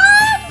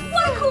box!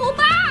 What a cool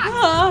box!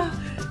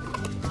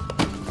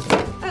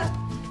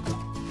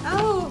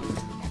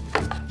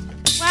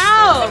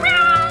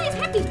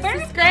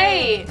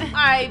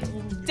 I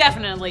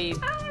definitely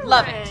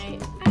love it.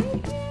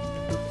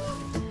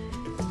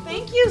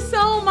 Thank you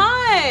so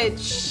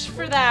much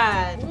for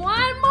that.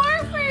 One more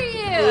for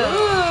you.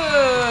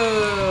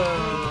 Ooh.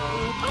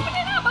 Open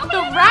it up, open The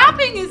it up.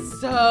 wrapping is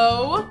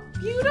so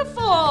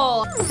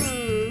beautiful.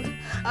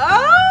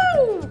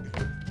 Oh!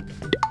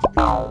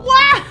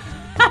 Wow!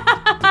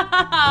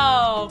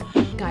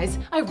 Guys,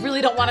 I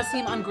really don't want to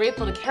seem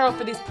ungrateful to Carol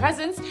for these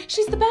presents.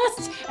 She's the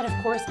best. And of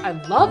course, I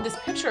love this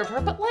picture of her,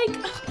 but like,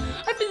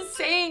 I've been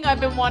saying I've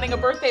been wanting a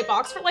birthday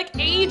box for like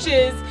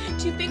ages.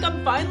 Do you think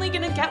I'm finally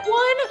gonna get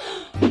one?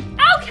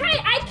 Okay,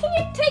 I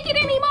can't take it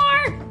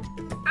anymore.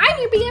 I'm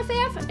your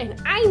BFF,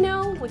 and I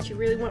know what you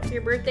really want for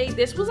your birthday.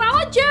 This was all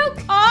a joke.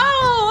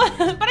 Oh,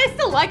 but I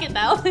still like it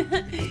though.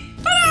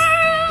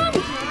 Ta-da!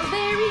 Your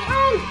very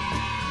own.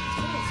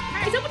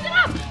 Surprise, open it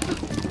up.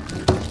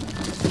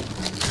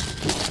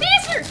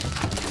 Faster!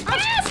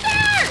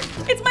 Faster!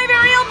 It's my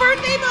very own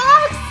birthday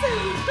box.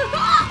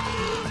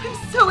 I'm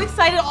so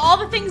excited. All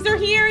the things are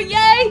here.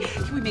 Yay!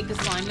 Can we make the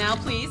slime now,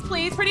 please?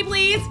 Please, pretty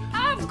please.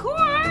 Of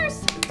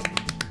course.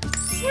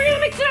 We're gonna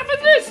mix it up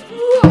with this.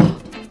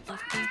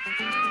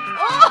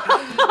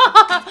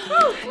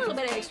 A little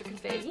bit of extra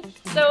confetti.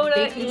 Soda,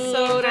 Baking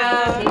soda.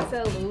 contact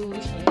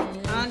solution.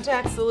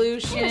 Contact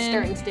solution. And a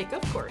stirring stick,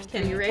 of course.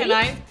 Are you ready? Can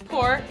I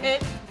pour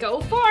it?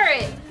 Go for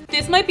it.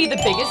 This might be the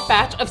biggest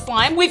batch of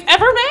slime we've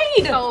ever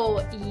made.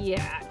 Oh,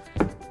 yeah.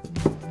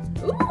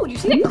 Ooh, you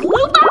see that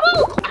glue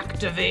bubble?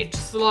 Activate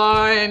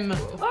slime.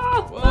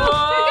 Oh, there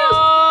it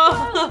goes.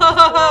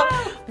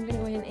 I'm gonna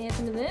go ahead and add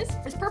some of this.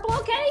 Is purple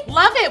okay?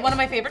 Love it. One of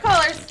my favorite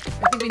colors.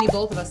 I think we need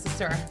both of us to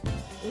stir.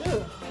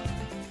 Ooh.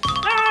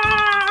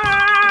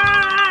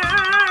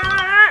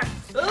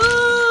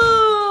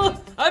 Ooh,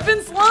 I've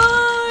been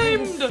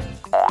slimed.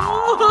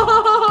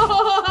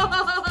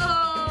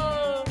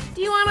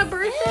 Do you want a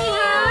birthday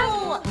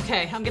hug?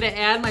 Okay, I'm gonna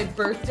add my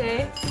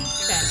birthday. Okay,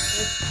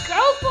 Let's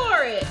go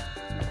for it.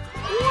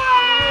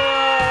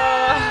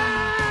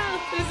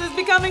 this is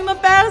becoming the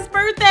best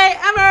birthday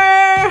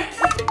ever.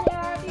 Happy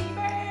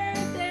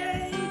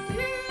birthday to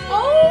you.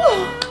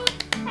 Oh.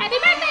 Happy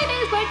birthday,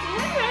 Miss Booksy.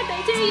 Happy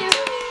birthday to you.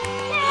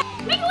 Yeah.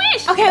 Make a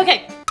wish.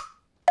 Okay.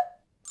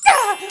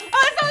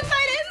 I'm so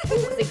excited. Was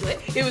it good?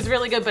 It was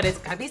really good, but it's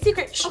gotta be a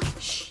secret. Shh.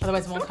 Shh.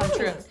 Otherwise it won't come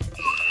true.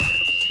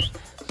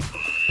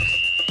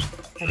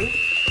 Ready?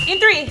 In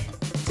 3,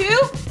 2,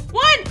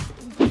 1.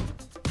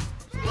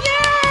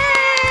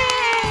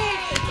 Yay!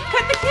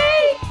 Cut the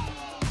cake.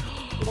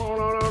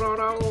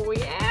 Oh,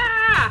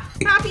 yeah.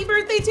 Happy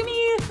birthday to me.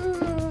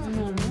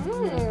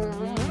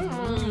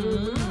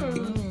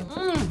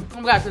 Oh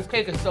my gosh, this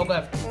cake is so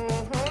good.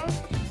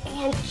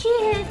 And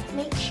kids,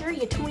 make sure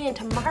you tune in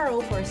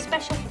tomorrow for a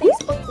special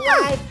Facebook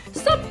Live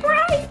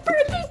surprise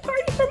birthday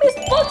party for Miss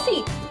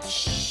Booksy.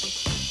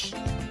 Shh.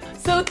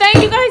 So thank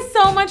you guys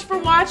so much for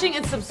watching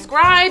and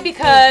subscribe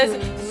because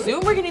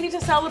soon we're gonna need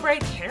to celebrate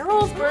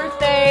Carol's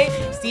birthday.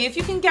 See if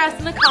you can guess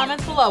in the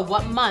comments below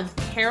what month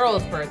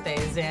Carol's birthday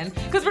is in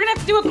because we're gonna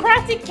have to do a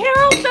crafty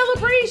Carol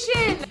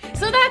celebration.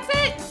 So that's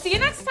it. See you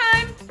next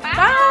time. Bye.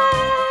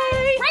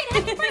 Bye. Write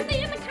happy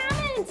birthday in the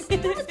comments. Tell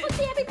Miss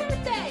Booksy happy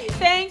birthday.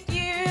 Thank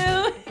you.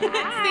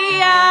 See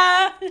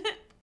ya.